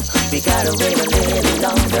say we gotta wait a little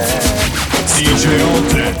longer. DJ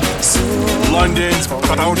Alton, London's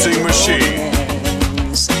bouncing machine.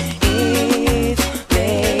 If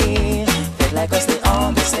they feel like us, they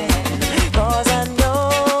understand. 'Cause I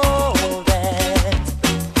know that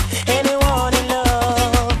anyone in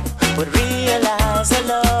love would realize the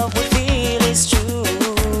love we feel is true.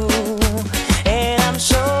 And I'm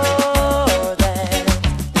sure that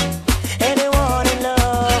anyone in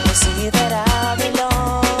love will see that I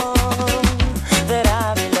belong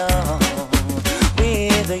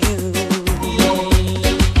with you.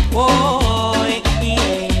 Boy,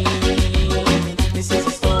 this is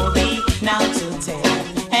a story now to tell,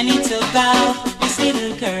 and it's about this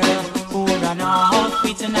little girl who ran off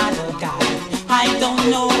with another guy. I don't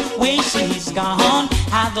know where she's gone.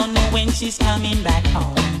 I don't know when she's coming back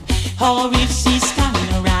home, or if she's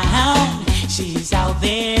coming around. She's out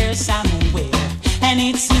there somewhere, and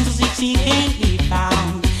it seems as if she can't be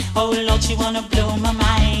found. Oh Lord, she wanna blow my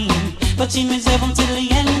mind, but she reserve until the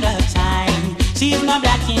end of time. She's my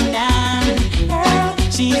blacking down, girl.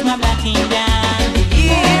 She's my blacking down.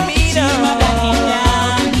 Hear me She's my blacking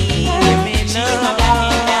down. Hear me She's my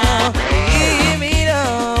blacking down. Hear me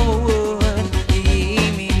now.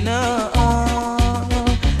 Hear me now.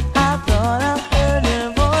 I thought I heard your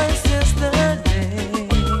voice yesterday.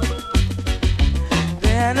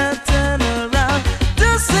 Then I turned around to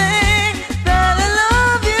sing that I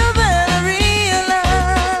love you. Then I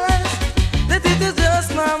realized that it is just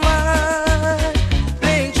my mind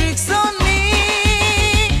playing tricks on me.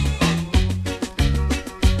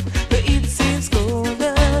 But it's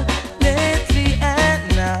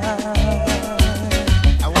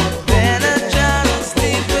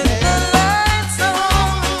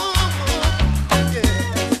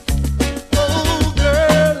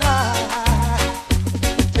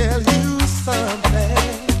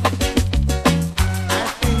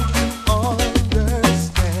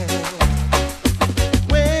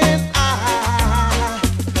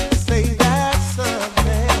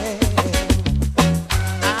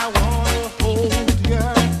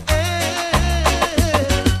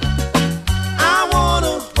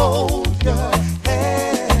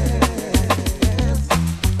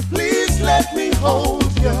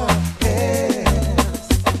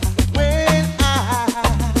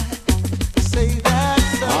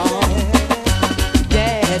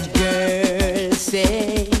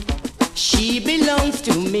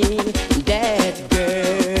close to me. That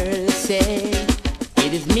girl said,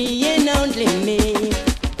 it is me and only me.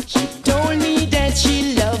 She told me that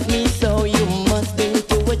she loved me, so you must be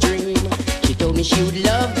into a dream. She told me she would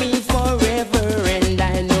love me forever, and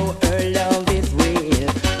I know her love is real.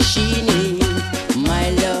 She needs my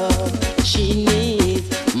love, she needs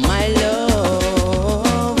my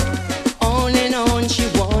love. On and on she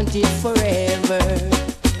wanted forever.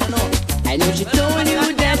 I know she told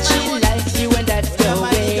you that she likes you, and that's the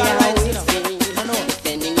way I always feel.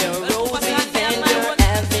 Sending your roses and your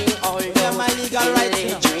having all those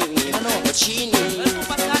silly dreams. But she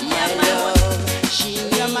needs my love, she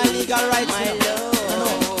needs my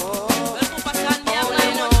love. On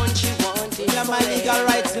and on she wanted forever.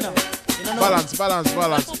 Balance.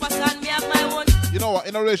 You know what?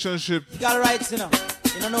 In a relationship,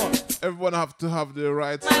 everyone have to have the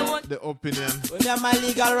rights, the opinion, my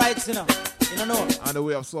legal rights, and the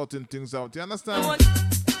way of sorting things out. You understand?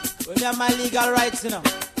 My legal rights,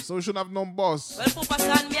 So we shouldn't have no boss.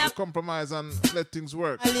 Compromise and let things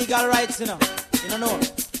work. My legal rights, Well,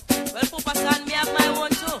 Papa San, me have my one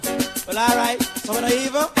too. Well, alright, so when I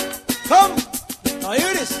evil, come, now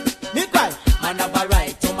hear this, me cry. Man have a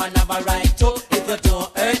right to, man have a right to. If you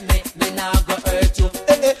don't hurt me, me not go hurt you.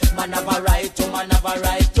 Man have a right to, man have a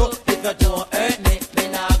right to. If you don't hurt me, me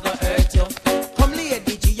not go hurt you. Come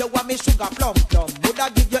lady G, you want me sugar plum. Would I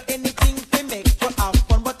give you anything to make you have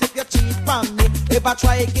fun? But if you cheat from me, if I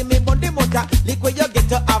try give me money mother, lick where you get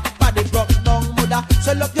to have body broke down mother.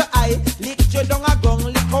 Swell up your eye, lick you down a gong,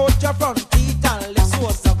 lick out your front teeth and lick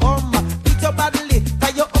sauce a gum. Beat your badly,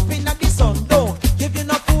 tie you up in the sun down. Give you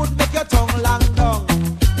no food, make your tongue long down.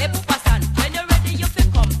 Hey, Papa San, when you're ready, you fi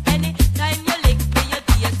come. Anytime you lick, me your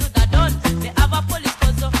tears to the done. Me have a police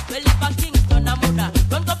cause we live a Kingston a mother.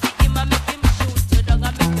 Run go pick him and make him shoot you down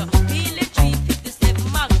and make you feel it 357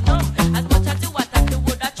 Magnum. As much as you want, as you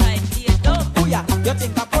woulda tried to get dumb. Oh yeah, you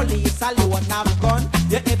think a police alone have gun?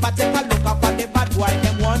 You ever take a look up at the bad boy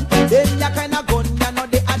them one? Then you kinda gun, you know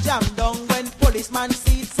they a jam down. When policeman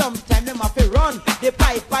see it, sometime them have to run. The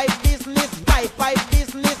pipe business, pipe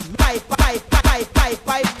business, pipe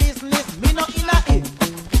business. Me no in a it.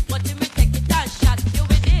 But you me take it and shot you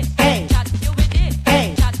with it. Hey. Shot you with it.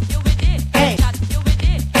 Hey. Shot you with it. Hey. Shot you with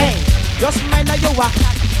it. Hey, just mind how you walk.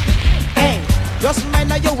 Hey, just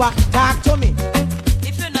mind how you walk. Talk to me.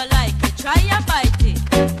 If you no like it, try and bite it.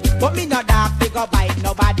 But me no dark figure bite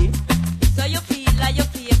nobody. So you feel like you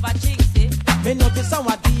favor chinksy. Me notice some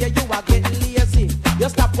of you are getting lazy. You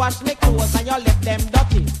stop wash me clothes and you left them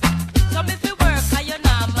dirty. So if you work and you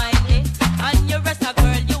not mind it, and you rest a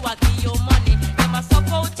girl, you a give you money. Them a suck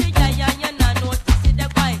out your eye and you not notice it, they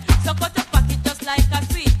buy. Suck out your pocket just like a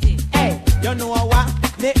sweetie. Hey, you know what?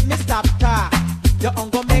 Make me stop talk. You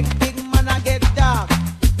uncle make big man a get dark.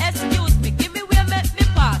 Excuse me, give me where make me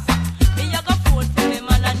pass. Me a go phone for me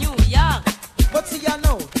man a New York. But see you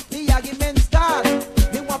know, the argument start.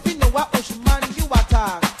 Me want to know what ocean man you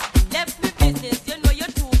attack. Left me business, you know you're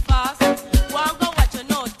too fast. One go watch your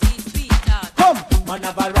notice, sweetheart. Come, man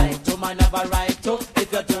have a right to, man have a right to.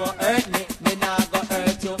 If you don't hurt me, me not go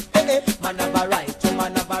hurt you. Man have a right to,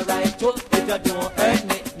 man have a right to. If you don't hurt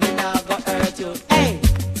me, me not go hurt you. Hey,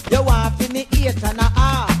 you want to me 8 and a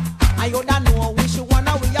half. I you don't know which one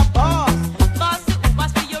we a boss. Boss, you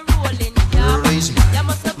pass me your rolling, yeah. Raise You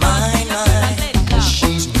must have mine,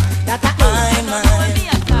 she's That mine.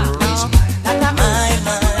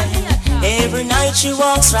 Every night she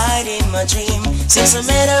walks right in my dream. Since I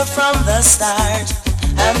met her from the start,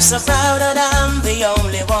 I'm so proud that I'm the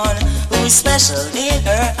only one who is special in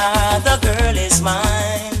her heart. The girl is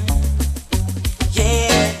mine,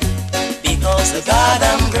 yeah, because the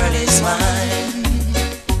goddamn girl is mine.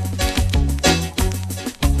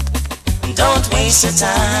 Don't waste your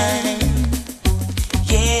time,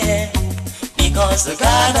 yeah, because the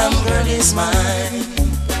goddamn girl is mine.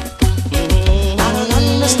 I don't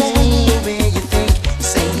understand the way you think,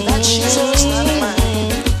 saying that she's yours, not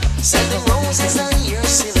mine. Said the roses are your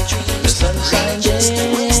silly dreams. The sunshine just a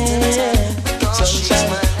waste of time, because she's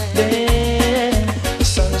mine. The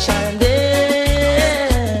sunshine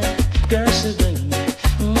there, girl she's bring.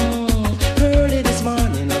 Early this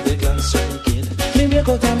morning, I'll be glad so kid. Me wake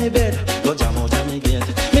out on me bed, go jam out on me gate.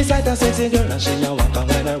 Me sight a sexy girl and she a walk on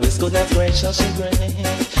when her waist goodness gracious she great.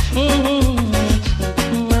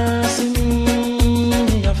 Mercy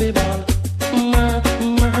me, I feel ball.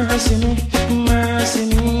 Mercy me,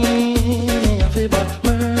 I feel ball.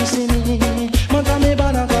 Mercy me, mother me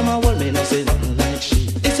bother come and hold me, no say nothing like she.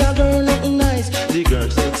 It's a girl looking nice, the girl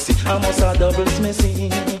sexy. I must have doubles messy.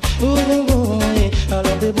 Ooh, I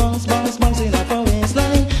love the bounce in up her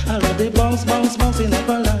waistline. I love the bounce in up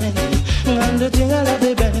her line. And the thing I love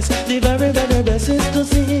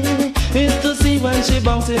when she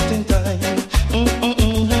bounce it in time.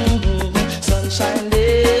 Sunshine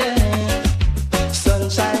day,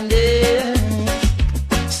 sunshine day,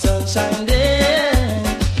 sunshine day.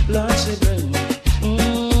 Lord, she bring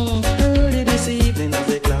early this evening as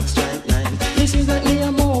the clock strike 9. It seems like me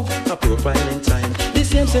a move a profile in time. The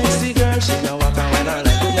same sexy girl, she now walk around her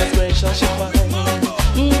like goodness gracious, she fine.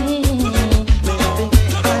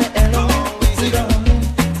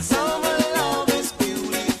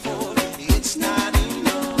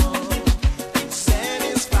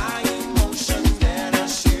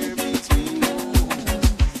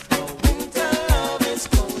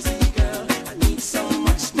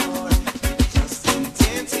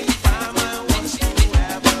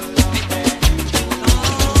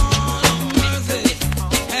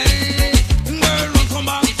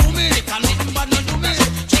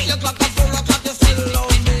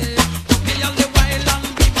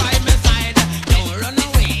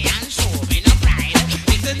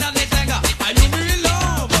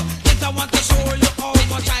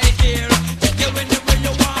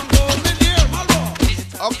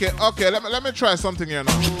 Okay, let me try something here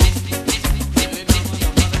now.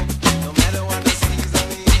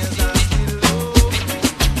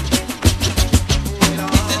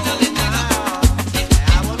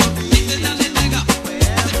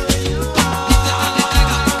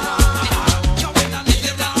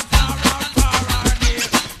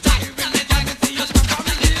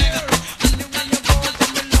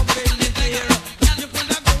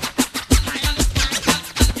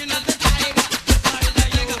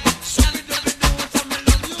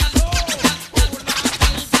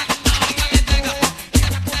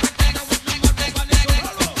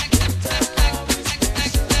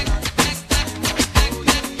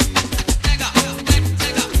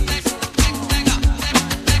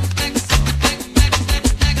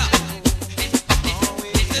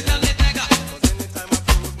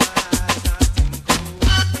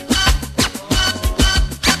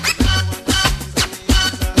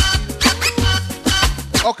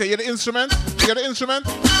 Okay, you hear the instrument? You hear the instrument?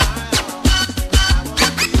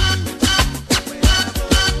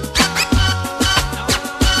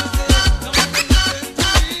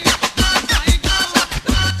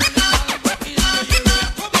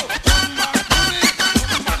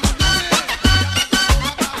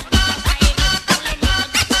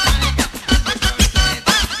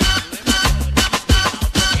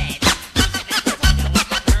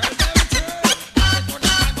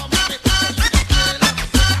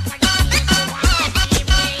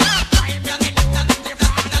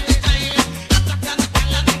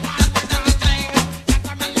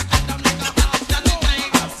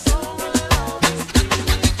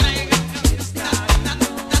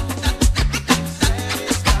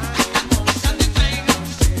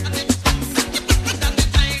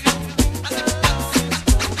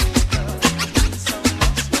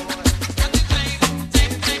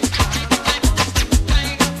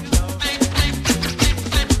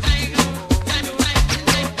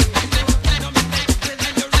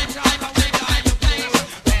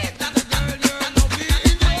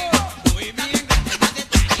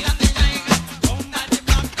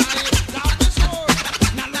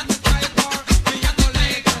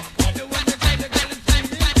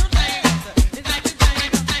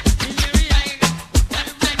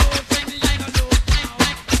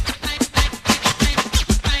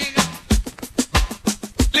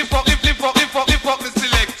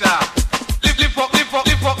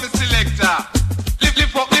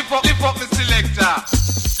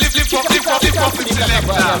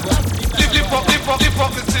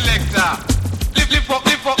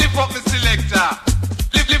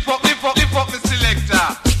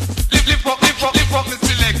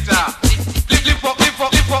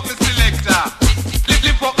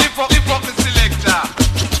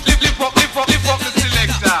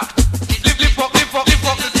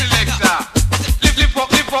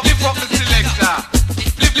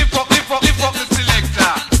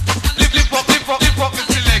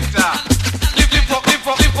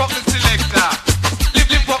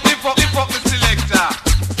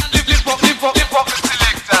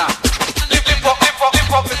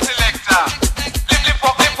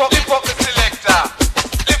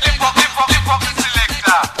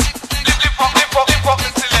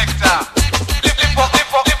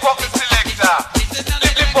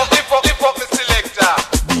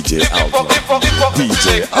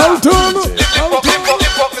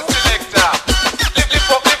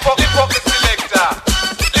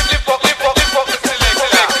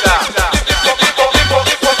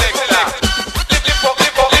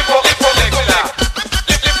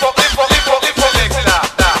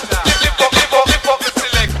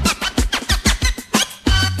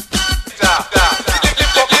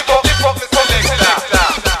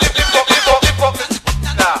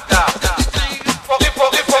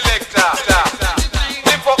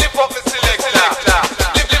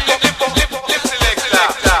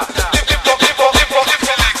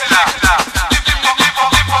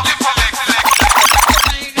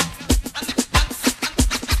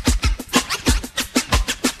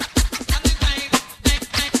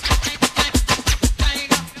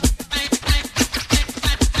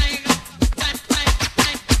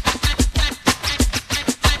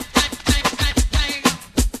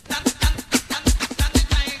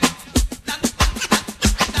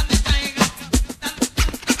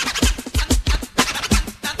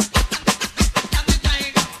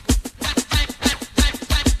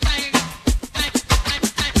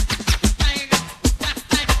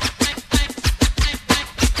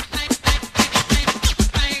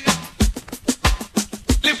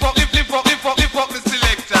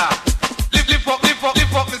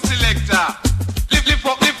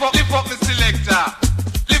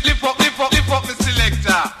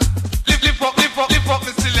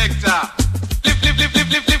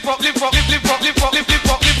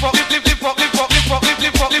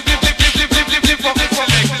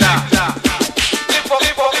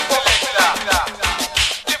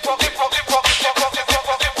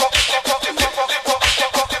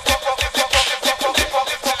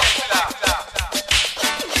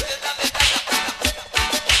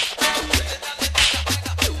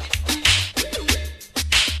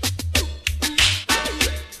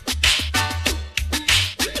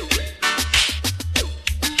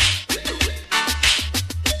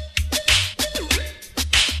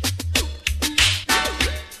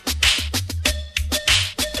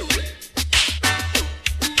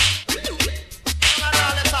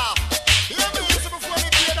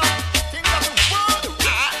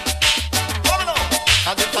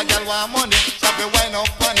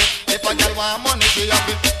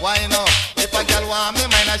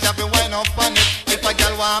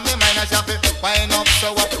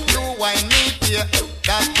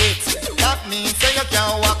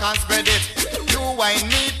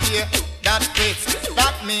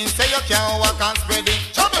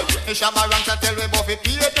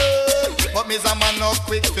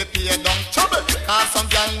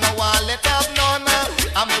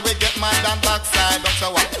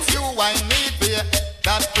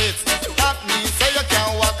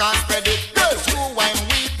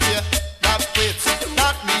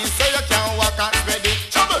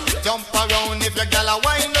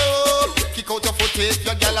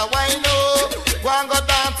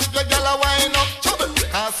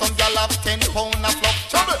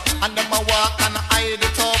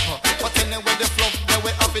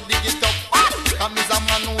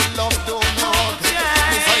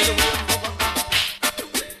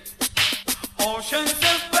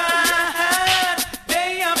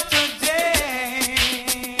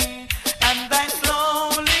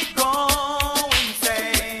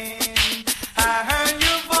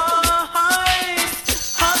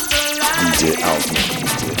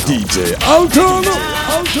 DJ Alton.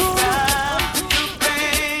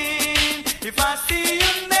 If I see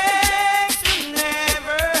you next,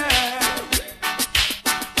 never.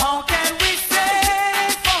 How can we say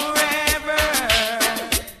forever?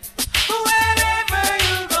 Wherever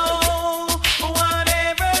you go,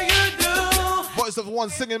 whatever you do. Voice of one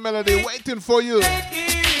singing melody waiting for you.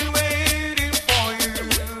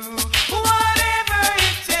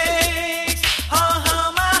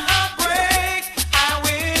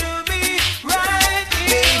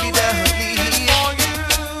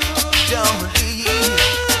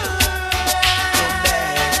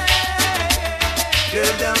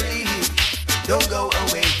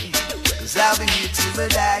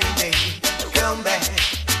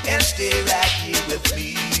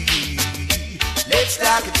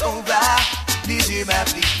 Talk it over, please hear my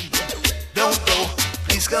plea. Don't go,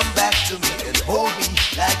 please come back to me and hold me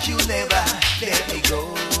like you never let me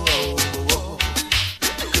go.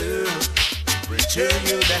 Girl, return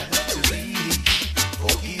your love to me.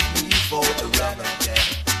 Forgive me for the wrong I've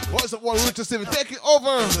done. What's up, one root to Stevie? Take it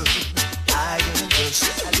over. I am just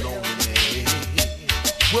a lonely.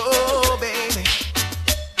 Whoa, baby,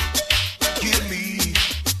 give me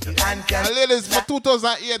and can. Ladies, for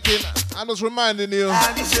 2018. I'm just reminding you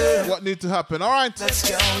what needs to happen, alright? Let's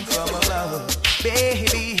go from above.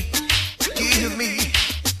 Baby, give me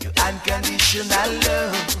your unconditional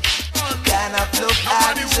love. Kind of love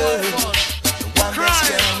I deserve. The one that's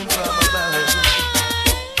coming from above.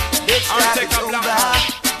 Let's start it over.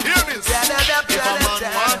 Hear this. If a man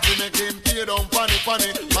want to make him pay down,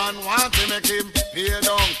 funny, man want to make him pay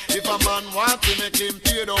down. If a man want to make him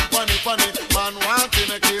pay down, funny, man want to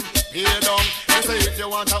make him pay down. You say if you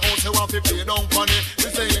want a house, you want to pay down, funny. You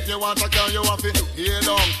say if you want a car, you want to pay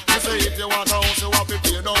down. You say if you want a house, you want to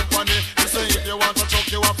pay down, funny. You say if you want a truck,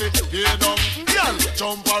 you want to pay down. Girl,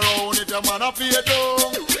 jump around if your man a pay down.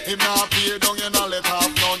 If not pay down, you not let have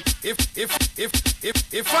none. If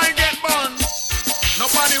I get burned,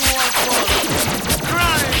 nobody wants fun.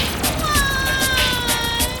 Cry.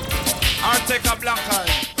 Or take a black eye.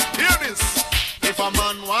 Hear this. If a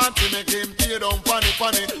man want to make him pay down, funny,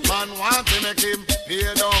 man want to make him pay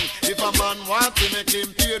down. If a man want to make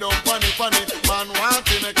him pay down, funny, man want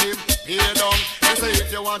to make him pay down. You say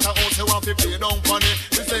if you want a house, you want to pay down, funny.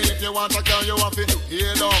 You say if you want a car, you want to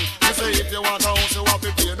pay down. You say if you want a house, you want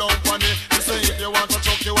to pay down, funny. You say if you want a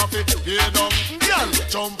truck, you want to pay down. Girl,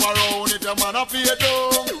 jump around if your man a pay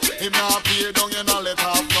down. If not pay down, you not let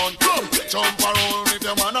have none. Come, jump around if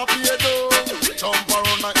your man a pay down. Jump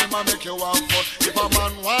around and him a make you want fun. If a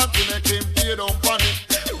man want to make him pay down, funny.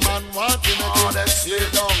 Man want to make him pay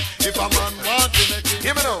down. If a man want to make him,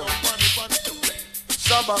 hear me now.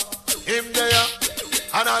 Shabba, him there,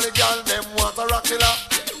 and all the girl them want a rockilla.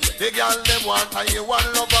 The girl them want a you one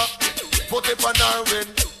lover. Put it on her win.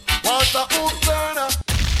 Want a hook turner.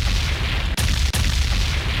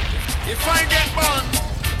 If I get burned,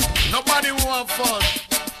 nobody want fun.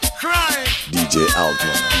 Cry. DJ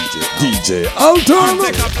Alton. DJ Alton.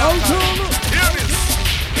 Hear this.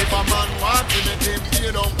 If a man want to make him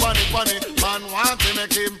pay down, funny. Man want to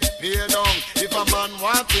make him pay down. If a man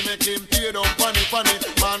want to make him pay down, funny.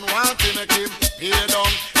 Man want to make him pay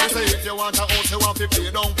down. They say if you want a house, you want to pay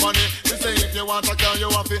down, funny. They say if you want a car, you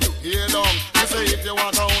want to pay down. They say if you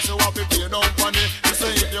want a house, you want to pay down, funny. They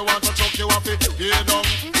say if you want a truck, you want to pay down.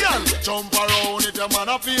 Girl, jump around if your man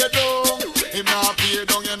a pay down. If not pay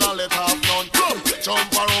down, you not let have none. Come, jump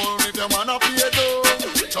around if your man a pay down.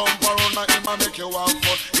 Jump around like him and make you have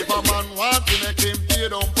fun. If a man want to make him pay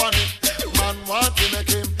down, funny. Man want to make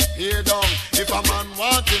him pay down. If a man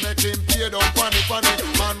want to make him pay down, funny.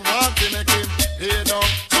 Man want to make him pay down.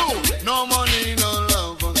 Two, no money, no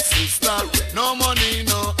love, sister. No money,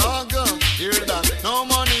 no hugger. Hear that? No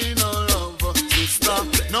money, no love, sister.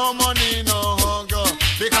 No money, no hugger.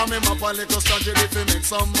 Because me map a little strategy to make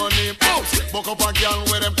some money. Bounce, book up a girl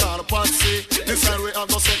where them call Patsy. This time we have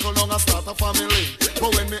to settle down and start a family.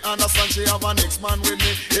 But when me understand she have a next man with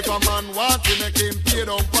me. If a man want to make him pay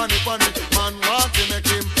down, funny. Man want to make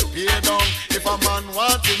him pay down. If a man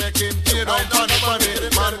want to make him pay down, funny.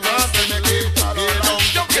 Man want to make him pay down.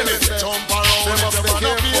 Jump around if you man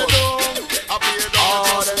a pay down. A pay down,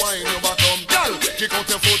 just wine your bottom. Girl, kick out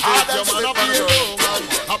your foot if your man a pay down.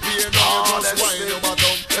 A pay down, just wine your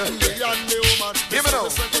bottom. Give me now.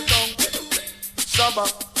 Shabba,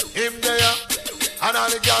 him there. And all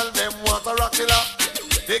the girl them want a rockilla.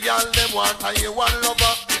 The girl them want a you one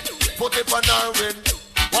lover. Put it on her win.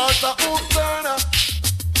 Want a hook turner.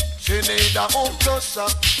 She need a hook tosser.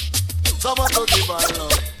 Someone to give her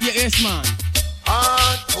love. Yes, man.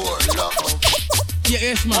 Hardcore love.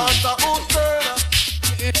 Yes, man. Want a hook turner.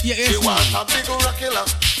 Yes, she man. want a big rockilla.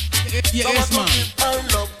 Yes, Someone man. to give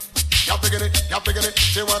her love. You're picking it.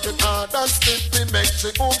 She want it hard and stiff. It makes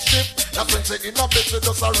she shift. That's when she in a bed, she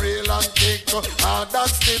does a real and kick. Hard and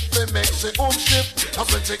stiff, it makes she shift.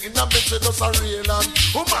 That's when she in a bed, she does a real and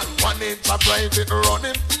woman. One inch a private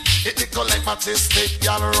running. It tickle like matches stick,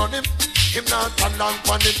 y'all run him. Him not a long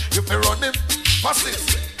on him, you fi run him. What's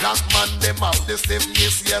this? Black man, them have the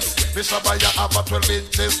stiffness, yes. Bishop I have a 12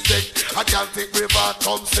 inches thick. I can't take river,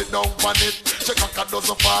 come sit down on it. She cock a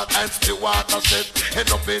dozen fart and the water shit. End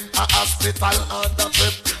up in a hospital on the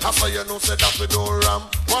trip. I saw you know say that we do ram.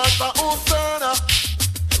 Want a home turner.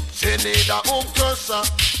 She need a home crusher.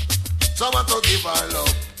 Someone to give her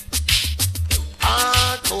love.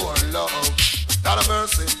 Hardcore love. God of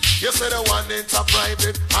mercy. You say the one into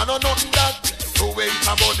private. I know nothing that. To wait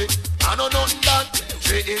about it. I know nothing that.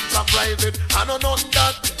 She into private. I know nothing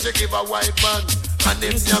that. She give a white man. And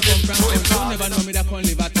if you get to him, you never know me that can't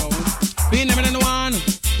live at home. Be never know one.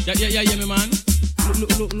 Yeah, me man.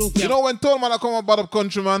 Look. You know when told man I come about up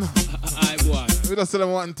country, man. Aye, boy. We just tell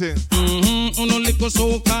them one thing. Uno little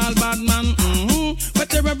so-called bad man. But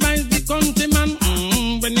terrorize the country, man.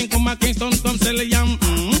 When they come a Kingston, come sell a yam.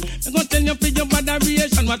 I'm gonna tell you for your bad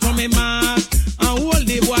aviation, what from me mask. And hold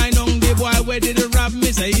the boy down, the boy where did the rob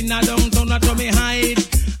me? Say in a downtown, not to me hide.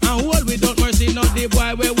 And hold without mercy, not the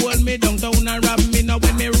boy where hold me downtown and rob me. Now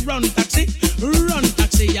when me run taxi,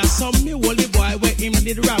 yeah, some me hold the boy where him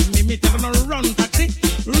did rob me. Me tell him run taxi,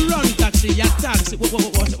 yeah, taxi. What,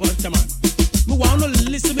 man? Me wanna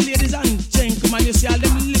listen to ladies and gentlemen. You see all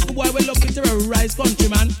them little boy will love to terrorize country,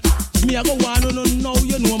 man. Me I go want to know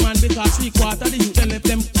you know, man, because 3/4 the youth them left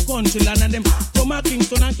them country land and them come a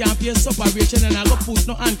Kingston and can't pay separation and I go put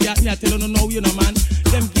no hand at me. I tell you no, you know, man.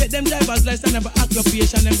 Them get them driver's license, never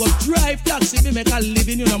occupation, them go drive taxi, be make a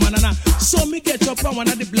living, you know, man. And so me get up from one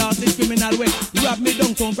of the blasted criminal way, grab me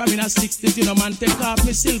downtown from in a 60, you know, man. Take off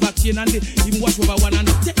me silver chain and even wash over one and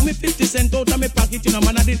take me 50 cents out of me pocket, you know,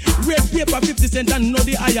 man. I did red paper 50 cents and know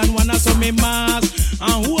the iron one, so me mask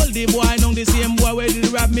and hold the boy on the same boy where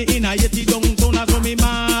did rob me in a yeti downtown, so me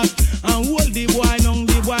mask and hold the boy on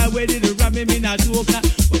the boy where did rob me in a joke.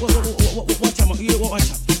 Watch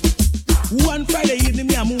out. One Friday evening,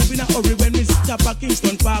 me a moving a hurry when me stop at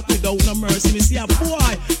Kingston Park without no mercy. Me see a boy,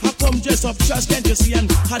 I come dress up trash, can't you see? And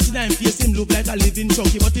hot in him face, him look like a living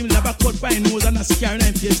chunky, but him never cut by nose and a scare in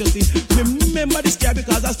him face, you see. Me remember the scare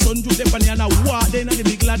because a sun drew them and a war, then the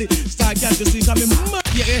big laddie start can't you see? Cause me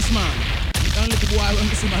yes, man. And little boy, when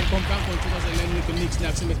you see man come from country, because they let little mix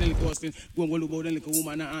snacks, make them little husband, go and look about them little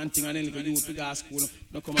woman and thing, and then little youth to go to school.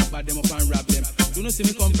 Don't come and bad them up and rob them. Do not see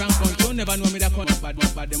me come from country, you never know me that come bad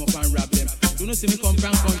them up and rob them. Do not see me come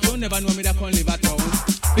from country, you never know me that come live at town.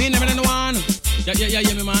 Be never know one.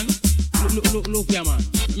 Yeah, me man. Look here, man.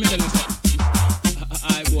 Let me tell you something.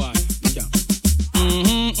 I boy.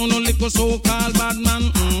 Uno little so-called bad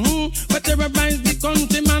man. But terrorize the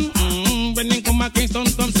countryman. When they come back Kingston,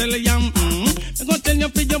 come sell yam. I'm gonna tell you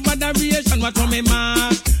for your bad variation. What on me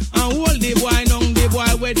mask? And hold the boy down, the boy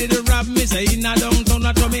where did the rob me? Say in a downtown,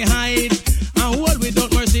 what on me hide? And hold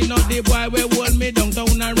without mercy, not the boy where hold me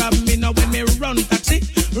downtown and rob me. Now when me run taxi.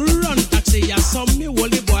 Yeah, some me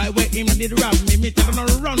hold the boy where him did rob me. Me tell him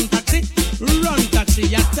run taxi,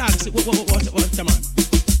 yeah taxi. What, man?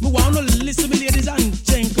 Me wanna listen to me ladies and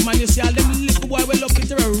gentlemen. You see all them little boy will love to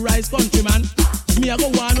terrorize country, man. Me I go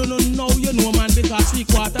wanna know you know, man, because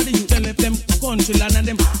 3/4 the youth them left them country land and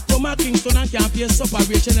them come a Kingston and can't pay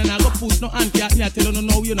separation and I go put no anti at me. I tell you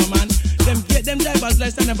no, you know, man. Them get them driver's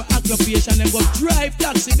license never occupation. Them go drive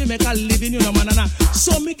taxi to make a living, you know, man. And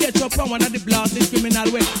so me catch up from one of the blasted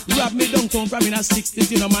criminal way rob me downtown from in a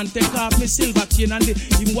 60s, you know, man. Take off me silver chain and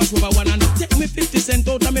even wash over one and take me 50 cents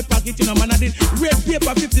out of me pocket, you know, man. I did red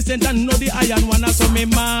paper 50 cents and know the iron one. So me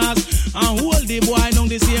mask and hold the boy down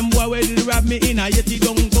the same boy where did rob me in a yeti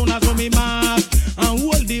downtown. So me mask and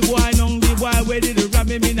hold the boy down the boy where did rob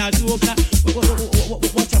me in a joke.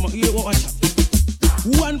 Watch out.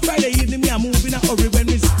 One Friday evening, me a move in a hurry when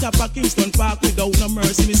we stop at Kingston Park without no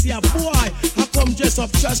mercy. Me see a boy, I come dress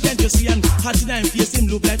up trash, can't you see? And hot in him face, him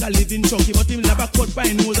look like a living chunky, but him never cut by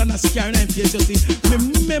nose and a scare in him face, you see. Me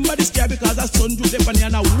remember the scare because a sun drew them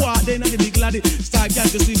and a walk then and the big laddie start,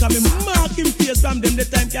 can't you see? Cause me mark him face from them the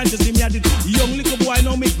time, can't you see? Me a did young little boy,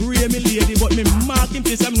 now me grey, me lady, but me mark him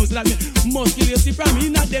face and me know that me must kill you. See from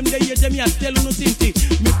in a them they hate me a tell you no thing.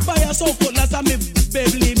 Me buy a so cutlass and me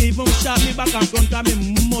baby me even shot me back and front of me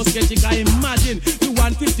must get it. I imagine the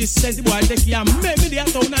 150 cent boy take care make me the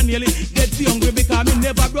town and nearly get hungry because me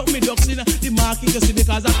never broke me ducks in the market, you see,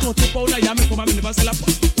 because I 30 pound a year me come and me never sell a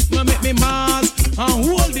pot. Now make me mask and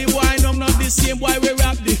hold the boy, no not the same boy we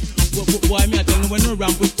rap the boy me I tell you when we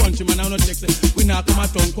ramp with country man I don't check say we not come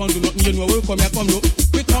at town come do nothing, you know we come here come do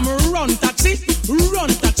we come run taxi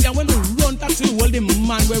and when we run taxi we hold the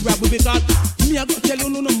man we rap with because me I go tell you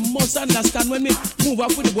no must understand when me move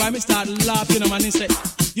up with the boy me start laughing, you know man he say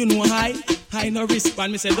you know high no risk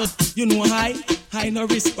and me say does you know high no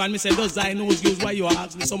risk and me say does I know use why you are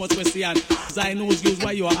asking me so much question I know use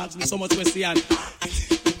why you are asking me so much question.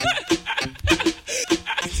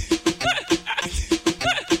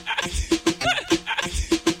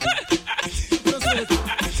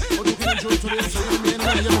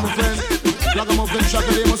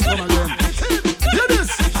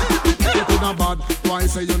 Why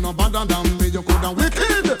say you no badder than me? You coulda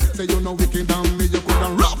wicked. Say you no wicked than me. You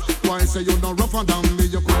coulda rough. Why say you no rougher than me?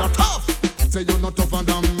 You coulda tough. Say you no tougher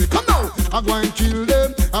than me. Come now, I go and kill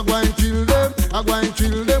them. I go and kill them. I go and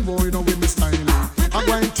kill them. Boy, no with me styling. I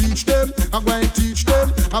go and teach them. I go and teach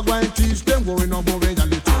them. I go and teach them. Boy, no boy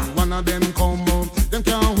reality. One of them come, them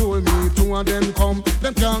can't hold me. Two of them come,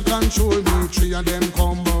 them can't control me. Three of them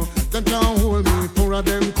come, them can't hold me. Four of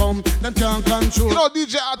them come, them can't control. You know,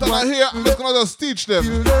 DJ Arthur here, I'm gonna just teach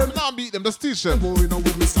them. Not beat them, just teach them. Boy, no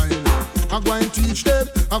with me style. I go and teach them.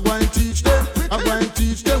 I go and teach them. I go and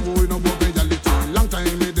teach them. Boy, no boy reality. Long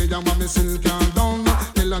time me they jam me silk and down.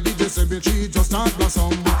 Tell a DJ say the tree just start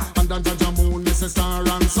blossom. And then Jaja Moon me say star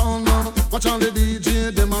and sun. Watch all the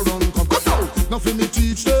DJ them a run come down. Nothing me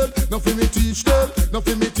teach them. Nothing me teach them.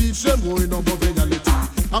 Nothing me teach them. Boy, no boy reality.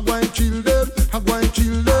 I go and kill them. I go and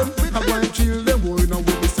kill them. I go and kill them. Boy, no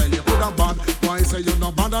with me style. You coulda bad. Why say you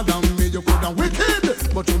no badder than me? You coulda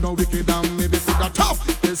wicked, but you no wicked than me. They coulda tough.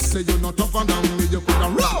 They say you no tougher than me. You coulda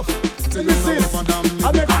rough. Say you no tougher than me.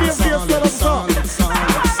 I make feel solid.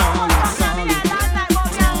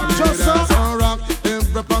 Just so rock.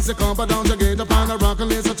 Every pass come down to get up on a rock and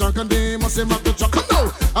lace a truck and they must say map the truck. Come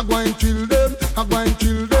now, I go and kill them. I go and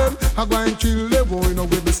kill them. I go and kill them. Boy, no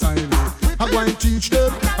with me style. I go and teach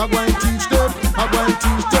them. I go and teach them. I go and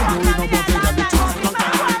teach them. Boy, no but reality.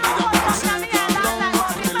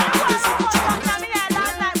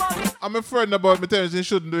 I'm a friend about me telling you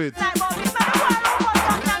shouldn't do it.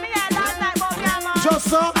 Just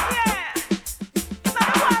so.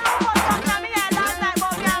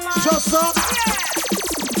 Just so.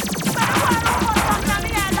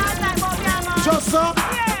 Just so.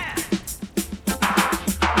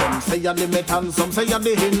 Them say you're the method, some say you're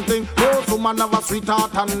the hinting. Most woman have a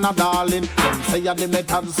sweetheart and a darling. Them say you're the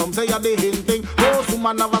method, some say you're the hinting. Most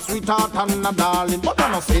woman have a sweetheart and a darling. But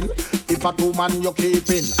I'm not sin. if a two man you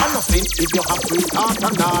keeping. I'm not sin if you have sweetheart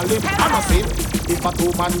and darling. I'm not sin if a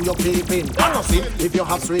two man you keeping. I'm not sin if you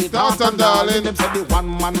have sweetheart and darling. Them say the one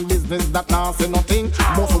man business that now say nothing.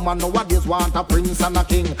 Most woman nowadays want a prince and a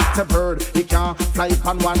king. Say bird, he can't fly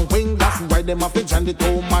on one wing. That's why them have to join the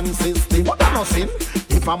two man system. But I'm not sin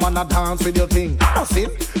if a man a dance with your thing. I'm not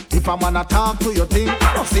sin if a man a talk to your thing.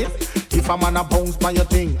 I'm not sin if a man a bounce by your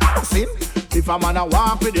thing. I'm not sin if a man a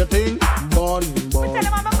walk with your thing. Bun, bun.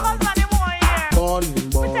 Bun,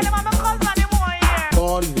 bun.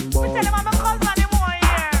 Bun, bun.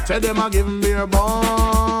 Tell them I give him beer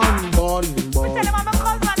bun, bun, bun.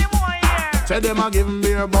 Tell them I give him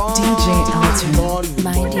beer bun, DJ Alton,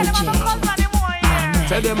 my DJ.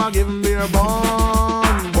 Tell them I give him beer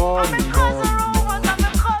bun, bun, bun.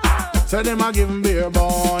 Tell them I give him beer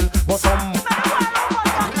bun, but some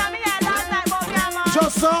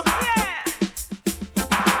just so.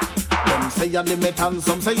 Say you're the method,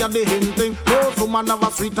 some say you're the hinting. Those woman have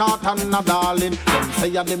a sweetheart and a darling. Some say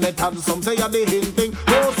you're the method, some say you're the hinting.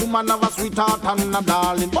 Those woman have a sweetheart and a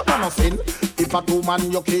darling. But I'm not sin if a two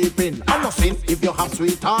man you keeping. I'm not sin if you have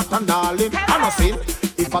sweetheart and darling. I'm not sin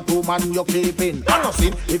if a two man you keeping. I'm not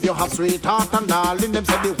sin if you have sweetheart and darling. Them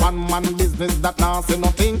say the one man business that now say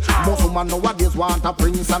nothing. Most woman nowadays want a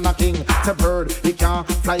prince and a king. Say bird, he can't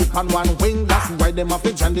fly on one wing. That's why them have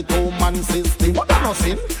to join the two man system. But I'm not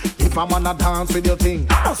sin if a man a dance with your thing.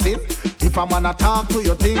 I'm not sin if a man a talk to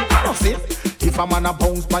your thing. I'm not sin if a man a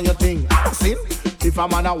bounce by your thing. I'm not sin if a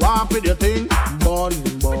man a walk with your thing. Bun,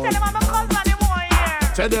 bun.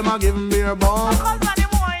 Tell them I give him beer bun.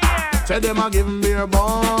 Tell them I give him beer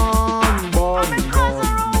bun, bun,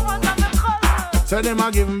 bun. Tell them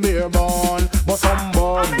I give him beer bun, but some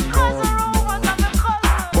bun, bun,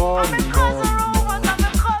 bun, bun,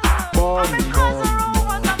 bun,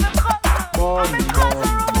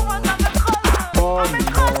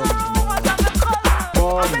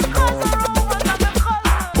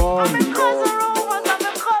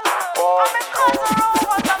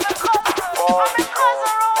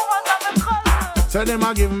 Tell them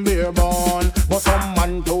I give him beer bun, but some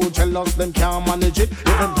man too jealous, them can't manage it.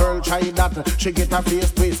 Even girl try that, she get her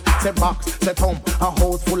face twist. Say box, say thump, a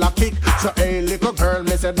house full of kick. So hey little girl,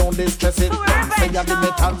 me say don't distress it. Some say you're the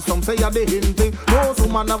method, some say you're the hinting. Those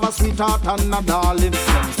woman have a sweetheart and a darling.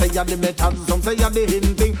 Some say you're the method, some say you're the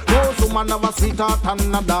hinting. Those woman have a sweetheart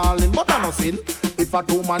and a darling. But I'm not sin if a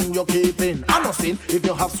two man you keeping. I'm not sin if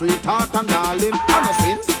you have sweetheart and darling. I'm not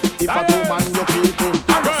sin if a two man you keeping.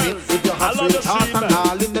 I'm not sin if you have sweetheart and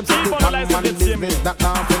darling. Them say the one man business that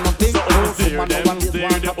now say nothing. Steer them, steer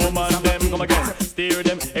the woman them, come again. Steer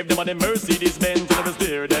them, if them are the Mercedes Benz, never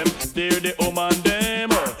steer them. Steer the woman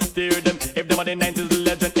them, steer them, if them are the 90s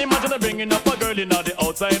legend. Imagine bringing up a girl in the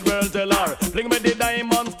outside world, tell her, fling with the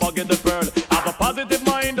diamonds, forget the pearl. Have a positive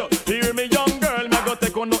mind, hear me young girl, me go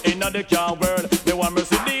take on no in the car world. Me want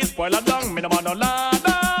Mercedes, spoil a dung, me no want no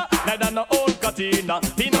Lada, neither no old Katina.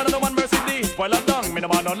 Teen man no one Mercedes, spoil a dung, me no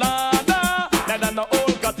want no Lada, neither no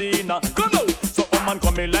old Katina. Come on, so man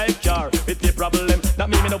come me like car, it's the problem. That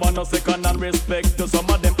me no want no second and respect to some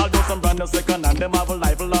of them. Although some brand no second and them have a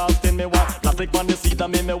life lost in me want plastic on the seat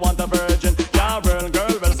and me want a virgin. Yeah,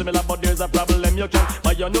 girl, well similar, but there's a problem. You can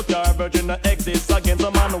buy your new car, virgin no exists again. So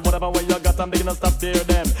man, whatever way you got, I'm gonna stop steer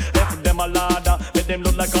them. If them a ladder, make them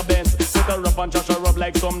look like a Benz. Sit her up and trash her up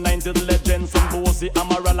like some 90s legends. Some bossy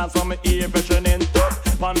Amaral and some ear freshening.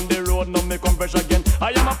 On the road, no me come fresh again.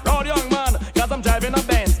 I am a proud young man, cause I'm driving a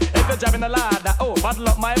Benz. If you're driving a ladder, oh, battle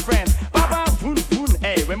up my friends. Papa, foon,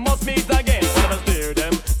 hey, we must meet again. Never steer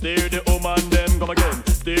them, steer the woman them, come again.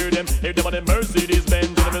 Steer them, if them are the Mercedes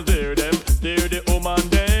Benz, never steer them, steer the woman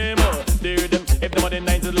them, steer them, if them are the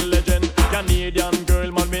 90s legend. Canadian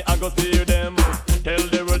girl, man, me I go steer them. Tell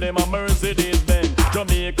the world them a Mercedes Benz.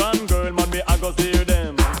 Jamaican girl, man, me I go steer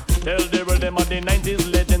them. Tell the world them are the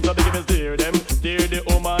 90s legend, so they give me steer them, steer the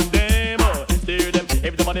woman them, steer them,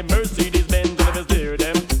 if them are the Mercedes Benz, never steer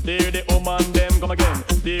them, steer the woman them, come again,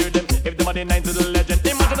 steer them, if them are the 90s legend.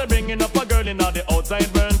 Imagine bringing up a girl in the outside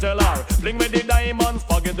world, tell her, fling with the diamonds,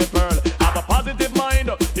 forget the pearl. Have a positive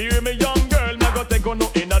mind, hear me young girl, me go take on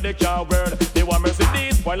no in the car world. They want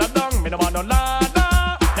Mercedes, spoil a dung, me no want no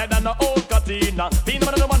Lada, neither no old Katina. Teen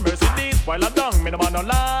man no want Mercedes, spoil a dung, me no want no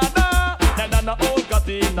Lada, neither no old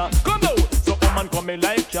Katina. Come now, so woman come me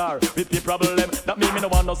like car with the problem. That me no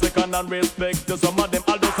want no second and respect to some of them.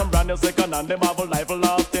 Although some brand new second and them have a life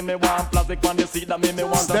lost in me want plastic on the seat that me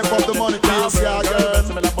want. Step up the money, please, yeah, girl.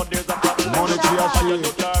 Money to your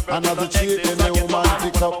cheat, another cheat, and the woman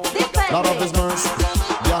pick up. Lot of his mercy,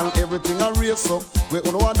 girl, everything I raise up. We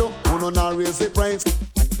uno do, uno na raise the price.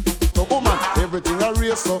 So woman, everything I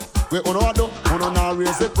raise up. We uno do, uno na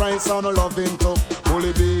raise the price on loving too.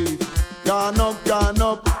 Bully beef, gone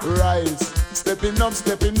up, rice. Stepping up,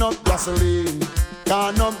 gasoline.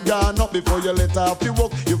 Gone up before you let off the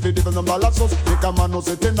work. You feed even the molasses. Make a man who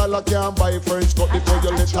say $10 can't buy French cut before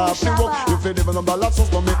you let off the work. You feed even the molasses.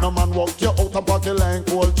 Don't make no man walk you out and party like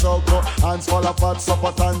cold choco. Hands full of fat,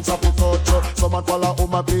 supper, hands up with touch. Someone follow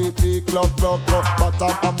my PP, club. But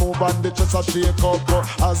I'm a move and the chest a shake up.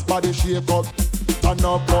 As body shake up. Turn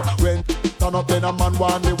up, when turn up then a man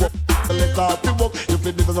want the work. Let off the work, you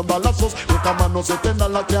feed even the molasses. Make a man who say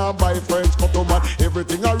 $10 can't buy French cut to man.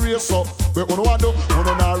 Everything a race up. We wanna do,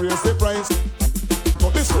 wanna not raise the price.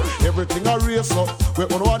 But this everything a race up. We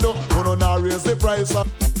wanna do, wanna not raise the price up.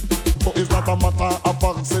 But it's not a matter of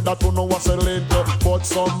fact, say that you know what's selling to. But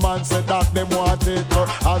some man say that them want it to.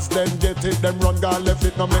 As them get it, them run gun left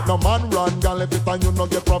it. No make no man run gun left it and you no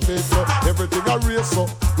get profit. So everything a race up.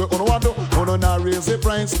 We wanna do, wanna not raise the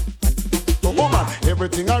price. So woman,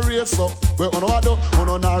 everything a race up. We wanna do,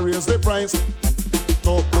 wanna not raise the price.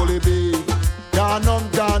 So bully bee. Gone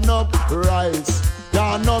up, rice.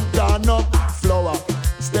 Gone up, flour.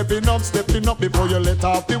 Stepping up before you let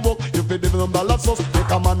off the work. You feed them $1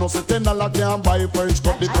 make a man no say $10 can't buy French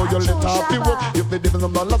cut before you let off the work. You feed them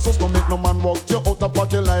 $1 don't make no man walk you out of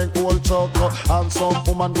party like old chocolate. And some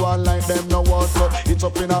woman go on like them no water. It's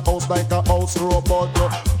up in a house like a house robot.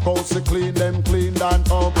 House clean them clean down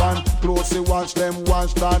up and clothes wash them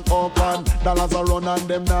wash down up and dollars are run and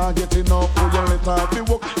them not get enough. For you let off the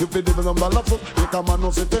work. You feed them $1 make a man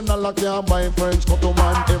no say $10 can't buy French cut to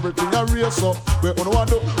man. Everything a race up. We wanna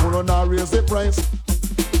do. We not raise the price.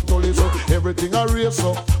 So everything a raise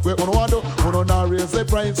up. We wanna do. We not raise the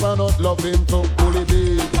price and not love him to bully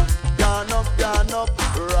be. Gone up,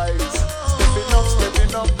 rice.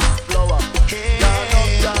 Stepping up, flour.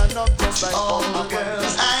 Gone up, just like all the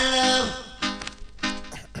girls I love.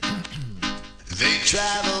 They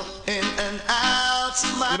travel in and out.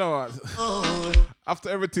 You know what? After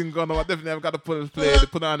everything gone, I definitely have got to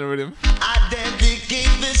put on the rhythm. I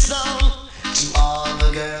dedicate this song to all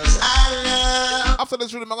the girls I love. After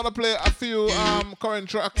this rhythm, I'm gonna play a few current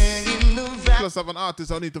tracks. Plus, I have an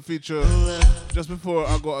artist I need to feature just before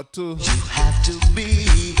I go out too. You have to be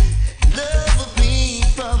love with me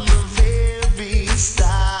from the very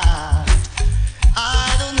start.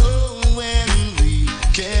 I don't know when we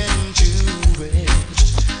can do it.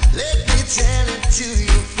 Let me tell it to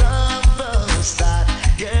you from the start,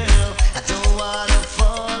 girl. I don't wanna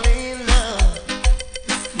fall in love.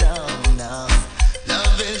 No.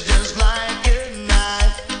 Love is just like a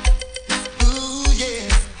knife. Ooh, yeah.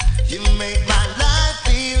 You make my life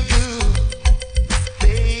feel good.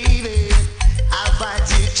 Baby, I'll fight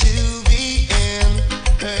you to the end.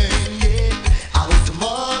 Hey, yeah. I hope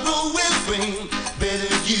tomorrow will bring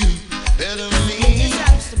better you, better me. It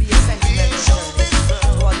happens to be a sentimental journey. To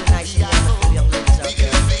all the nice young ladies out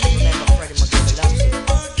there. Remember Freddie McGill loves you.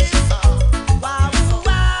 Wow,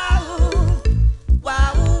 wow, wow,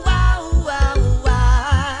 wow, wow, wow.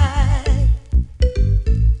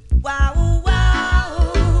 Wow, wow,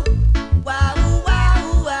 wow, wow,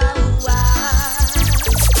 wow, wow.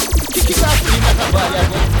 Kick it off, leave like a ball,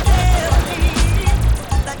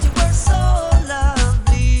 That you were so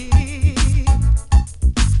lovely.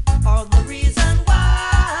 All the reason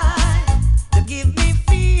why you give me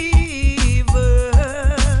fever.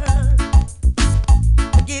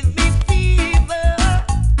 Give me fever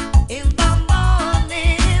in the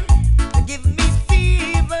morning. Give me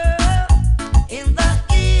fever in the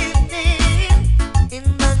evening, in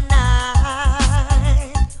the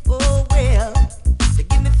night. Oh well, you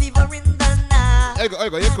give me fever in the night.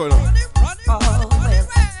 There you go now. Oh well,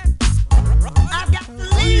 I've got to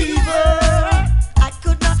leave her. I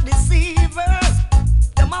could not deceive her.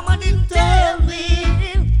 The mama didn't tell me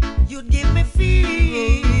you'd give me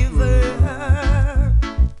fever.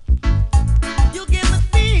 You give me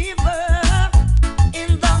fever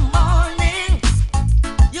in the morning.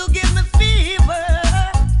 You give me fever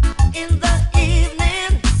in the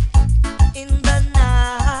evening, in the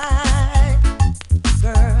night,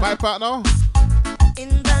 girl. My part now. In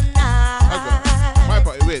the night. My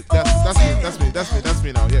part. Wait, that's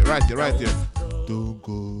me now. Yeah, right here. Don't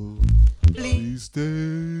go, please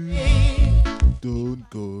stay. Don't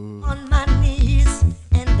go. On my knees,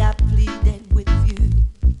 and I pleaded with you.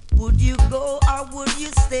 Would you go or would you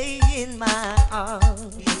stay in my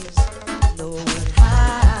arms? No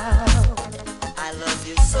how I love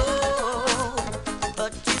you so,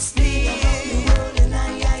 but you still.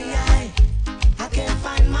 I can't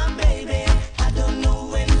find my baby. I don't know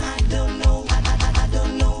when. I don't know. I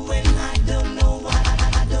don't know when. I don't know why.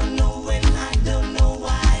 I don't know when. I don't know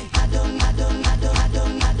why. I don't know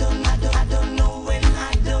when.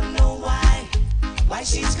 Why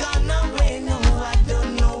she's gone away? No, I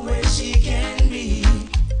don't know where she can be.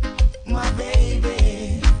 My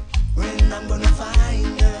baby, when I'm gonna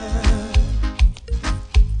find her.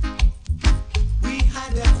 We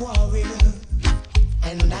had a quarrel,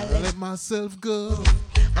 and I let myself go.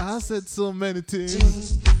 I said so many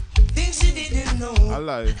things. Things you didn't know. I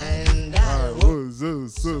lied. And I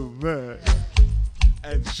was so mad.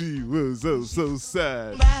 And she was so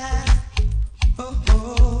sad.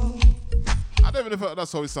 I don't even know if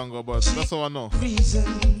that's how we sang about, but that's how I know. The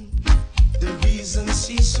reason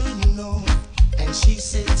she should know. And she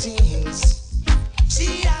said things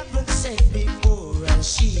she haven't said before. And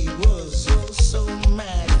she was so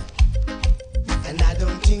mad. And I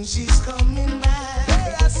don't think she's coming back.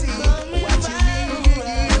 Well, I see what you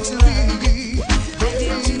need to be. I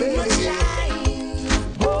did too much lying.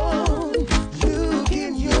 Oh, look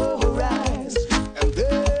in your eyes. And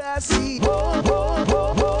there I see.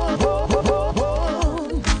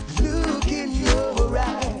 Look in your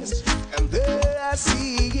eyes. And there I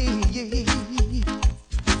see.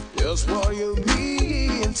 Just what you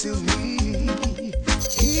mean to me.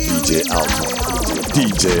 DJ Alton.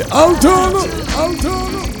 DJ Alton.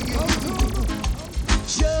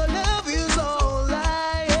 Your love is all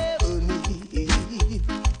I ever need.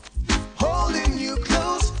 Holding you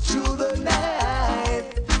close through the night.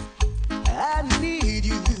 I need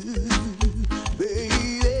you,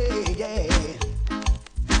 baby, yeah.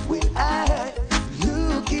 When I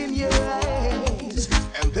look in your eyes,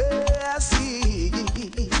 and there I see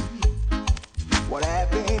what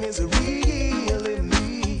happened is real in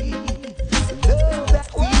me. Love that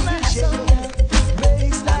we share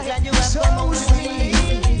makes life so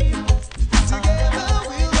sweet. Together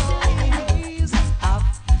we'll always. I've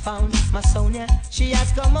found my Sonia. She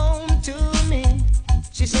has come home to me.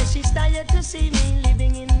 She says she's tired to see me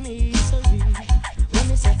living in misery. When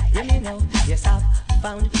me say, let me know. Yes, I've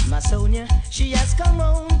found my Sonia. She has come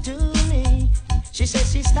home to me. She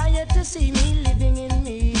says she's tired to see me living in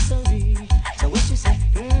misery. So what she say?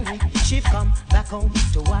 She've come back home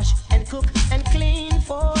to wash and cook and clean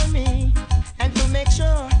for me, and to make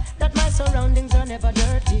sure that my surroundings are never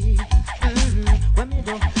dirty. When me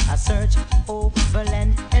do a search over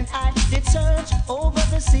land, and I did search over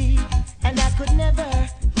the sea, and I could never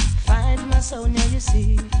find my Sonia, you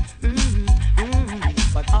see.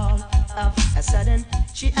 But all of a sudden,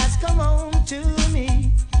 she has come home to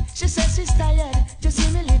me. She says she's tired to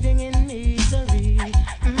see me living in misery.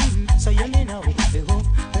 So you may know it.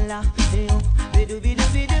 La be do be do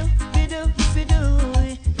be do be do be do.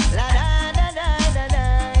 La da da da da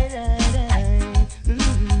da da.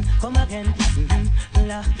 Come again.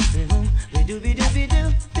 La be do be do be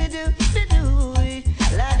do be do be do.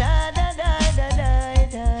 La da da da da da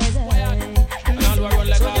da. And all who run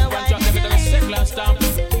like a bunch of them with a sick last time.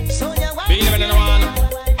 Be living in the one.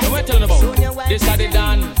 Don't wait telling about this are the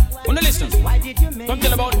done. Wanna listen? Come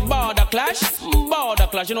tell about border clash. Border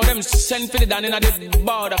clash. You know them send for the down in the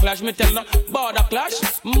border clash. Me tell them border clash.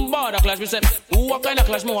 Border clash. Me say what kind of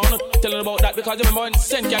clash? Me wanna tell them about that because you remember when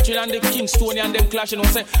St. Catherine and the Kingstonian and them clash. You know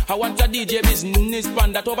say I want a DJ business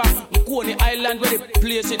band that over Coney Island where they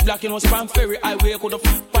place it black. You know span ferry highway could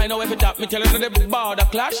find out if it up. Me tell them the border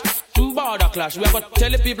clash. Border clash. We have to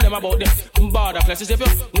tell the people them about the border clash. If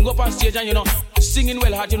you go up on stage and you know singing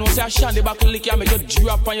well hard, you know say I shandy back lick you make you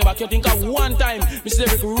drop on your back. You think of one time Mr.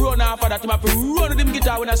 Eric run after that him have to run with him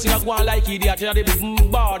guitar when I sing a go on like idiot. You know the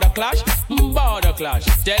big border clash. Border clash.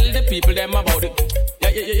 Tell the people them about it.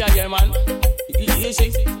 Yeah, man. You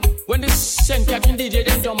see, when the St. Catherine DJ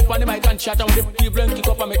then jump on the mic and chat and when the people kick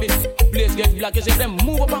up and make the place get black, you see them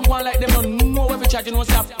move up and go on like them don't know where to chat. You know,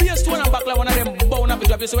 say a face to and back like one of them bound up the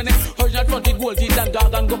club. You see when they original front it gold teeth and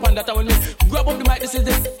dog and go up and that, and when we grab up the mic, this is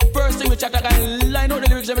the first thing we chat. I can line out the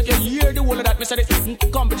lyrics and make you hear the whole of that. We say the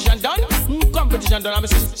competition done. Competition done. And we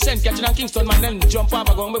see St. Catherine and Kingston man then jump up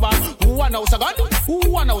and go. We ball one house a gun.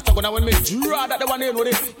 One house a gun. And when we draw that the one you know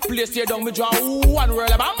the place here down, we draw one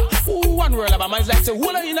roll of bomb. One roll of bomb. And it's like say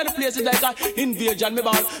whole of in the place is like a invasion. Me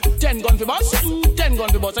ball 10 gun for boss. 10 gun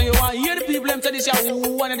for boss. And you want to hear the people them say this year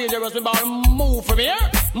one of the dangerous. Me ball move from here.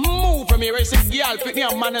 Move from here. You see girl pick me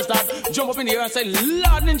a man and start jump up in here and say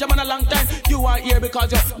Lord Ninja man a long time. You are here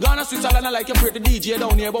because you're gone to Switzerland and like you pray the DJ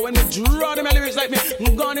down here. But when me draw them lyrics like me,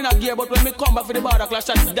 gone in a gear. But when me come back for the border clash,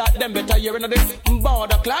 that them better hear in the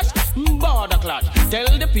border clash. Border clash. Tell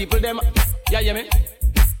the people them, yeah, me.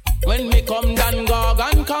 When me come, Dan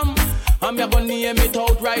Gorgon come. I'm gonna name it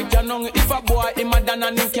out right you know. If a boy him a dan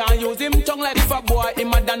and him can't use him tongue like. If a boy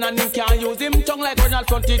him a dan and him can't use him tongue like. Ronald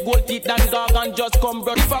fronted gold teeth and dog and just come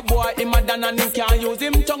brush. If a boy him a dan and him can't use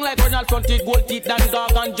him tongue like. Ronald fronted gold teeth and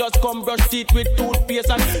dog and just come brush teeth with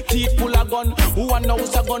toothpaste and teeth full of gun. Who a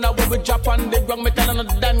knows a gun a we drop on the ground. Me tell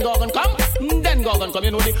another Dan Gorgon come, Dan Gorgon come.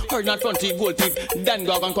 You know the Ronald fronted gold teeth. Dan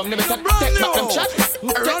Gorgon come. Never take back them shots.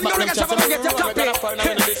 Take back them shots. Get your copy.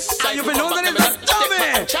 And you been know that it's a dummy.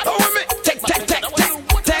 Oh me, take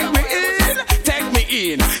me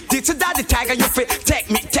in. This is Daddy Tiger, you fit. Take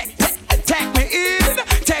me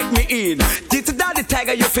in. This is Daddy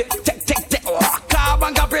Tiger, you fit. Take. Oh,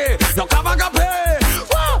 carbon copy. No carbon copy.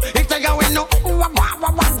 Wow, it's Tiger with no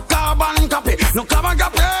carbon copy. No carbon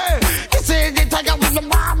copy. This is the Tiger with the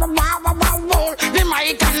roll. The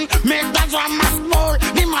mic and make that rum and roll.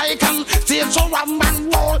 The mic and say so rum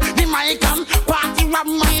and roll. The mic and party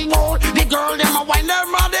rum and roll. The girl them a wine their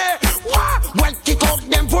body. Wow, when kick out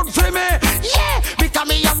them foot for me. Yeah, because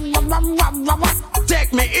me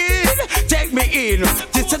take me in.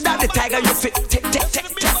 This is Daddy Tiger, you fit. Take me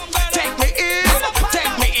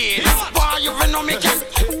in. Boy, you know me can.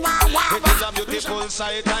 It is a beautiful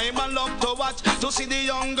sight, I'm a love to watch. To see the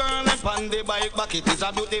young girl up on the bike back. It is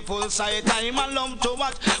a beautiful sight, I'm a love to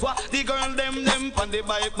watch. What the girl them on the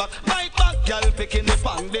bike back. Bike back, girl picking the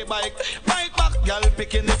on the bike. Bike back, girl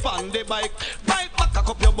picking the on the bike. Bike back, cock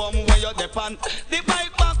up your bum where you're depend. The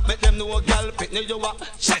bike back, make them know girl pick you up.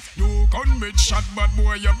 You commit shot, bad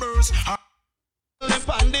boy, you burst.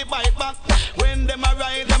 On the bike back, when them a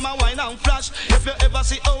ride, them a wine and flash. If you ever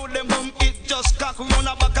see how them bum it just cock run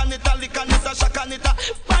a back and it a lick and it a shock and it a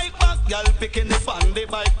bike back, girl picking the on the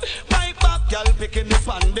bike. Bike back, girl picking the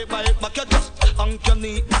on the bike back. You just hunk your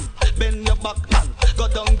knee and bend your back and go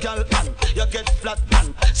down, girl, and you get flat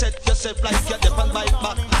and set yourself like you're dip and bike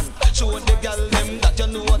back and show the girl them that you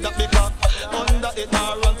know that because under it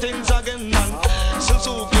now run things again and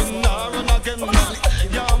Suzuki now run again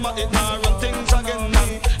and Yama it now run things again.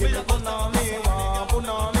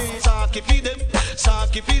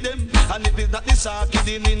 Saki feed them, and if it's not the Saki,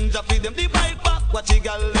 the ninja feed them. The bike back, what you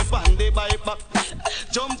gal left on the bike back.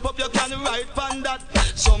 Jump up, you can ride pan that.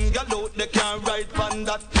 Some gal out, they can ride pan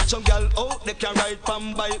that. Some gal out, they can ride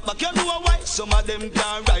pan bike back. You know why? Some of them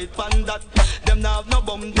can ride pan that. Them now have no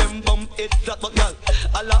bum, them bum it flat, but gal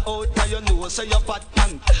all out, you know, say you're fat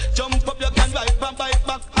and jump up, you can ride pan bike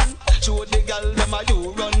back and show the gal them how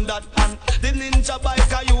you run that and the ninja bike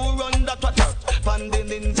how you run that water. Pan the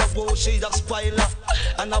ninja go, she just spoil up.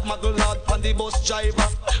 And have my girl out pan the bus driver.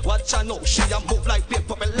 Watch her know, she a move like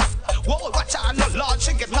paper bella. Whoa, watch her no lord,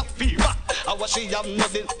 she get no fever. I watch she have no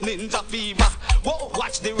the ninja fever. Whoa,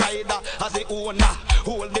 watch the rider as the owner.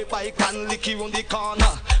 Hold the bike and lick you on the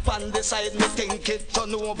corner. Pan the side, me think it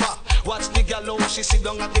turn over. Watch the girl how she sit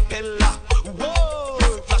down at the pillar. Whoa,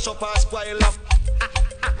 flash up her spoiler.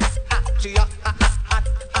 She a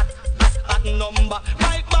number.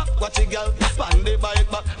 Bike back, watch the girl pan the bike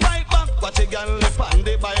back. Bike back, watch the girl pan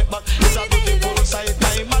the bike back. It's a beautiful sight,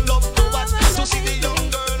 I'm a love to watch. To see the young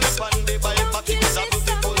girl pan the bike back. It's a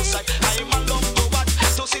beautiful sight, I'm a love to watch.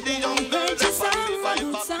 To see the young girl pan the bike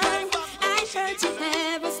back. I heard you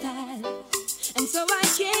have a style, and so I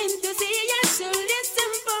came to see you to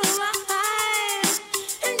listen for a while.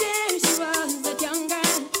 And there she was, that young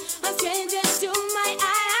girl, a stranger to my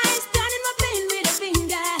eyes, turning my pain with a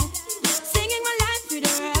finger, singing my life with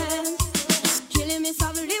her hands, killing me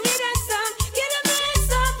softly with her song, killing me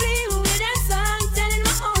softly with her song, telling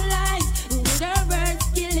my whole life with her words,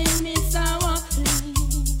 killing me softly.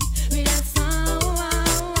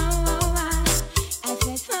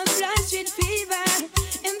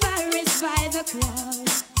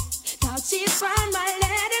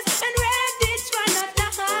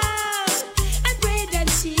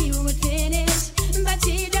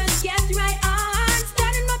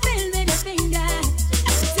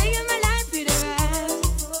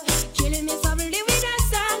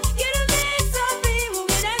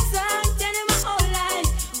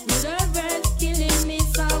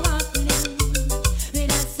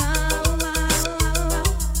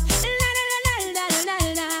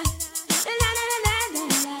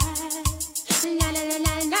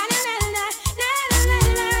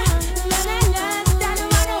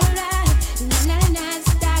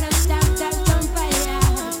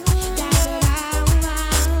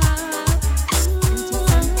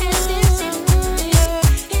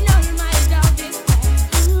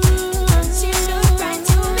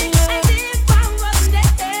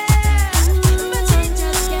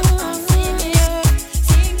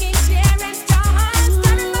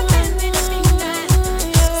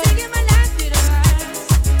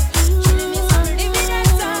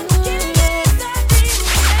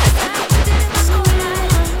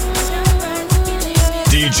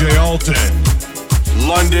 DJ Alton,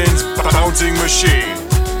 London's bouncing machine.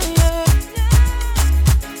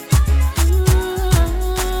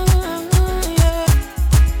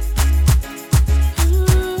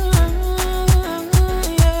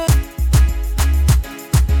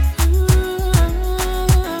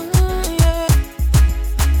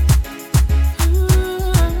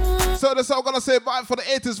 So that's how I'm gonna say bye for the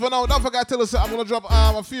 80s for now. Don't forget to tell us I'm gonna drop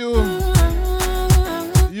a few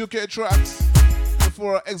UK tracks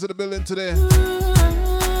before I exit the building today.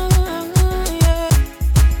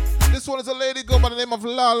 This one is a lady go by the name of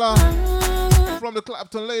Lala from the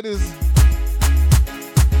Clapton Ladies.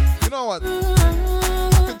 You know what?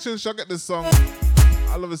 I think Chin shall get this song.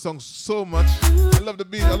 I love this song so much. I love the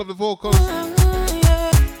beat, I love the vocals.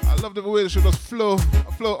 I love the way she just flow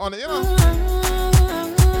on it, you know?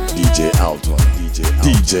 DJ Alton,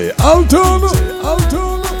 DJ Alton.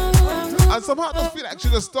 And somehow I just feel like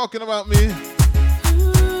she's just talking about me.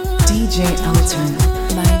 DJ Alton,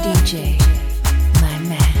 my DJ, my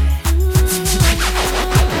man.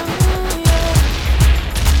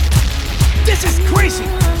 This is crazy.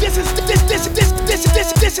 This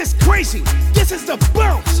is crazy. This is the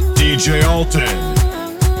bounce. DJ Alton,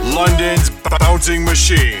 London's bouncing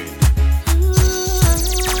machine.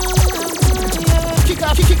 Kick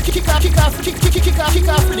off with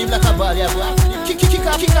him like a ball, yeah, boy. Kick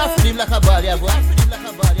off with him like a ball, yeah, boy.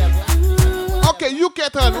 Okay, you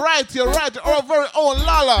get it right, you're right. Our very own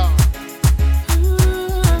Lala.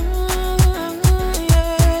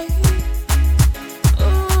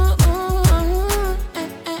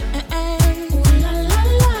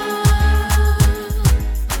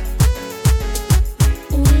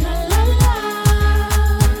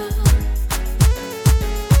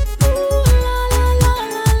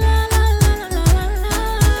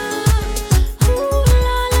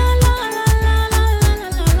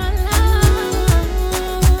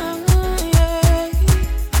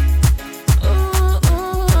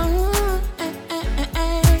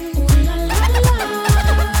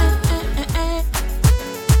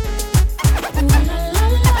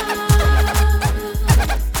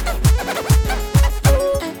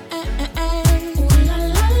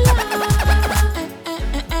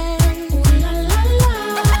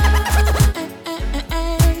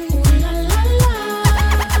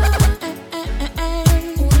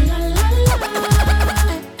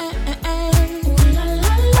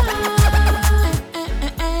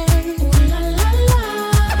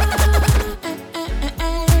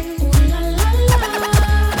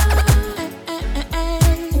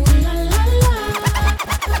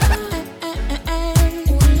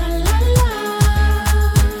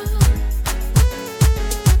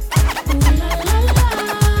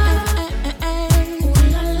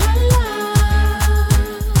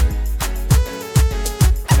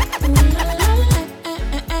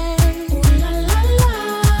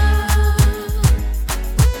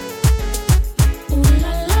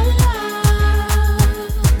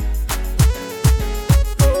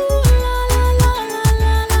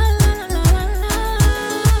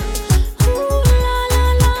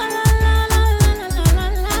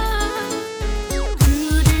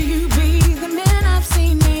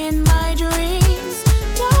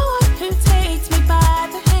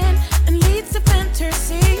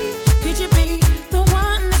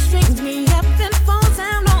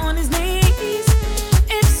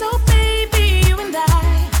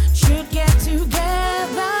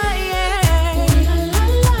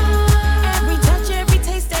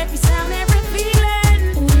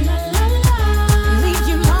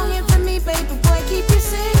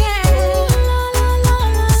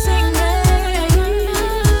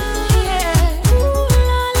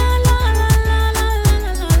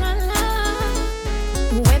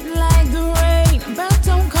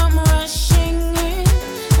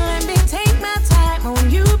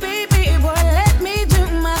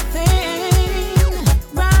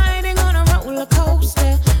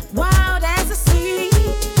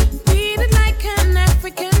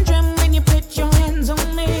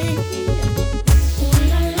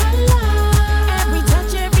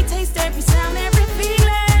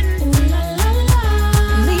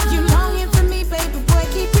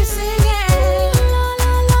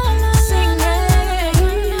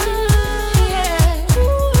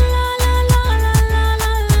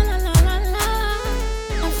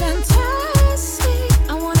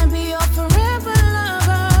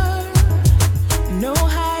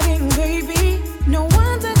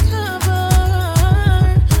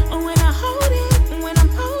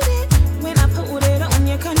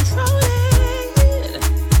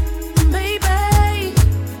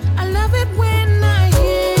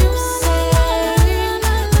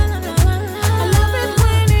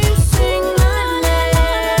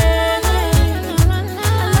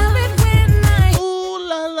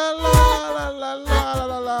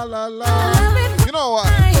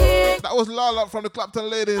 from the Clapton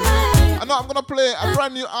ladies. I know I'm gonna play a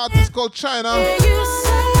brand new artist called China. And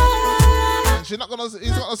he's not gonna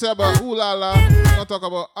say about ooh la la, he's gonna talk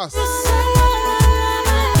about us.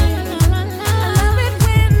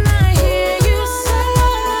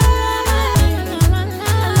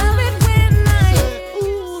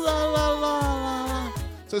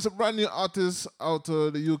 So it's a brand new artist out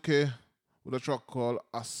of the UK with a track called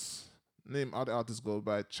Us. Name of the artist goes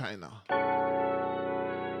by China.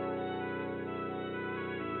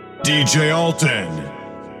 DJ Alton,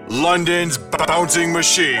 London's bouncing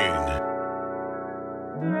machine.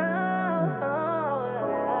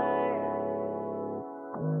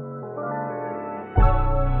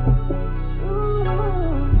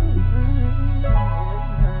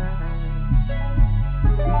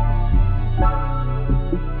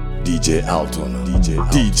 DJ Alton,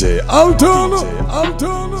 DJ Alton.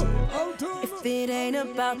 If it ain't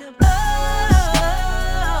about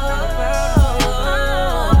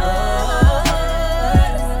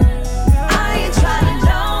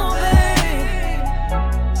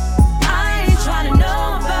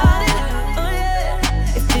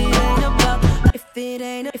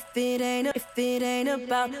if it ain't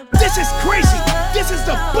about this is crazy. This is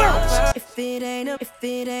the bounce. If it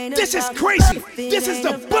ain't this is crazy. This is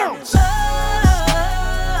the bounce.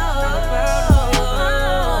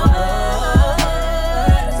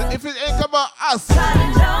 So if it ain't about us,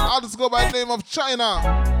 I'll just go by the name of China.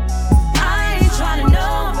 I ain't trying to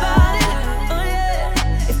know about it. Oh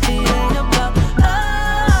yeah. If it ain't about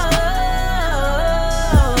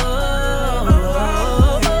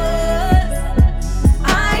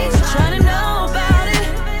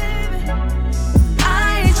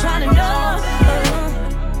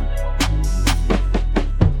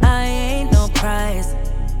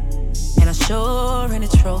sure in a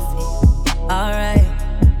trophy, alright,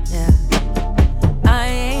 yeah. I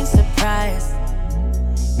ain't surprised,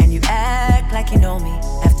 and you act like you know me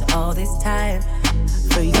after all this time.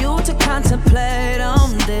 For you to contemplate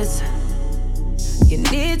on this, you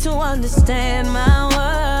need to understand my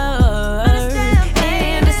words.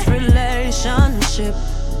 In this relationship,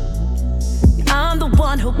 I'm the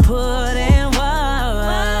one who put in work.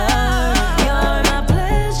 You're my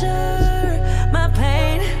pleasure, my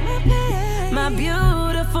pain, my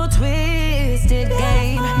beautiful twisted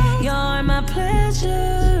game. You're my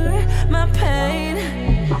pleasure, my pain,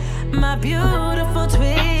 my beautiful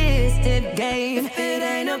twisted game. If it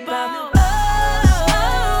ain't about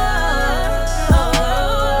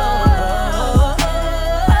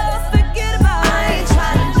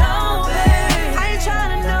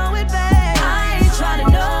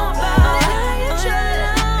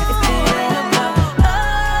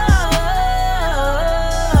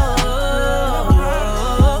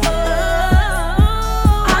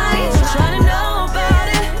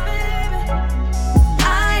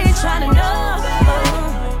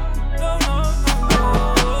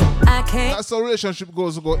that's how relationship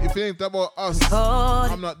goes. If it ain't about us,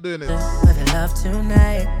 I'm not doing it. Living love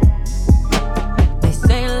tonight. They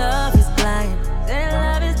say love is blind.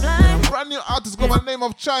 Love is blind. Brand new artist go by the name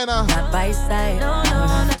of China. Not by sight. No.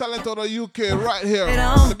 Talent out of the UK right here.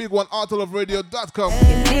 On the big one, artloveRadio.com.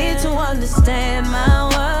 You need to understand my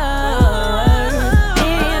words.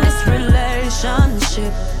 In this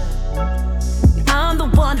relationship, I'm the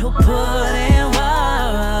one who put in work.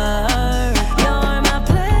 You're my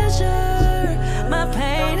pleasure, my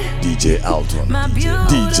pain, DJ Alton, my beautiful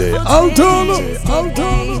DJ Alton.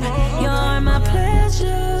 You're my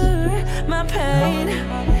pleasure, my pain,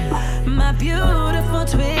 my beautiful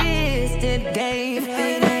twisted game. If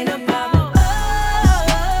it ain't about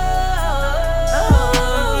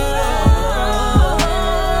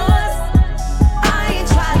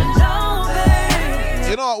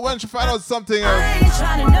you know, when she find out something else,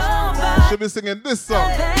 she'll be singing this song.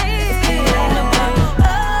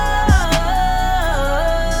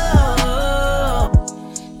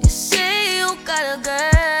 You say you got a girl.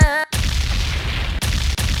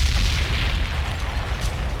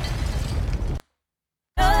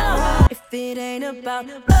 If it ain't about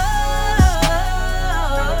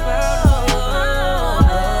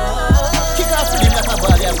kick off the like a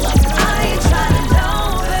ball, yeah, boy. I ain't trying to know,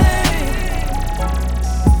 babe.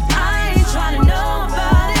 I ain't trying to know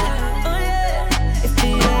about it. Oh yeah. If it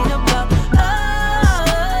ain't about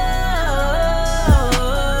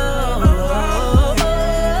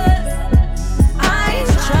I ain't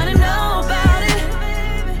trying to know about it.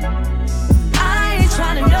 I ain't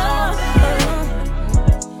trying to know.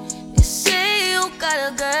 You say you got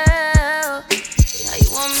a girl. Now you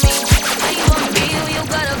want me? Now you want me? You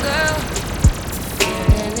got a girl.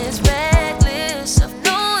 And it's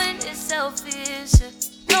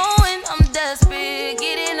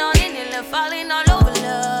falling all over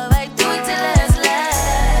love. I do it till it's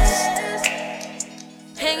last.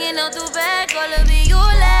 Hanging out the back, all of it you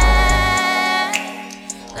last.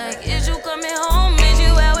 Like, is you coming home? Is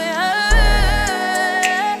you out with her?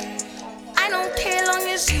 I don't care long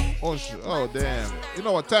as you. Oh damn. You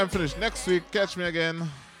know what? Time finish next week. Catch me again.